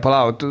aфиgenė yra.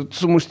 Palau, tu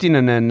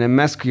sumuštinė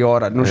nemesk į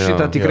orą. Nu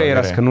šitą tikrai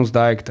yra skanus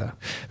daiktą.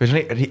 Bet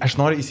žinai, aš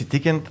noriu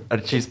įsitikinti,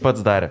 ar čia jis pats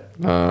darė.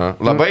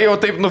 Labai jau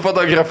taip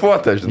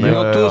nufotografuota, žinai.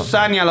 Nu, tu,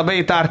 Sanija, labai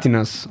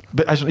įtartinas.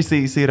 Bet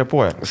jisai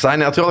repuoja.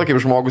 Sanija atrodo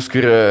kaip žmogus,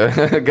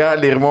 kuri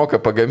gali ir moka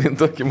pagaminti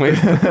tokį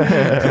maistą.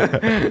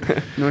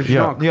 Nu,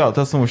 jo,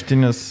 tas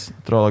sumuštinis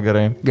atrodo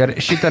gerai.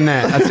 Gerai, šitą ne,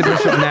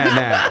 atsiprašau,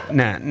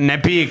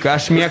 nepyk,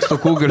 aš mėgstu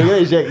kūgirių.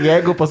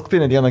 Jeigu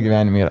paskutinę dieną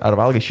gyvenime yra, ar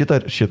valgai šitą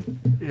ar šitą?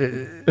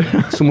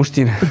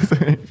 Sumuštinę.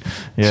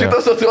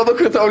 Šitas atrodo,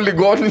 kad tau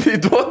ligoninį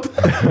duotų.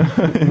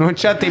 Nu,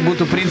 čia tai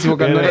būtų principu,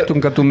 kad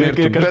norėtum, kad tu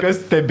mirtum.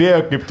 Kažkas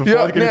stebėjo, kaip tu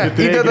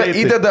fotkini.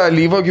 Įdeda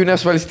alyvogių,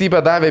 nes valstybė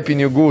davė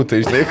pinigų,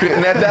 tai žinai,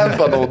 ne ten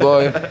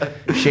panaudoja.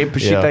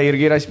 Šiaip šitą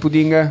irgi yra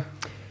įspūdinga.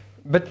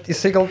 Bet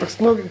jisai gal toks,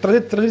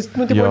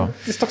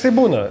 jis toksai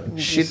būna.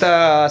 Šitą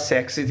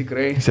seksį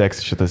tikrai.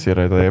 Seksį šitas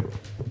yra, taip.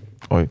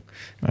 Oi,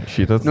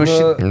 šitas.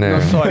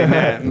 Sorry,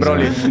 ne,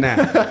 broli, ne.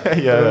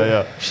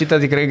 Ja.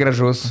 Šitą tikrai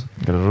gražus.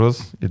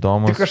 Gražus,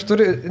 įdomus. Tik aš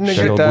turiu...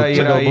 Šitą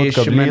yra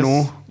iš menų.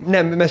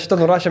 Ne, mes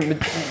šitą nurašėm.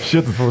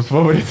 Šitas mums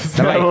favoritas.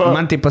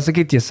 Man tai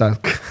pasakyti tiesą,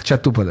 čia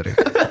tu padarai.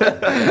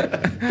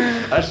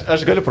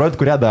 aš galiu parodyti,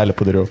 kurią dalį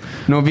padariau.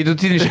 Nu,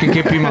 vidutiniškai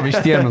kaip imam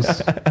ištienus.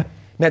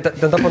 Ne,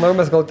 ten tą panau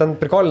mes gal ten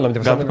prikolinam.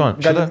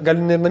 Gal ir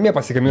namie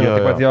pasigaminam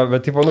taip pat, jo,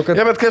 bet tipo, nu, kad...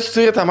 Ja, bet kas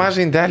turi tą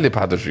mažą indelį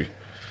padažui?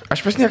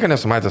 Aš pas nieką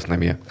nesumatęs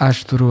namie.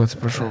 Aš turiu,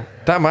 atsiprašau.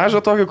 Ta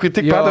mažą tokį, kai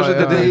tik padažą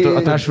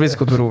dėdė. Aš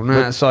visko turiu.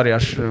 Ne, sorry,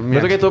 aš...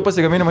 Bet kai tu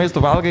pasigamini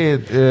maistų valgai,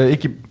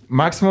 iki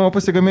maksimumo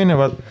pasigamini,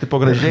 va, tipo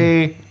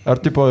gražiai, ar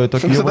tipo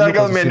tokį... Tada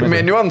gal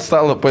meniu ant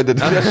stalo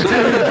padėdė.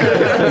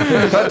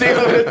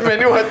 Ateinu, bet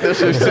meniu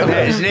atnešu.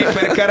 Žinai,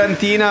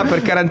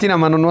 per karantiną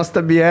mano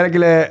nuostabi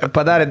Erglė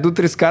padarė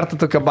 2-3 kartų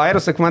tokią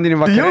bairų, sekmadienį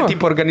vakarą,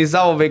 tipo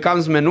organizavo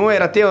vaikams meniu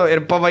ir atėjo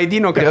ir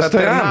pavaidino, kad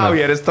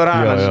atarnauja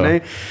restoraną, žinai.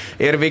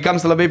 Ir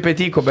vaikams labai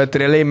patiko, bet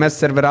realiai mes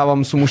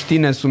serviravom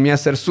sumuštinę su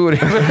mėsa ir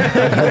sūrį.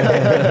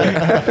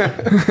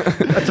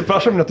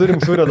 Atsiprašom,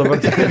 neturim sūrio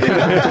dabar.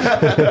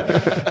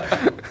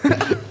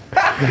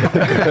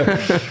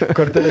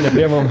 Kortelę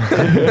nepriemam.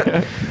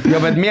 Jo,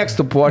 bet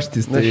mėgstu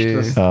puoštis. Tai...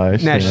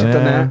 Ne,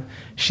 šitą ne.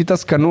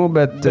 Šitas skanu,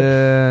 bet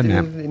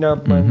ne.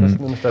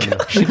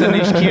 Šitą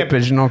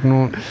neiškėpė, žinok, nu,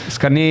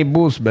 skaniai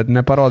bus, bet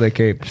neparodė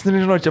kaip. Aš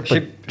nežinau, čia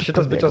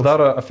šitas bičias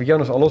daro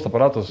aфиgenus alaus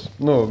aparatus.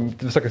 Nu,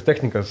 visokias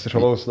technikas iš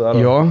alaus daro.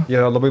 Jo.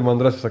 Jie labai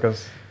mandras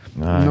visokias.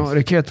 Nu,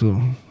 reikėtų.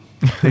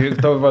 Tai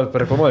tau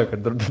pareklamuoju, kad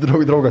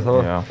draugas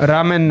savo.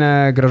 Ramen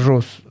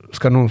gražus,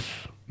 skanus,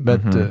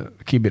 bet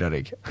kibirą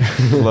reikia.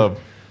 Lab.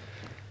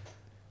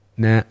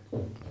 Ne.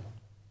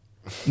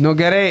 Nu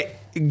gerai,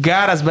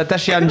 geras, bet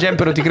aš jam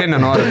džemperių tikrai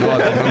nenoriu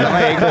duoti. Nu,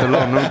 davai eik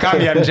toliau, nu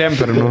kam jam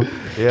džemperių, nu.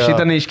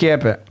 Šitą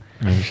neiškėpė.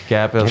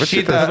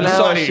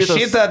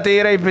 Šitą tai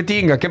yra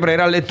ypatinga. Kebra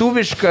yra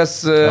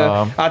lietuviškas,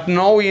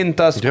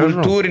 atnaujintas,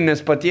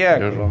 kultūrinis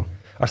patiekalas.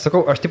 Aš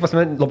sakau, aš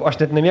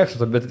net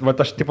nemėgstu,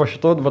 bet aš tipo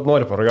šito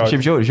noriu paragauti.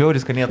 Šiaip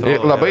žiauris skaniai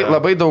atrodo.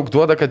 Labai daug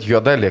duoda, kad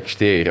juoda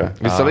lėkštė yra.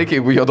 Visą laiką,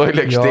 jeigu juodoj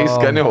lėkštė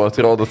skaniau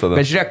atrodo tada.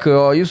 Bet žiūrėk,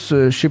 jūs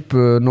šiaip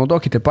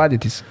naudokite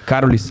padėtis.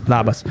 Karolis,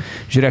 labas.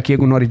 Žiūrėk,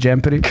 jeigu nori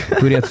džemperį,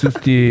 turi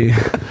atsiųsti...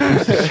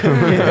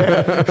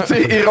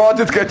 Tai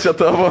įrodyt, kad čia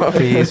tavo.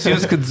 Tai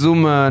siūskit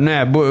Zoom,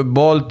 ne,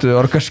 Bolt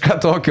ar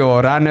kažką tokio,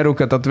 Runnerų,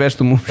 kad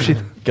atvežtų mums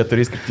šitą.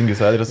 4 skirtingais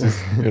adresais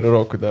ir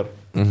Rokui dar.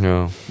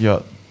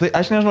 Jo. Tai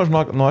aš nežinau,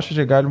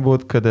 nuoširdžiai gali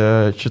būti, kad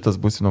šitas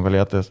bus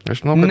nugalėtojas. Aš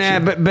manau, ne,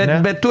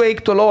 bet tu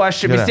eik toliau,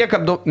 aš vis tiek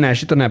Ne,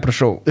 šito ne,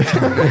 prašau.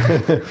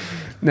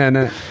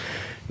 Ne.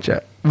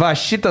 Čia. Va,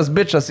 šitas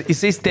bičas,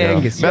 jisai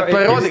stengiasi. Bet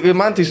parodyk,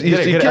 man tai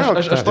jisai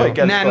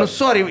kelk. Ne, nu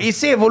sorry,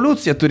 jisai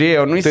evoliuciją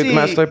turėjo. Nu, tai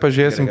mes toj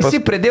pažiūrėsim.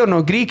 Jisai pradėjo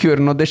nuo grykių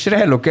ir nuo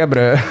dešrelių,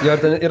 kebra. Jo,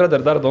 ten yra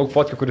dar daug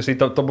fotkų, kuris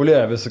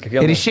tobulėja visą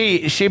kiekvieną.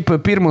 Ir šiaip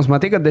pirmus,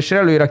 matai, kad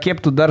dešrelių yra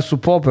keptų dar su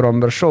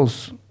popirom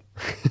viršaus.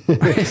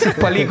 Jis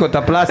paliko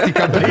tą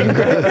plastiką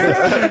aplinkui.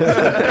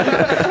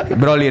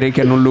 Broli,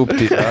 reikia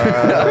nulūpti.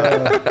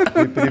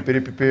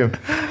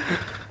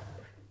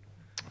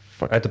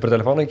 Ai, tu per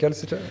telefoną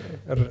įkelsi čia?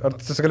 Ar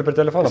tu gali per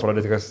telefoną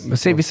pradėti kas?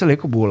 Jisai visą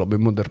laiką buvo labai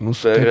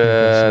modernus.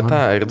 Per tą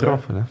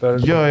airdropą, ne?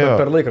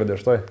 Per laikrodį,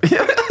 štai.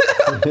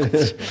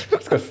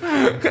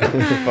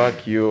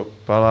 Fuck you.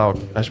 Palauk.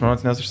 Aš manau,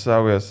 nes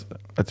išsaugęs,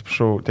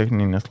 atsiprašau,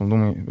 techniniai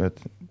nesklandumai,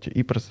 bet čia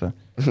įprasta.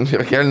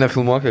 Ir kelinę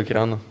filmuoką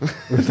ekraną.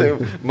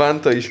 Man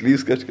to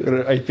išlys kažką. Ir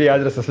IP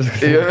adresas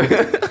viskas.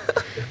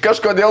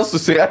 Kažkodėl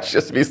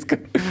susirašęs viską.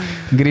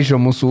 Grįžo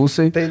mūsų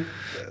ūsai.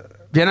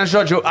 Vienas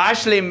žodžiu,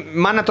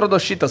 man atrodo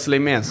šitas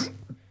laimės.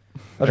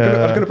 Aš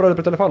galiu pradėti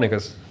per telefoną,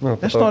 kas.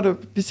 Aš noriu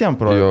visiems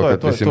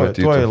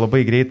pradėti. Tuoj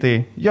labai greitai.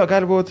 Jo,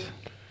 gali būti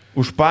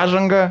už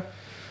pažangą.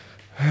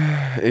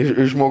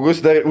 Žmogus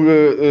dar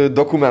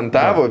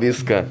dokumentavo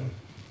viską.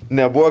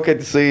 Nebuvo,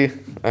 kad jisai...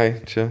 Ai,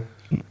 čia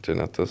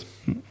ne tas.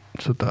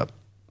 Sutap.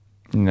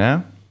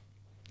 Ne?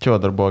 Čia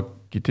dar buvo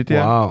kiti tie.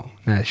 Wow.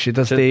 Ne,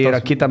 šitas tai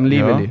yra kitam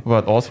lyvelį. Va,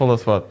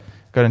 Osvaldas, va.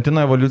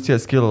 Karantino evoliucija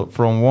skill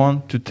from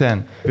 1 to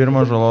 10.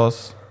 Pirmas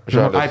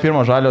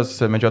žalios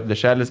medžioti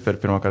dešelis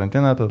per pirmą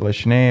karantiną, tada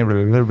lašiniai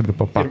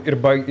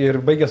ir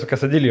baigė su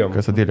kasadilijom.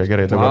 Kasadilė,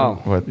 gerai, dabar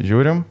va,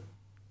 žiūrim.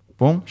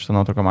 Pum, šitą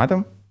nuotrauką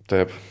matėm.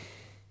 Taip.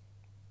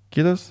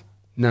 Kitas.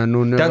 Ne,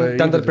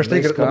 ten dar prieš tai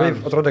labai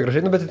atrodė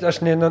gražiai, bet aš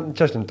to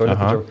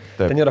nepačiau.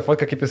 Ten yra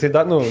fotka, kaip jisai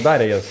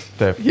darė jas.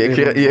 Taip.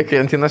 Jei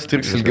karantinas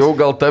triks ilgiau,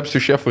 gal tapsiu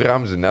šefu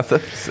Ramziu,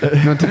 netaps.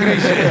 Nu, tikrai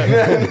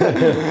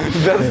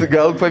bet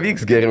gal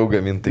pavyks geriau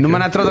gaminti. Nu,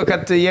 man atrodo,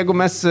 kad jeigu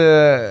mes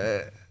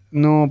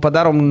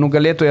padarom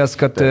nugalėtojas,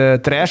 kad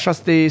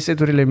trešas, tai jisai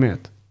turi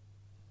laimėti.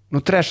 Nu,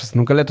 trešas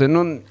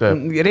nugalėtojas,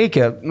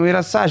 reikia,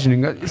 yra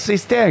sąžininga, jisai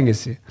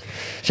stengiasi.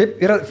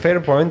 Šiaip yra fair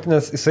point,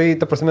 nes jisai,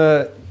 ta prasme,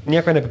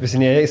 nieko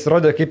neapipisinėja, jis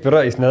rodė kaip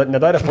yra, jis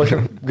nedarė fočių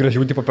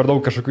gražių, tipo per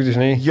daug kažkokių,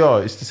 žinai. Jo,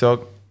 jis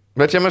tiesiog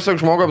Bet čia mes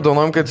žmogų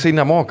apdaunojom, kad jisai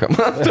nemoka.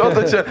 Man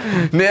atrodo, čia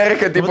nėra,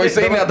 kad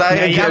jisai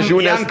nedarė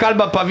gražių, Jam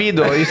kalba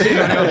pavydo, jisai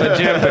norėjo tą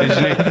džemperį,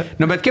 žinai.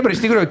 Nu, bet kaip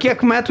iš tikrųjų,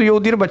 kiek metų jau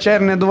dirba čia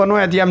ir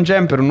nedovanojat jam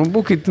džemperių? Nu,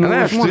 būkit,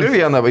 Ne, aš turiu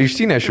vieną,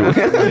 išsinešiau.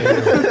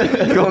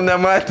 Gal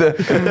nematė.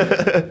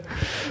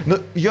 Nu,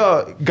 jo,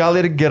 gal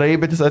ir gerai,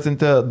 bet jis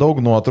atsintė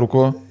daug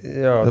nuotraukų.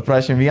 Jo. Bet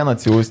prašym vieną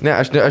atsiųsti. Ne,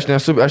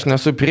 aš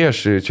nesu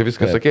prieš, čia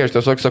viskas ok, aš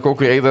tiesiog sakau,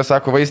 kur Eidas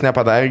sako, va, jis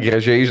nepadarė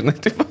gražiai, žinai,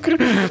 taip,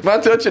 man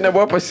atrodo, čia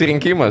nebuvo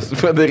pasirinkimas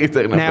padaryti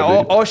ar Ne,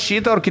 nepadaryti. o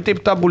šitą ar kitaip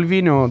tą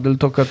bulvinių, dėl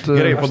to, kad...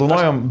 Gerai,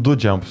 padovanojom 2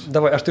 džempus.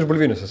 Davai, aš tai iš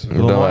bulvinius esu.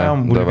 Padovanojom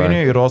Davai.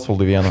 Bulviniui ir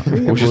Osvaldui vieną.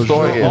 Už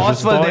istoriją.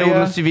 Osvaldai už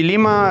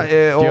nusivylimą,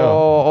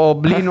 o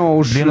Blino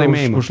už Blino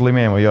laimėjimą. Už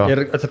laimėjimą, jo.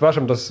 Ir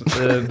atsiprašom, tas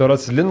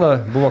berots Lina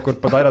buvo, kur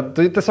padarė,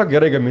 tai tiesiog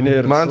gerai gaminė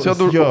ir... Man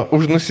atrodo, Jo.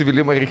 už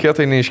nusivylimą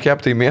reikėtų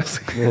neiškeptai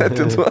mėsai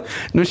atiduoti.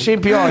 Nu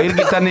šiaip jo,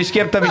 irgi ten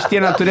iškirpta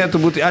vištiena turėtų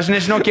būti. Aš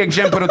nežinau, kiek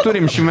džemperių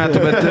turim šiuo metu,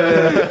 bet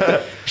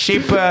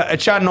šiaip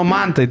čia nuo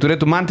mantai.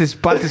 Turėtų mantais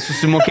patys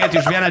susimokėti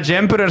už vieną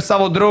džemperį ir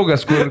savo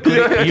draugas, kur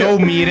jau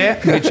mirė,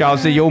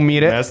 greičiausiai jau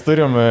mirė. Mes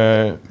turim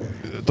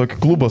tokį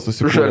klubą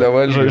susikūrę.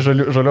 Žaliavalgį.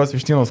 Žalios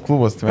vištienos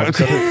klubas. Tai mes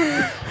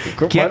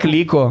Kiek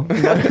liko?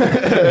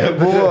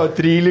 buvo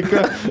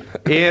 13.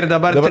 Ir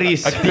dabar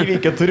 3. Aktyviai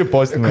 4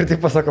 postinai. Kur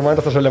tik pasako, man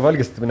tas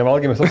žaliavalgis,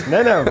 nevalgėme sos.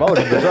 Ne,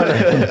 valgėme, žalia.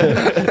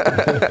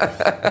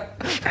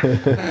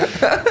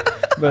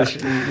 Aš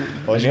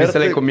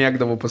visą laiką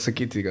mėgdavau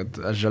pasakyti, kad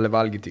aš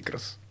žaliavalgį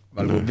tikras.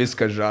 Valgau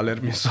viską žalia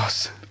ir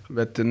mėsos.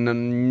 Bet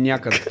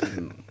niekad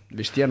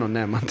vištieno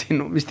ne, man tai,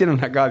 vištieno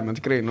negalima,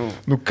 tikrai, Nu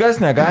kas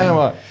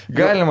negalima?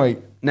 Galima.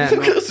 Ne,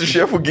 Su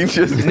šefu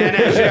ginčiasi. Ne,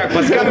 žiūrėk,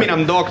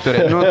 paskambinam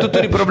doktorė. Tu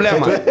turi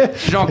problemą.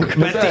 Žinok,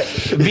 bet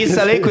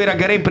visą laiką yra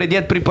gerai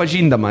pridėti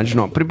pripažindama,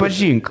 žinok.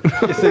 Pripažink.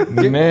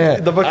 Ne,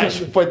 Dabar aš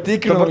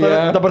patikrinau.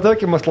 Dabar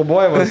tarkim,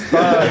 Maslobojemas,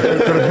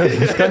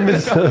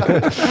 skambins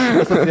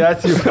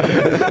asociacijų.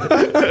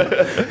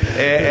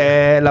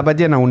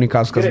 Labadiena,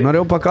 Unikauskas.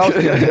 Norėjau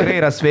paklausti, ar tikrai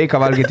yra sveika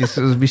valgyti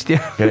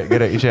vištieną.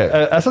 Gerai, čia.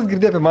 Esat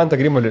girdėję apie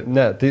Mantą Grimolį?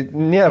 Ne, tai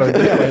nėra.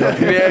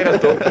 Nėra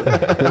to.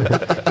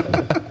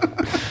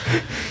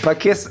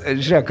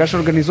 Žiūrėk, aš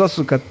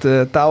organizuosiu, kad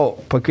tau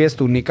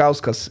pakviestų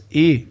Unikauskas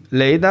į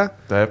laidą,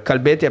 Taip.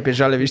 kalbėti apie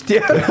žalią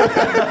vištieną.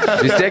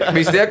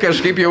 Vis tiek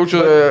kažkaip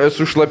jaučiu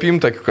su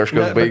šlapimta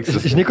kažkas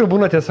baigsis. Žinai, kur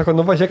būna, tai sako,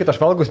 nu važiuokit,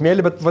 aš valgau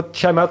smėlį, bet va,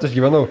 šią metų aš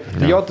gyvenau.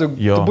 Tai tu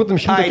būtum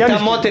Ai, ta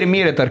moterį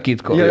mirė, tarp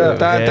kitko.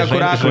 Ta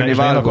kur akmenį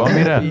valgo.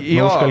 Mirė.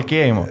 Jo.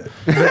 Užkalkėjimo.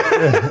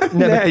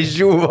 Ne,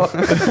 išdžiuvo.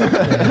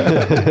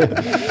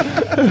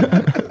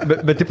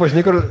 Bet tipo,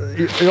 žinai, kur,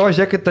 jo,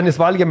 žiūrėkit, ten jis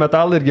valgė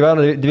metalą ir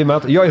gyveno 2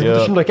 metų. Jo, jis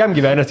būtų 100 kiam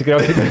gyvenęs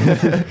tikriausiai.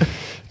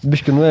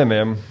 Biškinuojame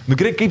jam. Nu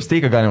gerai, kaip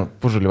steiką galim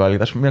pužulį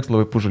valgyti? Aš mėgstu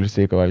labai pužulį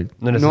steiką valgyti.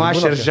 Nu,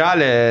 aš ir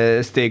žalę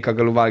steiką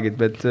galiu valgyti,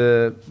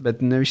 bet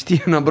ne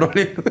vištieną,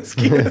 broliai,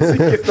 skiriasi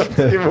kitas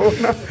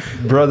gyvūnas.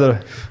 Brother.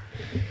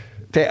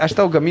 Tai aš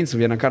tau gaminsiu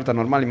vieną kartą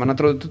normaliai. Man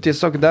atrodo, tu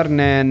tiesiog dar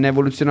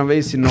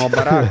neevoliucionavaisi nuo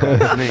barako.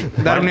 Žinai.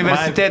 Dar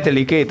universitete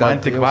lygiai. Man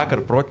tik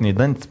vakar protiniai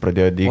dantis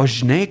pradėjo dygti. O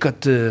žinai,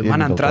 kad man dėl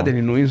to.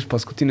 antradienį nuims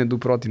paskutinį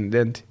 2 protinių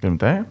dantį.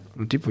 Rimtai?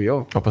 Nu, tipo,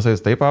 jo. O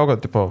pasais taip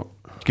auga, tipo,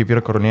 kaip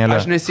yra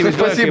koronėlė. Aš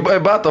neįsivaizduoju,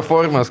 Bato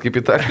formas kaip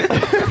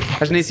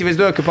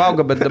kaip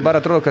auga, bet dabar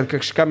atrodo, kad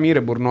kažką mirė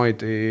burnoj.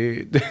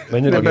 Tai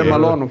nebe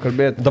malonu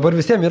kalbėti. Dabar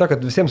visiems yra,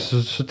 kad visiems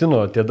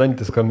sutino tie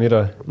dantis, kam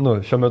yra, nu,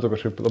 šiuo metu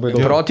kažkaip labai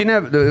daug. Protinė,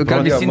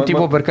 gal visi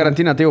tipo per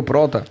karantiną tai jau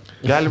protą.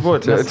 Gali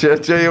būti.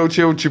 Čia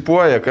jau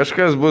čipuoja,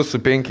 kažkas bus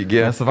su 5G.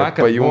 Nes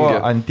vakar buvo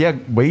antiek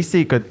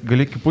baisiai, kad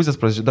gali iki pusės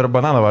pražiūrėti, dar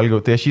bananą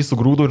valgiau, tai aš jį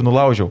sugrūdau ir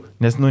nulaužiau.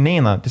 Nes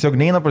neina, tiesiog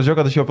neina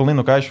pražiūrėti, kad aš jo pilnai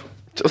nukašiu.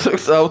 Čia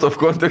toks out of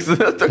context.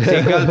 Tai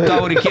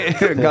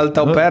gal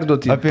tau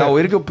perduoti, tau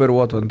irgi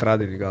operuotų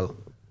antradienį gal.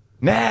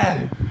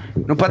 Ne!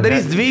 Nu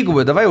padarys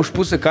dvigubai, davai už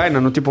pusę kainą,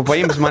 nu tipo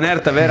paims mane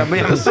ir tave ir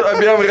abiem. Su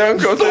abiem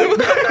rankom.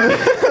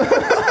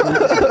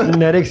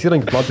 Nereiks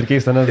įrankį plauti ir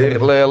keista, nes...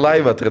 Ir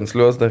laivą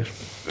transliuos dar.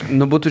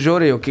 Nu būtų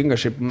žiauriai jokinga,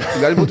 šiaip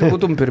galbūt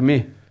būtum pirmi.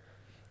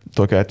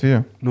 Tokiu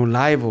atveju. Nu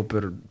laivų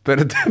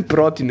per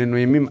protinį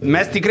nuėmimą.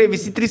 Mes tikrai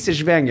visi 3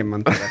 išvengėm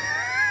man tada.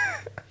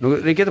 Nu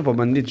reikėtų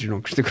pabandyti,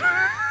 žinok, iš tikrųjų.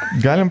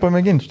 Galim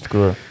pamėginti, iš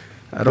tikrųjų.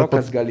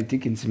 Rokas gali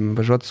tikinsim,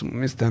 važiuoti su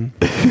mumis ten.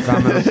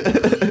 Kameras.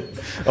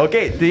 Ok,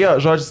 tai jo,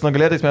 žodžiais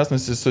nugalėtais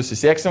mes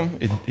susisieksim,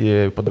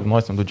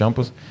 padavinosim 2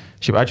 jumpus.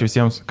 Šiaip ačiū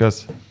visiems,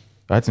 kas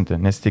atsiuntė,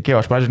 nes tikėjau,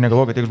 aš pradžioj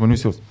negalvoju, kad tiek žmonių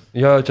siūs.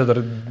 Jo, čia dar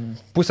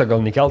pusę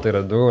gal nekelta yra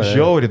daug.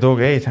 Žiauri daug,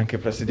 ten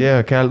kai prasidėjo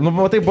kelią.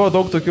 Nu, tai buvo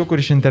daug tokių,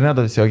 kur iš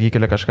interneto tiesiog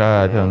įkelia kažką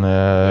ten.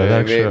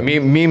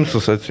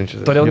 Mimsus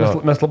atsiunčia. Todėl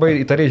mes labai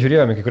įtariai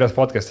žiūrėjome kai kurias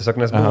fotkas,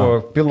 tiesiog nes buvo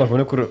pilna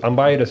žmonių, kur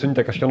ambairė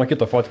siuntė kažkieno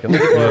kito fotkę.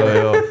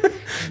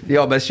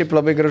 Jo, bet šiaip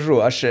labai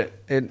gražu.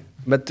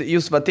 Bet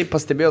jūs va taip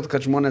pastebėjot,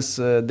 kad žmonės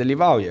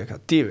dalyvauja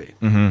aktyviai.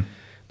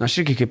 Na, aš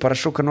irgi, kai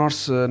parašau, kad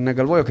nors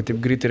negalvoju, kad taip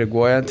greitai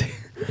reaguoja, tai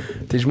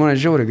Tai žmonės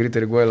žiauriai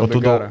greitai reaguoja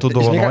labai gerą. Tu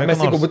dovanoji, Mes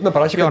jeigu būtume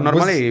parašę, Jo, kad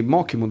normaliai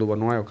mokymų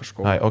dovanojo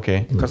kažko. Ai,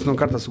 okei. Kas nu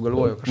kartą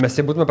sugalvojo kažką. Mes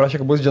jeigu būtume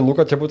parašę, kad bus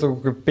Gianluca, čia būtų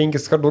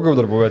 5 kart daugiau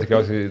dar buvę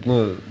tikriausiai. Nu,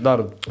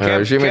 dar.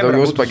 Žymiai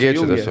daugiau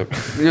spagečių tiesiog.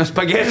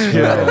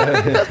 Spagečių.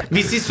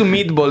 Visi su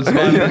meatballs,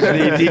 man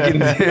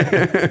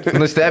įtikinti.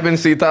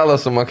 Nustebinsi italą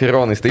su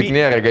makaronais, taip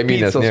nėra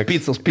gaminės.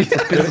 Pizzos.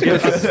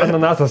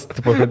 Ananasas,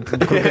 tipo, kur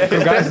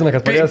gąsdina,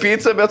 kad padės.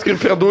 Pizza, bet kur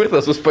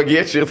pridurta su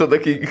spagečiu ir tada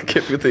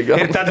kepi tai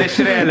gal. Ir ta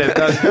dešrelė.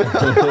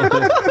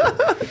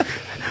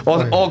 O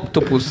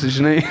oktopus,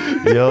 žinai.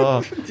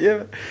 Jo.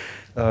 Dieve.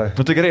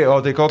 Nu tai gerai, o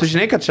tai koks... Tu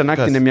žinai, kad šią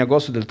naktį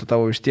nemiegosiu dėl to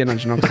tavo vištieną,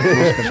 žinau, kad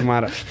bus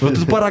kažmara. Nu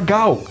tu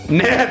paragauk.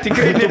 Ne,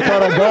 tikrai Tu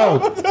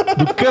paragauk.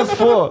 Nu kas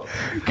po?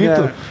 Kaip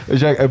tu?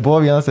 Žiūrėk,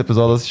 buvo vienas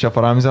epizodas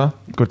Šefo Ramzio,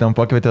 kur ten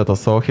pakvietė tos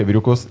savo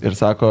chebiriukus ir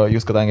sako,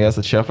 jūs kadangi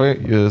esate šefai,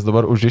 jūs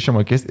dabar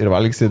užrišim akis ir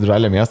valgysit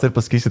žalią mėsą ir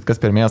pasakysit,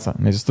 kas per mėsą,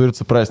 nes jūs turit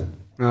suprasti.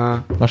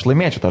 Aš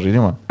laimėčiau tą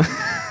žaidimą.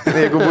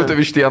 Jeigu būtų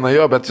vištiena,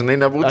 jo, bet žinai,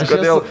 nebūtų,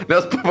 kodėl,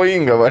 nes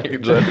pavojinga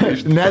valgyti žalią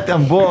vištieną. Ne, ten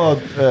buvo,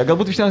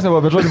 galbūt vištienas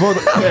nebuvo, bet žodžiu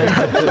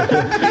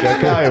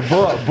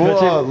buvo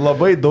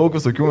labai daug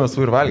visokių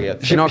mesų ir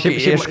valgėt. Žinok,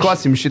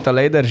 ieškosim šitą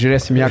laidą ir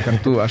žiūrėsim ją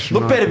kartu.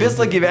 Nu per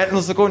visą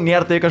gyvenimą, sakau,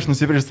 nėra tai, kad aš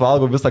nusipirkęs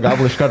valgau visą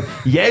gabalą iš karto.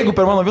 Jeigu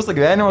per mano visą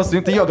gyvenimą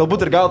sujungti, jo,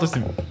 galbūt ir gautųsi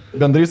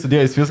bendrai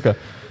sudėjęs viską.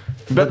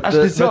 Bet aš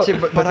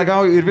tiesiog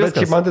paragauju ir viskas.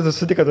 Bet šiaip man tai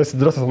susitika tas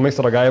įdrasas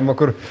maisto ragavimo,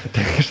 kur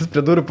kažkas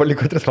prie durų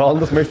paliko 3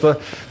 valandas maisto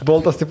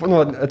boltas, taip, nu,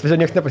 atvežė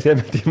niekas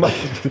nepasėmė, tai man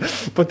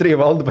po 3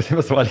 valandų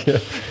pasėmė suvalgė.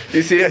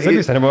 Įsija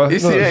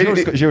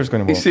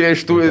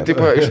iš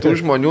tų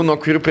žmonių, nuo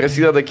kurių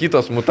prasideda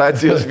kitos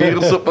mutacijos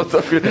virusų,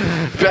 pato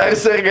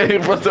perserga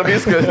ir pato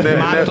viskas.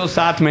 Matus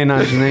atmaina,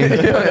 žinai.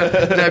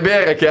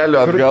 Nebėra kelio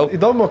atgal.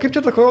 Įdomu, kaip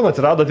čia ta korona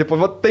atsirado, tipo,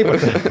 va taip.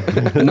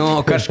 Nu,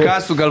 kažką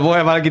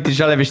sugalvoja valgyti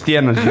žalią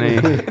vištieną, žinai.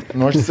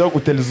 Nu, aš tiesiog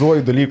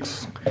utilizuoju dalykus.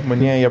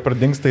 Mane jie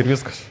pradingsta ir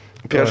viskas.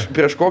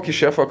 Prieš kokį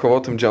šefą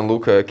kovotum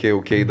Gianluca,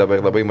 KOK dabar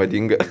labai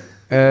madinga?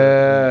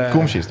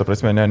 Kumščiais, ta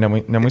prasme,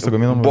 ne maisto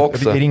gaminam.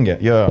 Boksą. Ringę.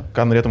 Jo,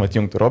 ką norėtum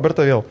atjungti?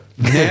 Robertą vėl?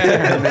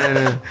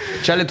 Ne.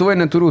 Čia Lietuvoje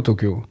neturiu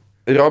tokių.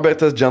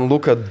 Robertas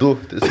Gianluca 2.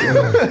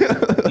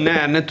 Ne,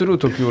 neturiu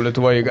tokių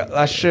Lietuvoje.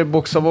 Aš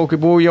boksavau, kai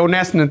buvau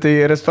jaunesnė, tai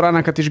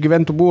restoraną, kad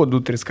išgyventų, buvo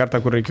 2-3 kartą,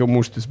 kur reikėjo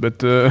muštis,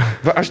 bet...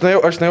 Va, aš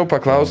norėjau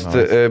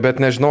paklausti,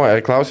 bet nežinau, ar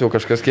klausiau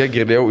kažkas, kiek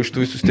girdėjau, iš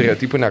tų visų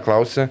stereotipų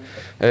neklausė,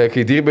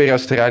 kai dirbai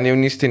restorane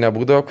jaunystėje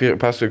nebūdavo,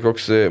 paskui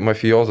koks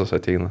mafiozas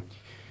ateina.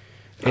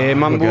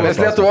 Man buvo... Nes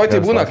Lietuvoje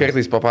tai būna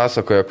kartais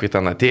papasakojo, kai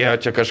ten atėjo,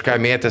 čia kažką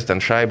mėtės,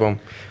 ten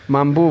šaibom.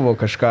 Man buvo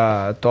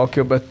kažką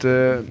tokio, bet,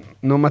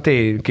 nu,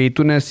 matai, kai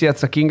tu nesi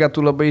atsakinga,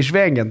 tu labai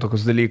išvengiant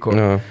tokius dalykus.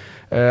 No.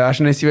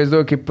 Aš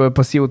neįsivaizduoju, kaip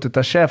pasijauti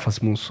tas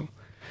šefas mūsų.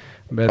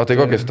 Bet, o tai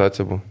kokia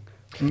situacija buvo?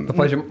 Na,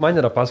 pavyzdžiui, man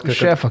yra pasakoja, kad...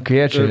 Šefą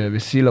kviečia,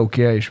 visi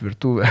laukia iš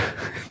virtuvę.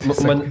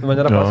 Man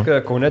yra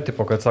pasakoja Kaune,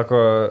 tipo, kad, sako,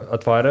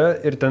 atvarė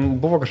ir ten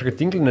buvo kažkokia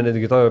tinklinė,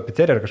 netgi to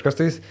pizzerija ar kažkas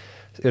tais.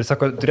 Ir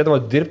sako, turėdavo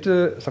dirbti,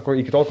 sako,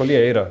 iki tol, kol jie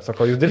yra.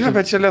 Sako, jūs dirbate. Ne,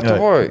 bet čia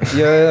Lietuvoje.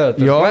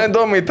 Jo. Man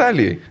įdomu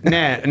Italijai.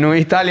 Ne, nu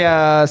Italija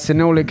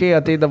seniau laikai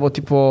ateidavo,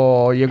 tipo,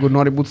 jeigu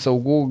nori būti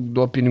saugų,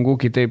 duok pinigų,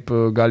 kitaip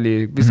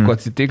gali visko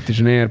atsitikti,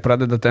 žinai, ir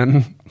pradeda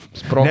ten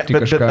sprogti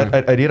kažką.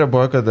 Bet ar yra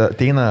buvo, kad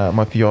ateina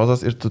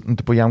mafiozas ir tu,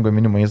 tipo, jam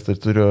gamini maistą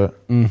ir turiu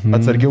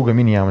atsargiau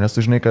gamini jam, nes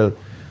tu žinai, kad...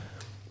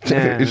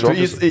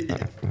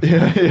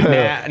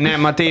 Ne,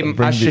 matai,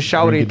 aš iš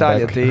Šiaurė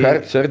Italija.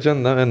 Heart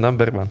surgeon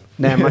number 1.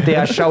 Ne, matai,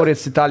 aš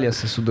Šiaurės Italijos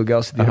esu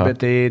daugiausiai dirbę,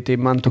 tai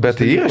man toks... Bet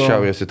tai yra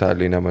Šiaurės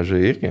Italijai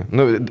nemažai irgi.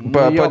 Nu,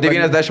 po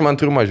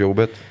 92 mažiau,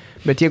 bet...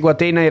 Bet jeigu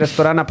ateina į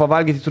restoraną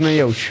pavalgyti, tu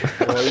nejauči.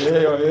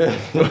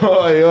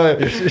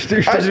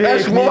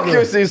 Aš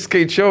mokiausi,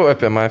 skaičiau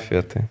apie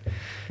mafiją, tai...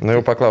 Na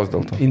jau paklaus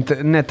dėl to.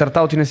 Ne,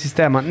 tartautinė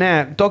sistema.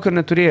 Ne, tokio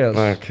neturėjau.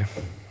 Okay.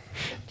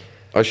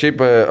 O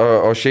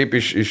šiaip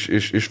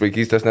iš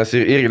vaikystės, nes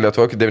ir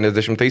Lietuvoje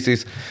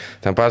 90-aisiais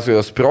ten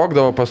pasakojo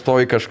sprogdavo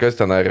pastovi kažkas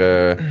ten ar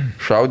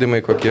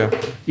šaudimai kokie.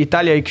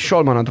 Italija iki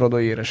šiol, man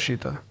atrodo,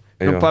 įrašyta.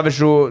 Nu,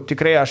 pavyzdžiui,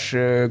 tikrai aš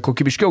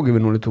kokybiškiau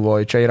gyvenu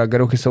Lietuvoje. Čia yra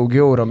gerokai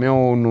saugiau,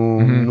 ramiau,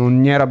 nu,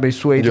 nėra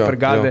baisu eiti per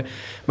gatvę.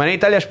 Mane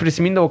Italija aš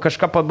prisimindavau,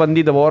 kažką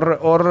pabandydavo,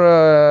 or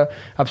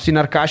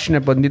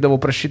apsinarkašinę, bandydavo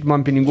prašyti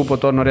man pinigų, po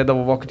to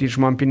norėdavo vokti iš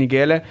man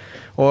pinigėlę,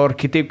 or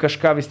kitaip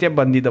kažką vis tiek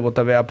bandydavo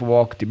tave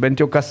apvokti.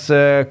 Bent jau kas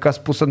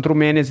 1,5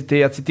 mėnesį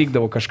tai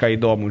atsitikdavo kažką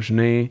įdomu,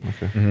 žinai.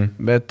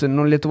 Bet,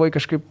 nu, Lietuvoje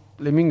kažkaip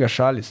laimingas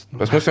šalis.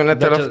 Pas mus jau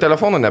net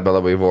telefonų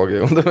nebelabai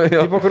vogia.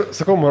 Taip, kur,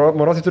 sakau,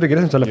 Morosai turi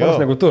geresnius telefonus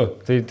negu tu.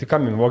 Tai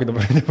kam jį vogia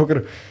dabar? Taip,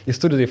 kur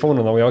jis turi iPhone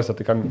naujausią,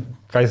 tai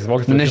ką jis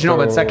vogia? Nežinau,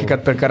 bet sakė,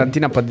 kad per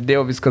karantiną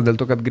padidėjo viskas dėl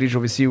to, kad grįžo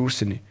visi į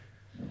užsienį.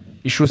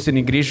 Iš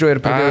užsienį grįžo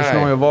ir pradėjo iš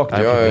naujo vokti.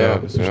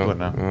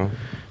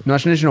 Nu,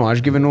 aš nežinau,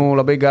 aš gyvenu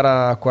labai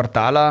gerą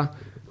kvartalą.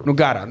 Nu,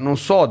 gerą, nu,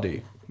 sodai.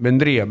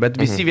 bendryje, bet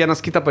visi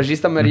vienas kitą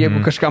pažįstam ir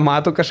jeigu kažką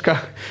mato, kažką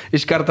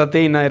iš karto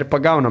ateina ir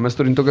pagauna. Mes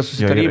turim tokią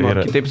susitarimą,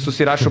 kitaip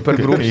susirašo per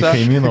grupsą.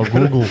 Kaimyno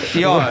Google.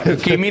 Jo,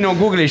 kaimyno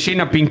Google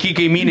išeina 5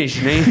 kaimynai,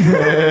 žinai.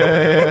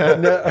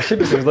 Ne, aš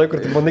šiaip įsivaizduoju, kur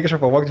bandai kažką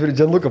pavogti ir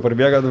Dženluką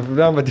parbėga,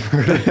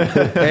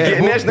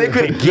 nežinai,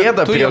 kur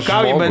gėda tu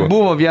juokauji, bet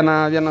buvo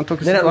viena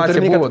tokia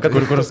situacija buvo.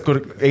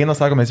 Kur eina,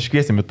 sako, mes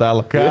iškviesim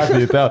italą, ką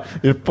tai italą.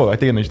 Ir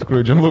ateina iš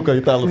tikrųjų Dženluką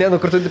italą. Ne,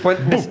 kur tu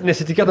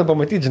nesitikėtum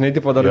pamatyti, žinai,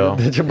 tipo dar.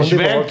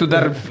 Žvengtų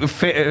dar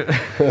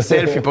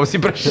selfie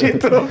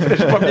pasiprašytų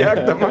prieš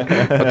pabėgdamą.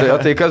 O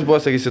tai kas buvo,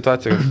 sakai,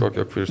 situacija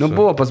kažkokia?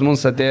 Buvo pas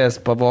mus atėjęs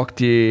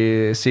pavogti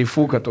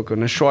seifuką tokio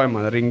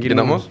nešiojimą renginį. Į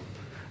namus?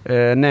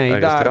 Ne, į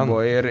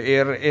darbo.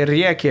 Ir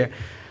rėkė.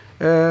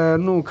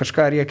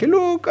 Kažką rėkė,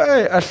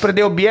 aš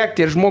pradėjau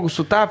bėgti ir žmogus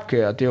su tapkė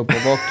atėjo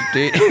pavogti,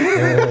 tai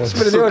aš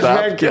pradėjau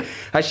žvengti.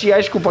 Aš jį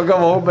aišku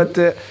pagavau, bet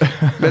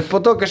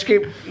po to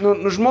kažkaip,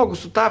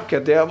 žmogus su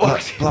tapkė atėjo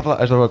pavogti.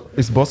 Aš dabar,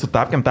 jis buvo su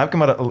tapkėm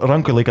ar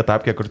rankai laika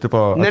tapkė, kur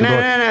tipo...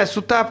 Ne, su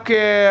tapkė,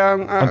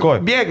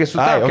 bėgė su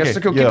tapkė, aš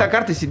sakiau, kitą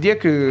kartą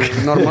įsidėk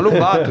normalių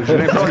batų,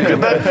 žinai.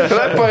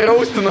 Dar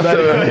paraustinu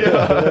tave.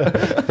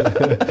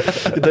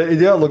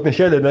 Idėja,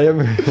 lauknešėlė, ne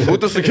jam.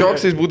 Būtų su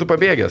kioksais, būtų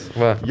pabėgęs.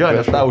 Jo,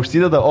 nes tą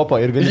užsideda, opa,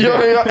 ir gali... Jo,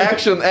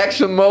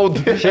 action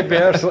mode. Šiaip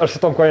aš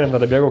su tom kojinėm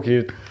tada bėgau,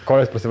 kai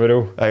kojas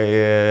pasivariau. Kai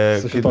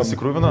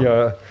nusikrūvino? Jo.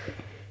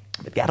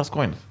 Bet geras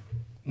kojinas.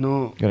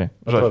 Gerai,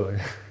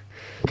 žodžiu.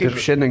 Kaip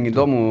šiandien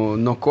įdomu,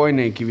 nuo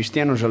kojinė iki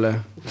vištienų žalia.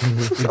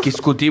 Iki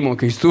skutimo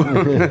keistų.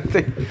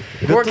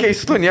 Kuo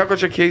keistų, nieko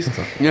čia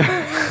keistų.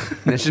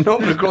 Nežinau,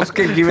 priklauso,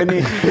 kaip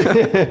gyveni.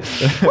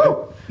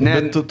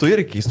 Bet tu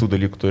irgi keistų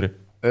dalykų turi.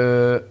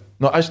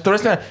 Aš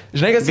turėsime,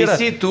 žinai, kas yra...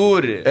 Visi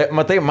turi.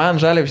 Matai, man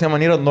žalia višnė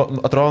man yra,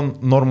 atrodo,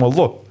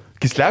 normalu.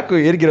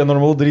 Kisliakui irgi yra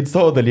normalu daryti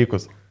savo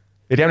dalykus.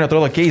 Ir jam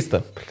netrodo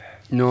keista.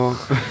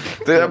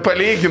 Tai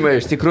palyginai.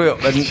 Iš tikrųjų,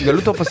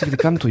 galiu to pasakyti,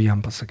 kam tu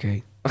jam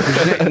pasakai.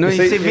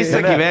 Jisai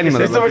visą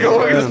gyvenimą. Jis savo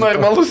galvoja, jis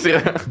normalus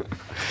yra.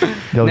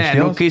 Ne,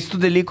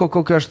 keistų dalyko,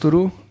 kokio aš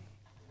turiu.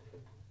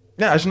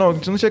 Ne, aš žinau,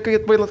 čia kai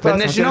bailas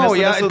klausimas. Bet nežinau,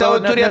 tau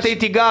turi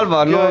ateiti į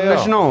galvą,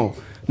 nežinau.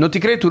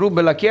 Tikrai turiu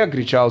belakiek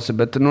greičiausiai,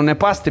 bet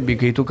nepastebi,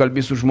 kai tu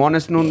kalbi su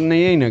žmonės,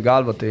 neįeina į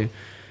galvą, tai...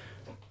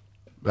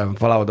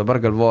 Palau, dabar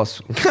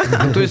galvosiu.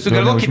 Tu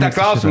sugalvo kitą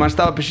klausimą, aš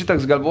tavo apie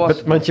šitaks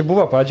galvosiu. Bet man čia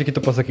buvo, pavyzdžiui, kai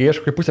tu pasakai, aš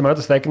kaip pusę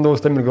metų sveikindavau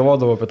su tam ir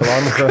galvodavau apie tavo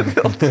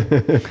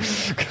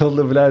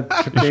Kalda, blėt,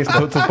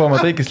 keista. Tu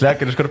pamatai, kai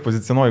slekia ir iškart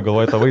pozicionuoji,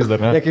 galvoji tą vaizdą,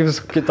 ar ne? Ne,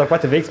 kaip tą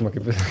patį veiksmą.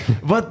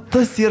 Va,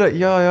 tas yra,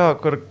 jo,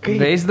 kur kaip...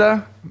 Vaizdą?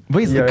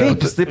 Vaizdą,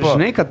 kaip jis taip...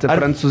 Žinai, kad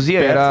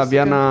Prancūzija yra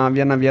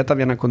viena vieta,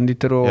 viena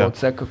konditerių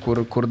ceka,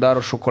 kur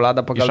daro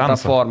šokoladą pagal tą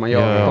formą. Jo,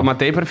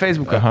 pamatai per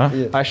Facebooką.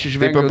 Aš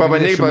išvengiau 20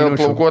 minučių. Taip,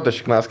 plaukuotą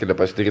šiknaskelę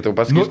pasidaryti,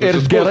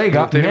 ir gerai,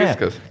 tai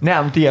viskas. Ne,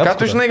 tai ką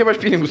tu žinai, kaip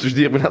aš pinigus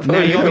uždirbu?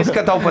 Ne, jau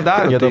viską tau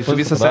padarė, tai su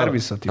visą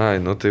servisą. Ai,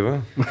 tai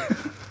va.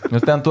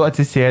 Nes ten tu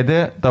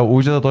atsisėdi, tau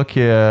uždeda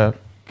tokį,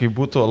 kaip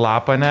būtų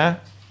lapane,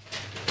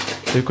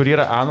 tai kur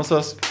yra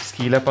anusas,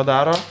 skylę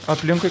padaro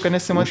aplinkui, kad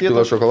nesimatytų.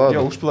 Užpila šokolado.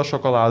 Jo, užpila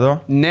šokolado.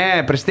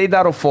 Ne, prieš tai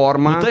daro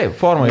formą. Taip,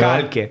 formą.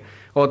 Kalkė.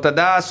 O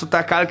tada su tą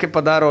kalkę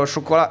padaro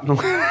šokoladą.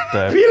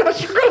 Pylą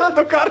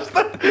šokolado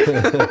karštą.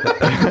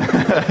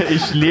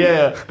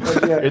 Išlieja.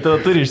 Ir tada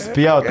turi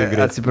išspjauti.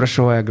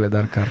 Atsiprašau, Eglė,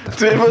 dar kartą.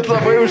 Tai būt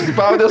labai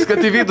užspaudęs,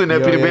 kad į vidų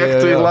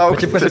nepribėgtų į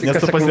laukti.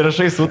 Nes tu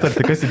pasirašai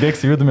sutartį, kas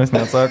įbėgs į vidų, mes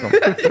neatsakom.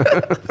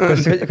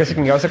 Kas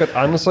įkingiausia, kad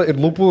anuso ir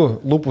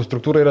lūpų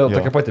struktūra yra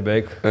tokia pati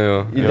beveik.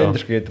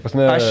 Identiškai.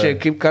 Aš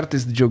kaip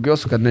kartais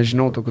džiaugiuosi, kad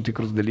nežinau tokių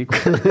tikrus dalykų.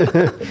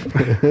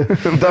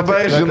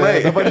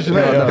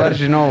 Dabar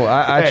žinau.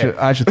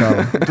 Ačiū tau.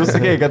 Tu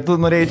sakei, kad tu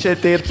norėjai čia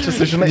ateiti, čia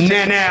sužinai.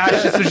 Ne,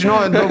 aš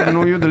sužinojau daug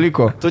naujų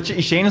dalykų. Tu čia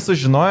išeini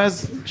sužinojęs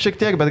šiek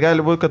tiek, bet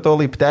gali būti, kad tavo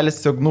laiptelis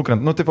tiesiog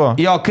nukrenta.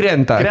 Jo,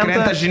 krenta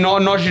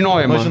nuo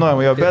žinojimo.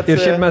 Bet... Ir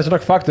šiaip mes,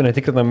 žinok, faktų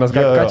netikrinam. Mes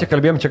ką čia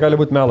kalbėjom, čia gali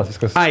būti melas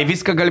viskas.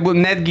 Viską gali būti,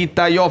 netgi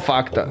tą jo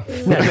faktą.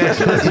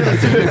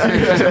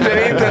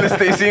 Vienintelis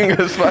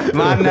teisingas faktas.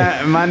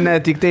 Man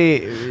tik tai,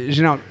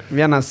 žinau,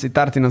 vienas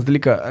įtartinas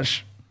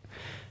dalykas.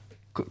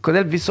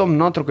 Kodėl visom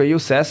nuotraukai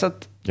jūs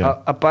esat,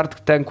 apart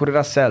ten, kur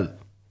yra sel?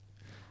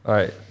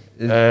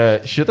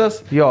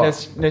 Šitas? Jo.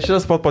 Nes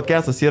šitas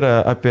podcastas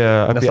yra apie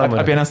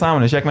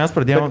nesąmonę. Žiūrėk, mes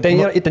pradėjome...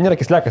 Ten yra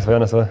kislekas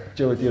vienas, va.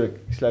 Čia va, yra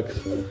kislekas.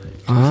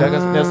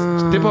 Kislekas, nes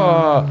tipo...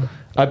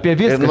 Apie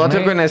viską. Ir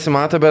nuotraukai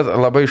nesimato, bet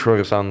labai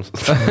švarius anus.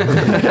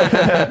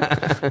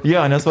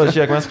 Jo, nes va,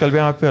 žiūrėk, mes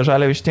kalbėjome apie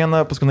žalią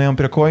vištieną, paskui nuėjom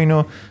prie kojinių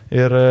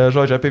ir,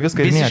 žodžiu, apie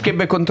viską. Visiškai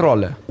be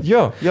kontrolė.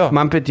 Jo.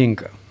 Man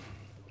patinka,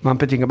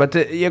 bet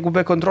jeigu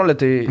be kontrolė,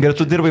 tai... Ir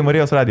tu dirbai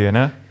Marijos radijoje,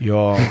 ne?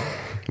 Jo.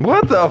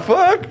 What the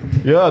fuck?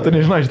 Jo, tu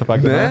nežinai šitą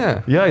faktą.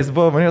 Ne. Jo, jis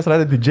buvo Marijos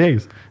radijo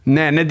DJ'us.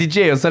 Ne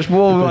DJ'us, aš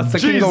buvau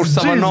atsakinga už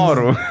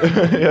savanorių.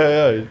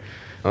 Jo.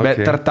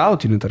 Bet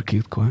tartautinių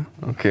tarkytko.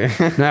 Okay.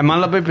 Ne, man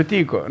labai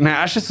patiko. Ne,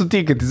 aš esu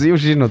tikintis, jau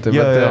žinote,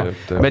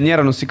 bet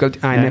nėra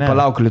nusikaltimų. Ai, ne,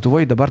 palauk,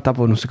 Lietuvoje dabar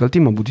tapo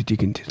nusikaltimą būti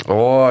tikintis.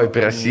 Oi,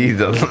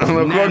 prasideda.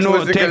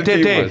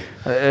 Taip.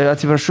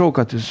 Atsiprašau,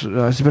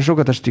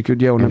 kad aš tikiu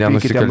Dievu. Ne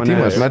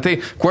nusikaltimas. Bet tai,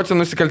 kuo čia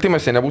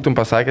nusikaltimas, jei nebūtum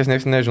pasakęs,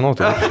 nieks nežinau.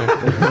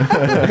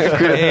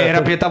 Ir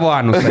apie tavo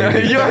anus.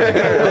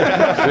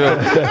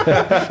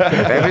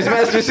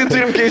 Mes visi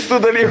turim keistų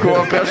dalykų,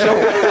 o prašau,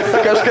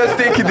 kažkas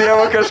tiki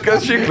Dievą, kažkas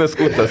šiklas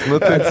kūtas. Nu,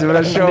 tai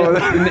atsiprašau.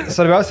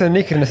 Svarbiausia,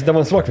 neik ir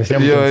nesidemonstruok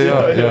visiems. Jo.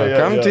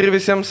 Kam turi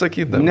visiems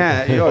sakyti? Ne,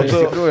 iš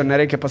tikrųjų,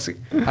 nereikia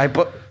pasakyti.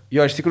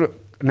 Jo, iš tikrųjų,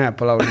 ne,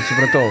 palauk,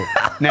 nesupratau.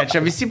 Ne, čia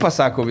visi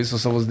pasako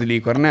visus savus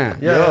dalykų, ar ne?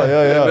 Jo.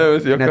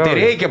 Ne, tai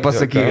reikia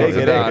pasakyti.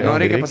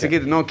 Reikia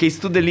pasakyti,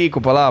 keistų dalykų,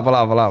 pala.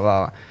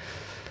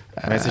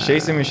 Mes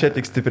išeisim iš čia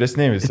tik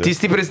stipresni visi. Tai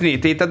stipresni,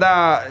 tai tada,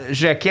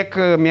 žiūrėk, kiek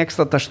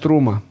mėgsta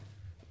taštrumą?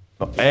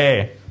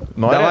 Nori?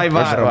 Davai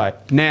varo.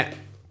 Ne.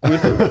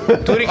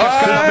 Turi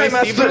kažką labai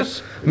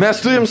stiprus. Mes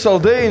turim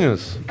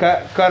saldainius.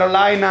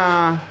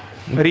 Carolina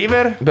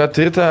River. Bet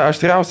turite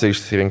aštriausiai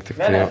išsirinkti.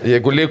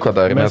 Jeigu liko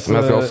dar, mes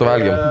gal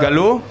suvalgėm.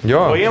 Galiu?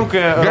 Jo. Paimk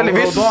gali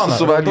visus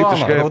suvalgyti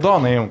iš karto.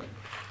 Raudoną imk.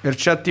 Ir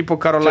čia tipo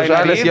Carolina River.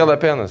 Žalės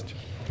jalapenas.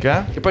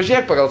 Ką?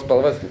 Pažiūrėk pagal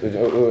spalvas,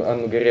 ant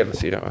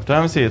nugarėlės yra.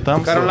 Tamsiai.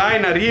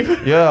 Carolina River.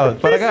 Jo,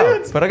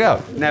 paragauk.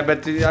 Ne, bet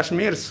aš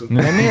mirsiu.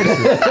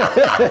 Nemirsiu.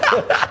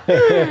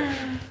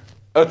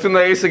 O tu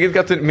norėjai sakyti,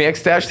 kad tu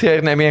mėgsti aštį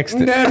ar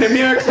nemėgsti? Ne,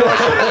 nemėgstu.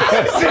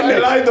 Seniai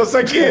leido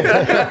sakyti.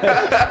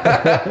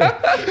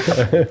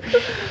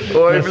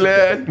 Oi,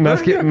 ble.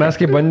 Mes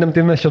kai bandėm,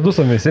 tai mes čia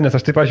dusom visi, nes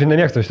aš taip, pažiūrėjau,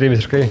 nemėgstu štai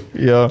visiškai.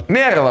 Jo.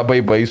 Nėra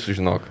labai baisu,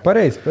 žinok.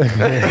 Pareis.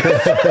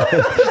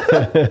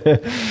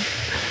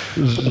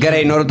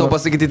 Gerai, noriu to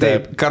pasakyti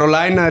taip.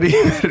 Carolina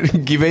River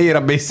gyvai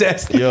yra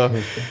baisesnė. Jo.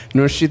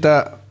 Nu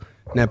šitą...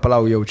 Ne,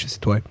 palauk, jaučiasi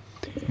tuoj.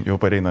 Jau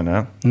pareina,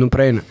 ne? Nu,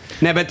 praeina.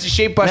 Ne, bet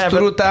šiaip aš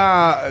turiu tą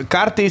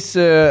kartais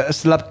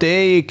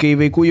slaptai, kai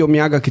vaikų jau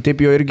miega, kitaip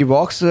jo irgi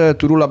voks,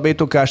 turiu labai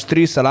tokią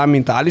aštrį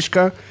salamį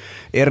itališką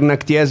ir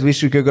nakties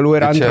visiškai galiu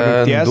ir antrą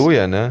nakties. Čia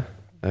anduja, ne?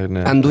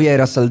 Anduja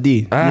yra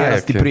saldy, nėra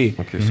stipri.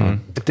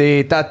 Tai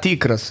ta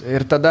tikras.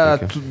 Ir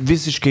tada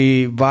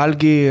visiškai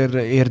valgy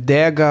ir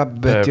dega,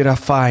 bet yra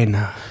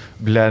faina.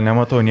 Ble,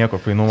 nematau nieko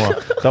fainumo.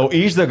 Tau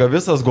išdega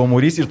visas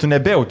gomurys ir tu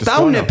nebejauti.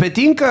 Tau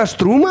nepatinka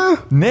aštrumą?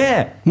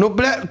 Ne. Nu,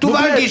 ble, tu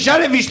valgy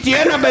žalią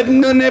vištieną, bet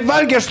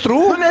nevalgy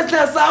aštrų? Nu, nes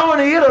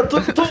nesąmonė yra, tu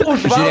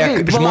užvalgai.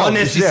 Žiūrėk,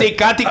 žmonės, jisai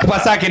ką tik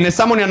pasakė,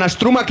 nesąmonė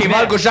aštrumą, kai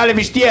valgo žalią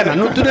vištieną.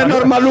 Nu, tu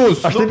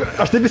nenormalus.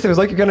 Aš taip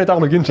įsivaizduoju kiekvieną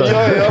italų ginčą.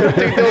 Jo,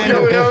 tik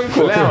daugiau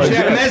rankų.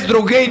 Žiūrėk, mes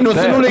draugai nuo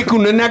senų laikų,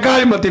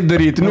 negalima taip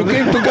daryti. Nu,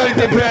 kaip tu gali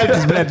taip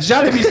elgtis, ble?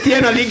 Žalią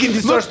vištieną lyginti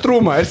su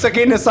aštrumą ir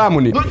sakai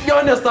nesąmonį. Nu, jo,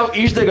 nes tau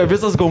išdega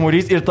visas gomurys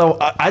ir tau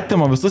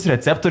atima visus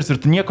receptorius ir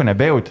tu nieko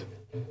nebejauti.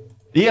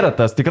 Yra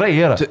tas, tikrai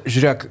yra.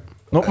 Žiūrėk.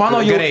 Nu, mano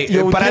gerai,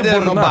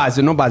 pradedam nuo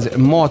bazė.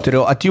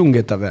 Moterio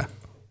atjungia tave.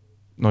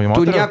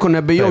 Tu nieko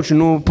nebejauči,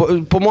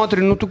 po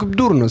moterį, tu kaip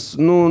durnas,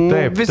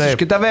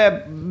 visiškai tave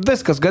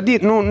viskas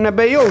gadyti,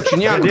 nebejauči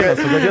nieko.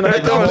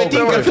 Bet tau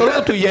patinka,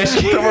 toliau tu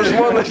ieškai. Tavo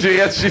žmona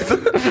žiūrėt šitą.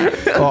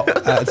 O,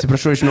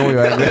 atsiprašau iš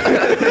naujo.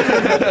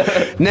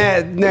 Ne,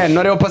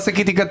 norėjau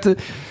pasakyti, kad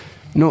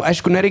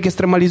aišku, nereikia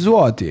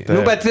ekstremalizuoti.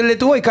 Bet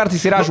Lietuvoje kartais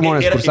yra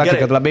žmonės, kur sakė,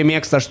 kad labai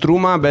mėgsta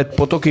aštrumą, bet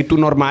po to, kai tu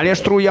normaliai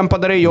aštrų, jam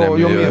padarai, jo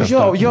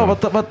miršta. Jo,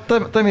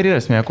 tam ir yra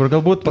esmė, kur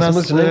galbūt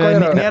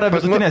nėra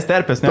vidutinės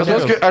terpės. Pas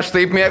mus, aš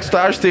taip mėgstu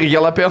aštį ir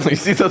jelapenų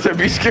įsitata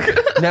biškį.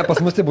 Ne,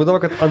 pas mus tai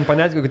būdavo, kad ant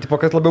panetiko,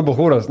 kad kas labiau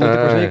bahūras.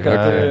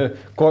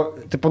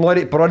 Tipo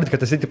nori parodyti, kad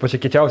esi tipo čia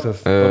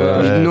kiečiausias.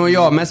 Nu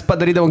jo, mes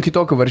padarydavom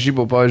kitokių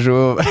varžybų,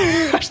 pavyzdžiui,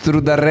 aš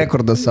turiu dar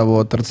rekordą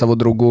tarp savo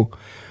draugų.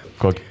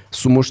 Kokį?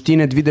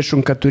 Sumuštinė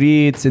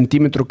 24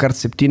 cm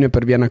x 7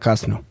 per vieną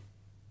kąsnį.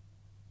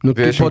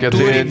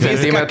 24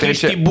 cm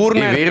į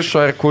viršų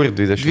ar kur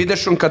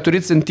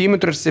 24 cm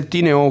ir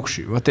 7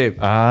 aukščiai, va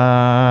taip.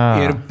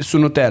 Ir su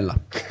Nutella.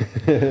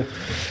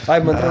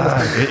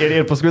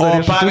 Ir paskui dar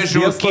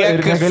pavyzdžiui,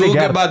 kiek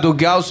sugeba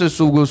daugiausiai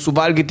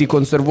suvalgyti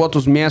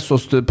konservuotus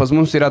mėsos. Pas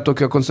mums yra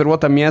tokia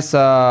konservuota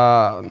mėsa,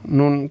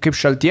 kaip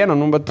šaltiena,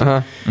 bet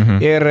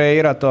ir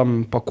yra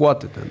tam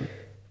pakuoti ten.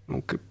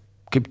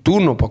 Kaip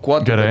tūno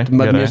pakuoti,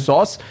 bet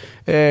mėsos,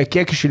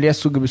 kiek iš eilės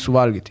sugebi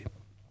suvalgyti.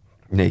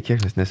 Ne, kiek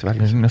mes nežinau.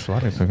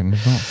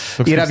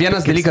 Yra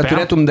vienas dalykas,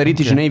 turėtum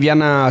daryti, žinai,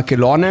 vieną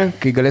kelionę,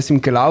 kai galėsim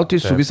keliauti,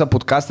 su visą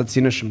podcastą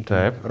atsinešim.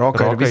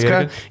 Roką ir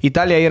viską.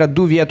 Italija yra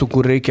 2 vietų,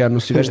 kur reikia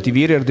nusivežti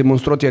vyrį ir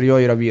demonstruoti, ar jo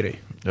yra vyrai.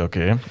 Ok,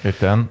 ir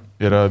ten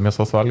yra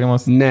mėsos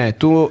valgymas? Ne,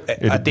 tu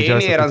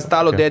ateini ir ant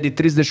stalo dėdi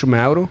 30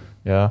 eurų.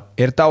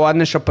 Ir tau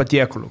atneša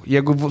patiekalų.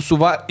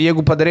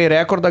 Jeigu padarai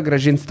rekordą,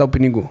 grąžins tau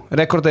pinigų.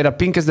 Rekordą yra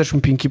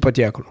 55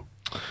 patiekalų.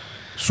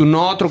 Su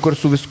nuotrauku ir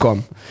su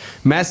viskom.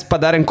 Mes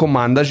padarėm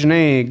komandą,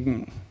 žinai,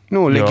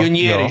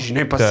 legionieriai,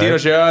 žinai,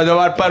 pasirašė,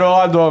 dabar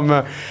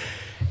parodom.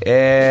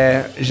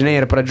 Žinai,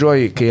 ir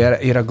pradžioj, kai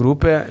yra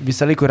grupė,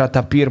 visą laiką yra ta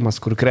pirmas,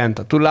 kur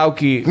krenta. Tu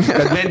lauki,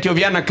 kad bent jau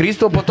vieną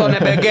kristų, po to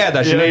nebegėda,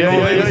 žinai,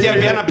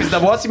 visiems vieną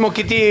pizdavosim, o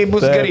kiti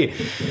bus geri.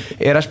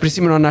 Ir aš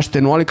prisimenu, aš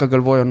 18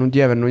 galvoju,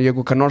 Dieve,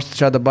 jeigu ką nors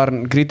čia dabar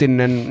greitai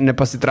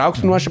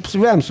nepasitrauks, aš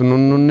apsivemsiu,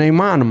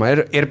 neįmanoma.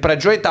 Ir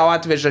pradžioj tau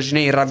atveža,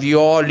 žinai,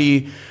 raviolį,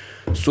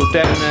 su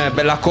ten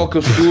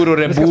belakokiu sūriu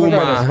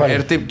rebumą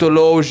ir taip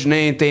toliau,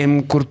 žinai, tai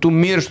kur tu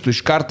mirštų,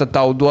 iš karto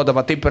tau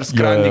duodava taip per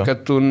skrandį,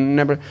 kad tu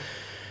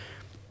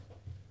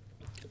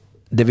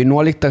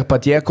 19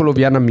 patiekalų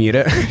vieną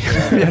mirė,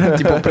 vieną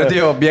tipo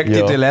pradėjo bėgti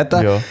į tualetą,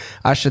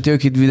 aš atėjau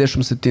iki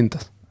 27.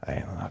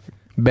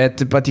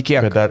 Bet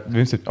patikėk.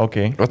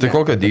 Okay. O tai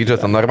kokio dydžio,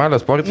 ten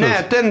normalios porcijos?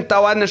 Ne, ten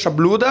tau atneša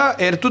bliūdą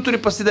ir tu turi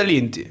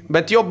pasidalinti.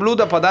 Bet jo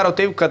bliūdą padaro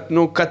taip, kad,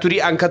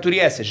 ant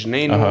keturiesi,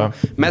 žinai.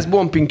 Mes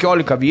buvom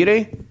 15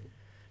 vyrai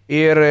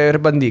ir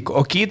bandyk.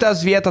 O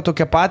kitas vieta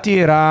tokia pati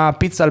yra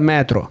pizza al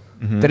metro.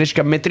 Tai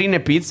reiškia metrinė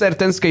pizza ir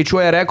ten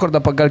skaičiuoja rekordą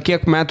pagal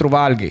kiek metrų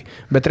valgai.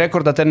 Bet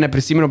rekordą ten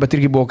neprisimenu, bet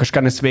irgi buvo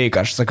kažką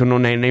nesveika. Aš sakiau,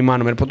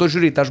 neįmanoma. Ir po to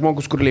žiūrį, tą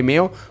žmogus, kur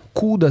laimėjo,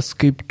 kūdas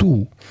kaip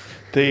tu.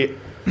 Tai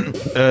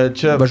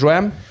čia...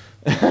 Važiuojam?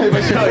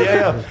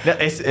 Važiuojam,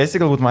 esi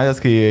galbūt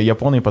matęs, kai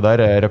japonai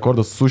padarė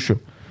rekordus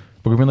sušių.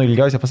 Pagamino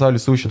ilgiausią pasaulį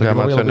sušių.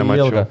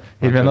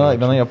 Ir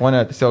viena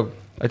Japonija tiesiog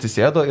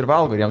atsisėdo ir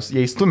valgo, ir jie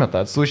įstumė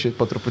tą sušį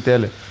po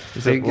truputėlį.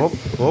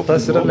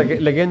 Tas yra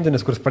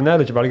legendinis, kur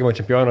sparnelių čia valgymo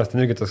čempionas,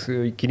 ten irgi tas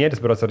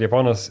kinietis berods ar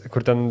japonas,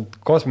 kur ten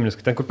kosminis,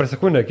 ten kur per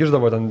sekundę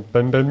kišdavo, ten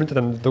per minutę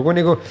ten daugiau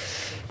negu...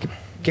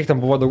 Kiek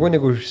ten buvo daugiau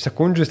negu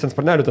sekundžių, ten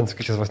sparnelių ten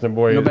skaičius vos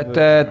nebuvo. Bet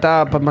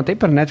matai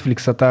per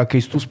Netflixą tą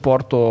keistų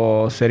sporto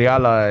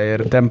serialą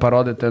ir ten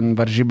parodė ten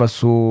varžybą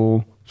su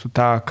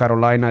ta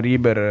Carolina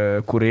Reaper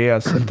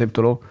kūrėjas ir taip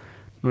toliau.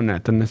 Ne,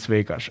 ten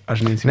nesveika, aš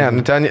neįsivaizduoju.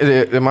 Ne, ten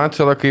man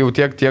čia, kai jau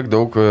tiek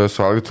daug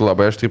suvalgytų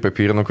labai aštrai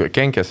pepyrinų,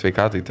 kenkia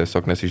sveikatai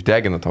tiesiog, nes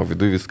išdegina tau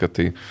vidų viską,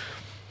 tai...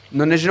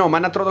 Nežinau,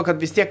 man atrodo, kad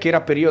vis tiek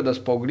yra periodas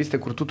paauglystė,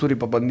 kur tu turi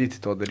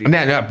pabandyti to daryti.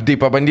 Ne, tai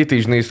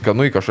pabandyti, žinai,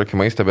 skanu į kažkokį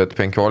maistą, bet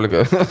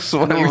 15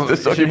 suvalgyti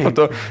tiesiog po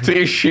to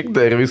turi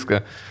šikdą ir viską.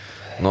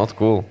 Not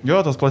cool.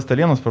 Jo, tas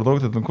plastelienos per daug,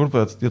 tai kur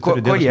tu turi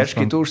dėti. Ko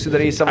ieškai, tu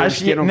užsidarai savo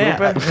vištienų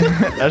grupę?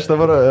 Aš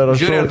dabar rašau,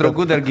 žiūrėjau,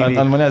 draugų dar gyvai.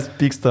 Ant manęs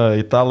pyksta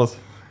italas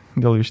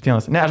dėl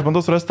vištienos. Ne, aš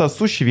bandau surasti tą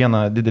sušį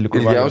vieną didelį,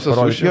 kur ilgiausią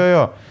sušį.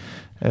 Jo.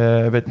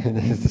 Bet...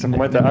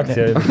 Matė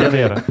akciją.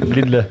 Nėra.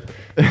 Lidlė.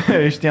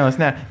 Vištienos,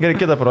 ne. Gerai,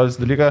 kitą parodysiu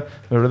dalyką,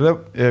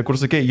 kur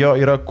sakei, jo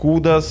yra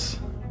kūdas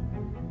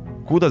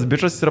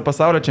bičas, jis yra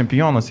pasaulio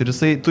čempionas ir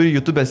jisai turi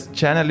YouTube'ės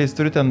channelį, jis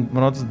turi ten,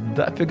 manau,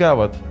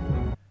 dafigavat.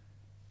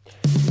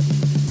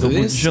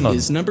 This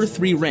is number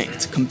 3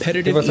 ranked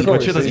competitive world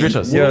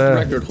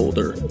record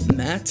holder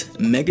Matt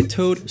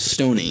Megatoad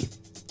Stoney.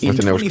 In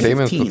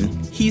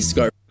 2015, he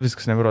scarred.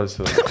 Viskas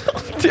neberodysiu.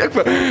 Tiek,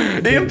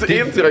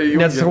 int yra jų.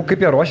 Net sakau, kaip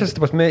jie ruošiasi,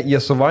 tai pasme, jie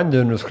su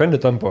vandeniu skrandį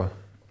tampo.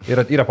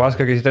 Yra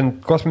pasaka, kai ten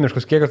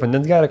kosminiškus kiekius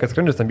vandens geria, kad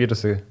skrandis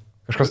tampytųsi.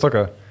 Kažkas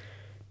tokio.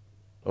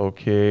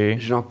 Okay.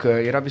 Žinok,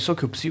 yra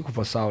visokių psichų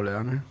pasaulyje,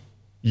 ne?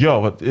 Jo,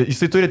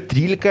 jisai turi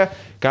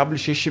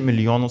 13,6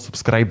 milijonų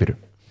subscriberių.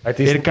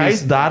 Ir ką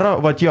jis daro,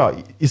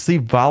 jisai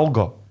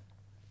valgo.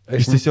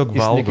 Jis tiesiog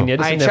valgo.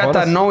 Ai, čia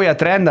tą naują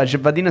trendą,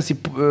 vadinasi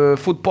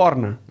food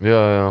porn.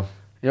 Jo.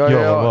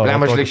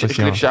 Lema,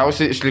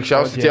 šlikščiausi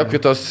tie, kai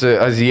tos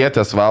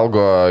azietės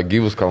valgo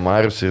gyvus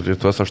kalmarius ir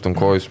tuos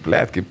aštunkojus,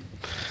 blėt, kaip...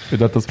 Ir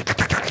tas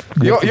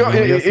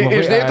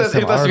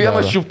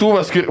vienas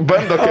čiuptuvas, kur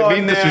bando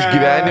kabintis iš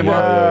gyvenimo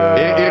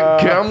ir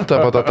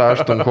kremta po tą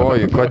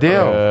aštunkojį.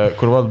 Kodėl?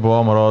 Kur buvo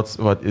Marots,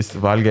 jis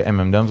valgė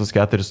M&M's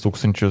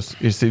 4,000 ir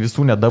jis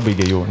visų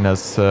nedabaigė jų,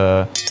 nes...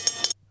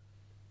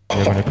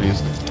 Jeigu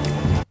neklystu.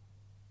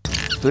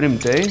 Turim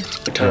tai?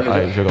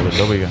 Ai, žiūrėjau, gal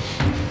dabaigė.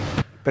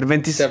 Per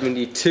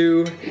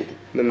 72,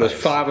 then there's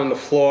 5 on the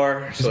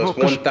floor, so it's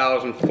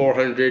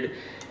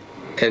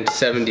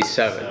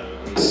 1,477.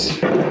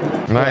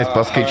 Nice,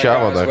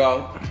 paskaičiavo dar.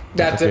 Well,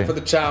 that's it for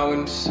the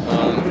challenge.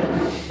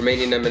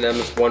 Romanian M&M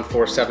is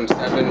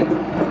 1,477,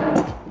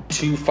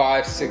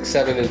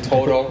 2,567 in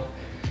total.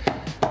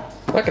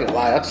 I'm not gonna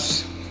lie,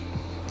 it's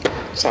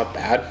not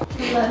bad.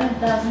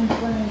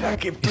 11,200.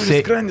 Kaip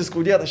turi skrandis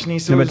skaudėt, aš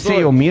neįsivaizduoju. Bet jisai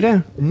jau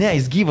mirė? Ne,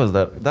 jis gyvas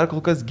dar kol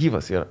kas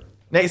gyvas yra.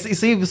 Ne,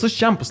 jisai visus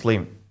čempus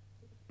laimi.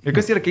 Ir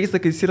kas yra keista,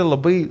 kad jis yra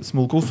labai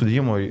smulkaus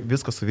sudėjimo,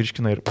 viską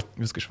suvirškina ir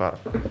viską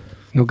išvaro.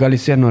 Gal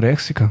jis yra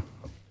anoreksika?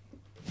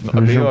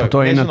 Po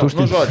to eina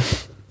tuštinti.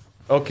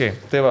 Ok,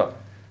 tai va.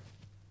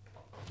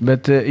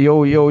 Bet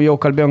jau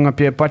kalbėjom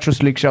apie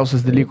pačius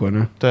likščiausias dalyko,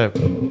 ne? Taip.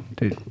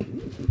 Tai...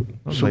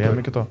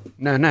 Super. Kito.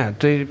 Ne,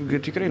 tai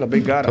tikrai labai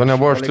geras. To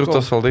nebuvo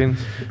aštriustas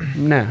saldainis?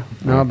 Ne,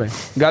 nelabai.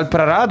 Gal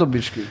prarado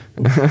biškai?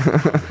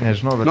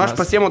 Nežinau, bet... Aš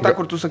pasiėmiau tą,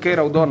 kur tu sakai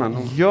raudoną.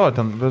 Jo,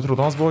 ten, bet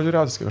raudonas buvo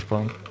žiūriausias, kaip aš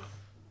pamenu.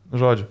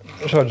 Žodžiu.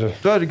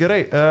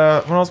 Gerai,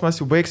 manau, mes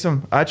jau baigsim.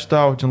 Ačiū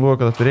tau, Džinluo,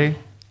 kad turėjai.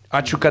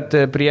 Ačiū, kad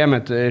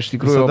priėmėt. Iš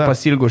tikrųjų,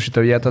 pasilgau šitą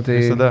vietą. Tai...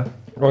 Visada.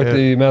 O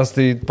tai mes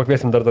tai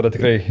pakviesim dar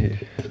tikrai.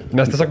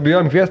 Mes tiesiog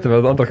bijom kviesti,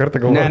 bet antrą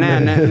kartą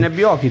galvojame. Ne,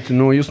 nebijokit,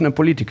 jūs ne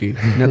politikai.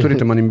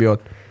 Neturite manim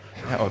bijoti.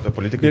 O tai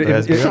politikai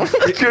turės bijo.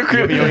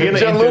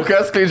 Čia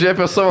Lukas skleidžia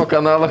apie savo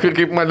kanalą,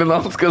 kaip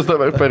Malinauskas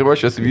dabar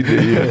paruošęs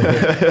video.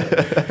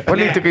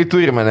 Politikai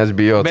turi manęs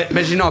bijoti.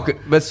 Bet žinok,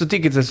 bet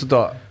sutikite su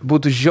to,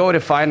 būtų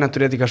žiauri faina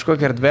turėti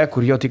kažkokią erdvę,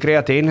 kur jo tikrai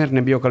ateina ir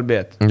nebijo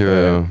kalbėti.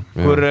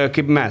 Kur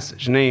kaip mes,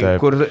 žinai,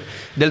 kur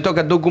dėl to,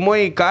 kad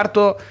daugumoje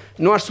kartų,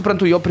 aš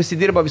suprantu, jo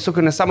prisidirba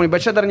visokio nesąmonį,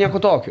 bet čia dar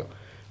nieko tokio.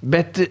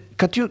 Bet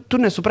kad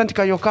tu nesupranti,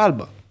 ką jo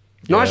kalba.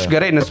 Aš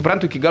gerai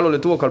nesuprantu iki galo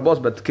lietuvo kalbos,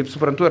 bet kaip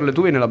suprantu, ir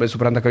lietuviai nelabai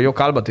supranta, ką jo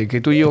kalba, tai kai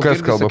tu jau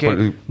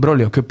sakė,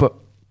 brolio,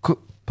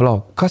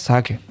 kas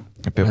sakė?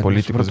 Apie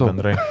politikus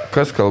bendrai.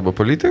 Kas kalba,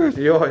 politikas?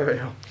 Jo.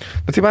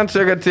 Bet tai man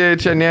čia, kad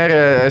čia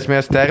nėra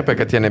esmės terpė,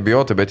 kad jie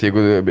nebijotų, bet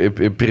jeigu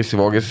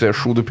prisivogęs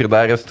šūdų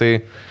pridaręs, tai...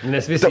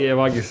 Nes visi jie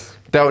vagis.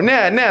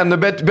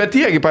 Bet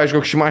jiegi, pavyzdžiui,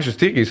 koks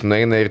Šimašius tyrgys,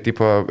 eina ir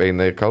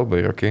eina ir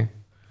kalba ir okei.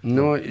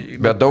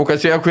 Bet daug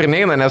kas yra, kur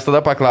neina, nes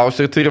tada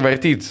paklausia ir turi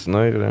vartytis.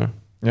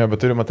 Jo,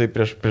 bet turime tai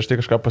prieš tai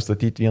kažką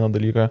pastatyti vieną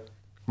dalyką.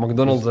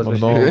 McDonald's.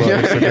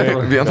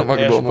 Vieną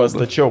McDonald's.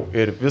 Pastačiau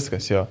ir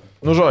viskas jo.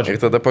 Žodžiu.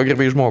 Ir tada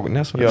pagirbai žmogų,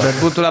 nesvarbu. Bet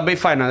būtų labai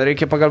faina,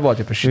 reikia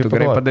pagalvoti apie šitą.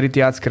 Gerai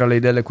padaryti atskirą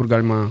laidelę, kur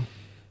galima...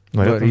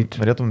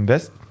 Norėtum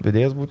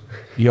vedėjas būti?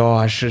 Jo,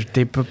 aš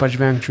taip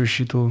pažvengčiau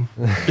šitų.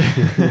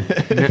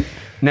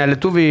 Ne,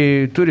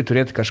 lietuviai turi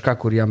turėti kažką,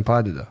 kur jam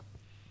padeda.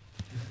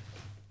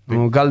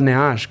 Gal ne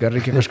aš, gal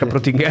reikia kažką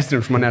protingesnį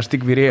už mane, aš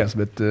tik vyrėjas,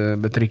 bet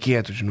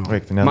reikėtų, žinau.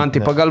 Man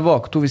tai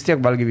pagalvok, tu vis tiek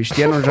valgai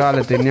vištienų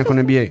žalę, tai nieko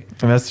nebijai.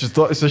 Mes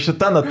su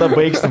šitą natą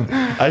baigsim.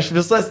 Aš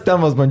visas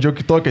temas bandžiau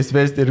kitokias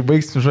vesti ir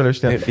baigsim žalę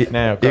vištienų.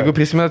 Jeigu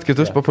prisimenat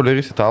kitus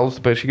populiarius italus,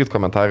 parašykit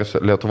komentarus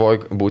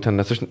Lietuvoje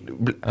būtent, nes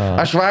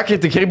aš vakar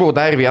tikrai buvau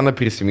dar vieną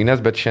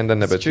prisiminęs, bet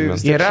šiandien nebeatsimenu.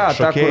 Yra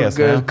ta,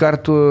 kur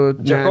kartu,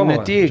 ne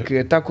tik,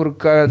 ta, kur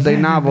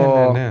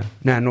dainavo,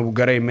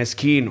 gerai,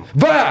 Meskino.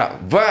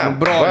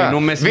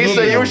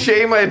 Visą jų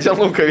šeimą ir čia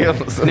Luka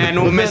vienas.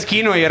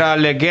 Meskino yra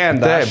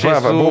legenda.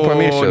 Taip, buvau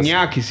pamiršęs.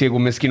 Niekis, jeigu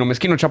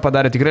Meskino čia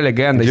padarė tikrai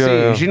legendą.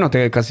 Jisai,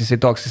 žinote, kas jisai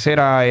toks. Jisai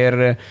yra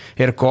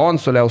ir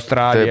konsulė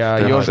Australija.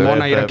 Jo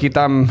žmona yra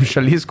kitam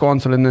šalis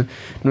konsulė.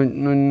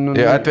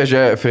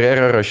 Atvežė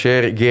Ferrero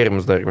Rocher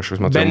gėrimus dar kažkoks,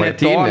 matau,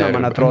 Martinė.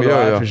 Man atrodo,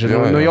 atvežė.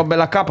 Jo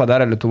belą ką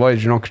padarė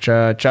Lietuvoje, žinok,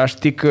 čia aš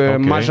tik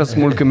mažas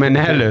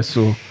smulkiumenėlė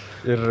esu.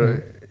 Ir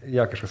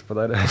kažkas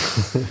padarė.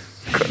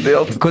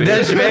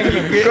 Kodėl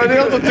žvengi?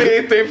 Kodėl tu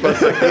turėjai taip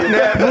pasakyti?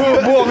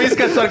 Buvo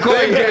viskas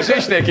tvarkoje. Aš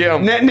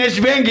išnekėjom.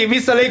 Nežvengi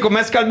visą laiką.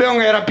 Mes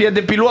kalbėjome ir apie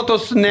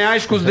depiluotos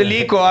neaiškus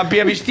dalyko,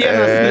 apie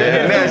vištienas.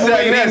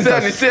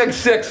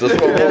 Seksas.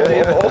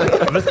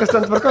 Viskas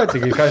ten tvarkoje,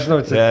 tik ką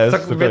žinau.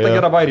 Sakau, vieta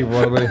gera bairį buvo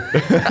labai.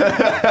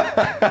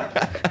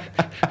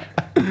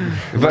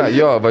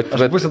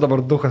 Aš pusę dabar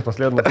duhas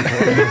paslėdinu.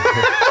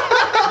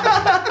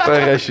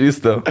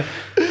 Parašys tau.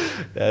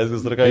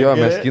 Jo,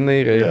 Meskinai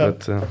yra,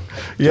 bet...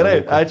 Gerai,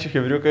 ačiū,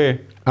 chevriukai.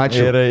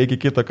 Ačiū. Ir iki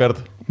kito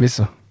karto.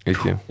 Viso.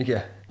 Iki.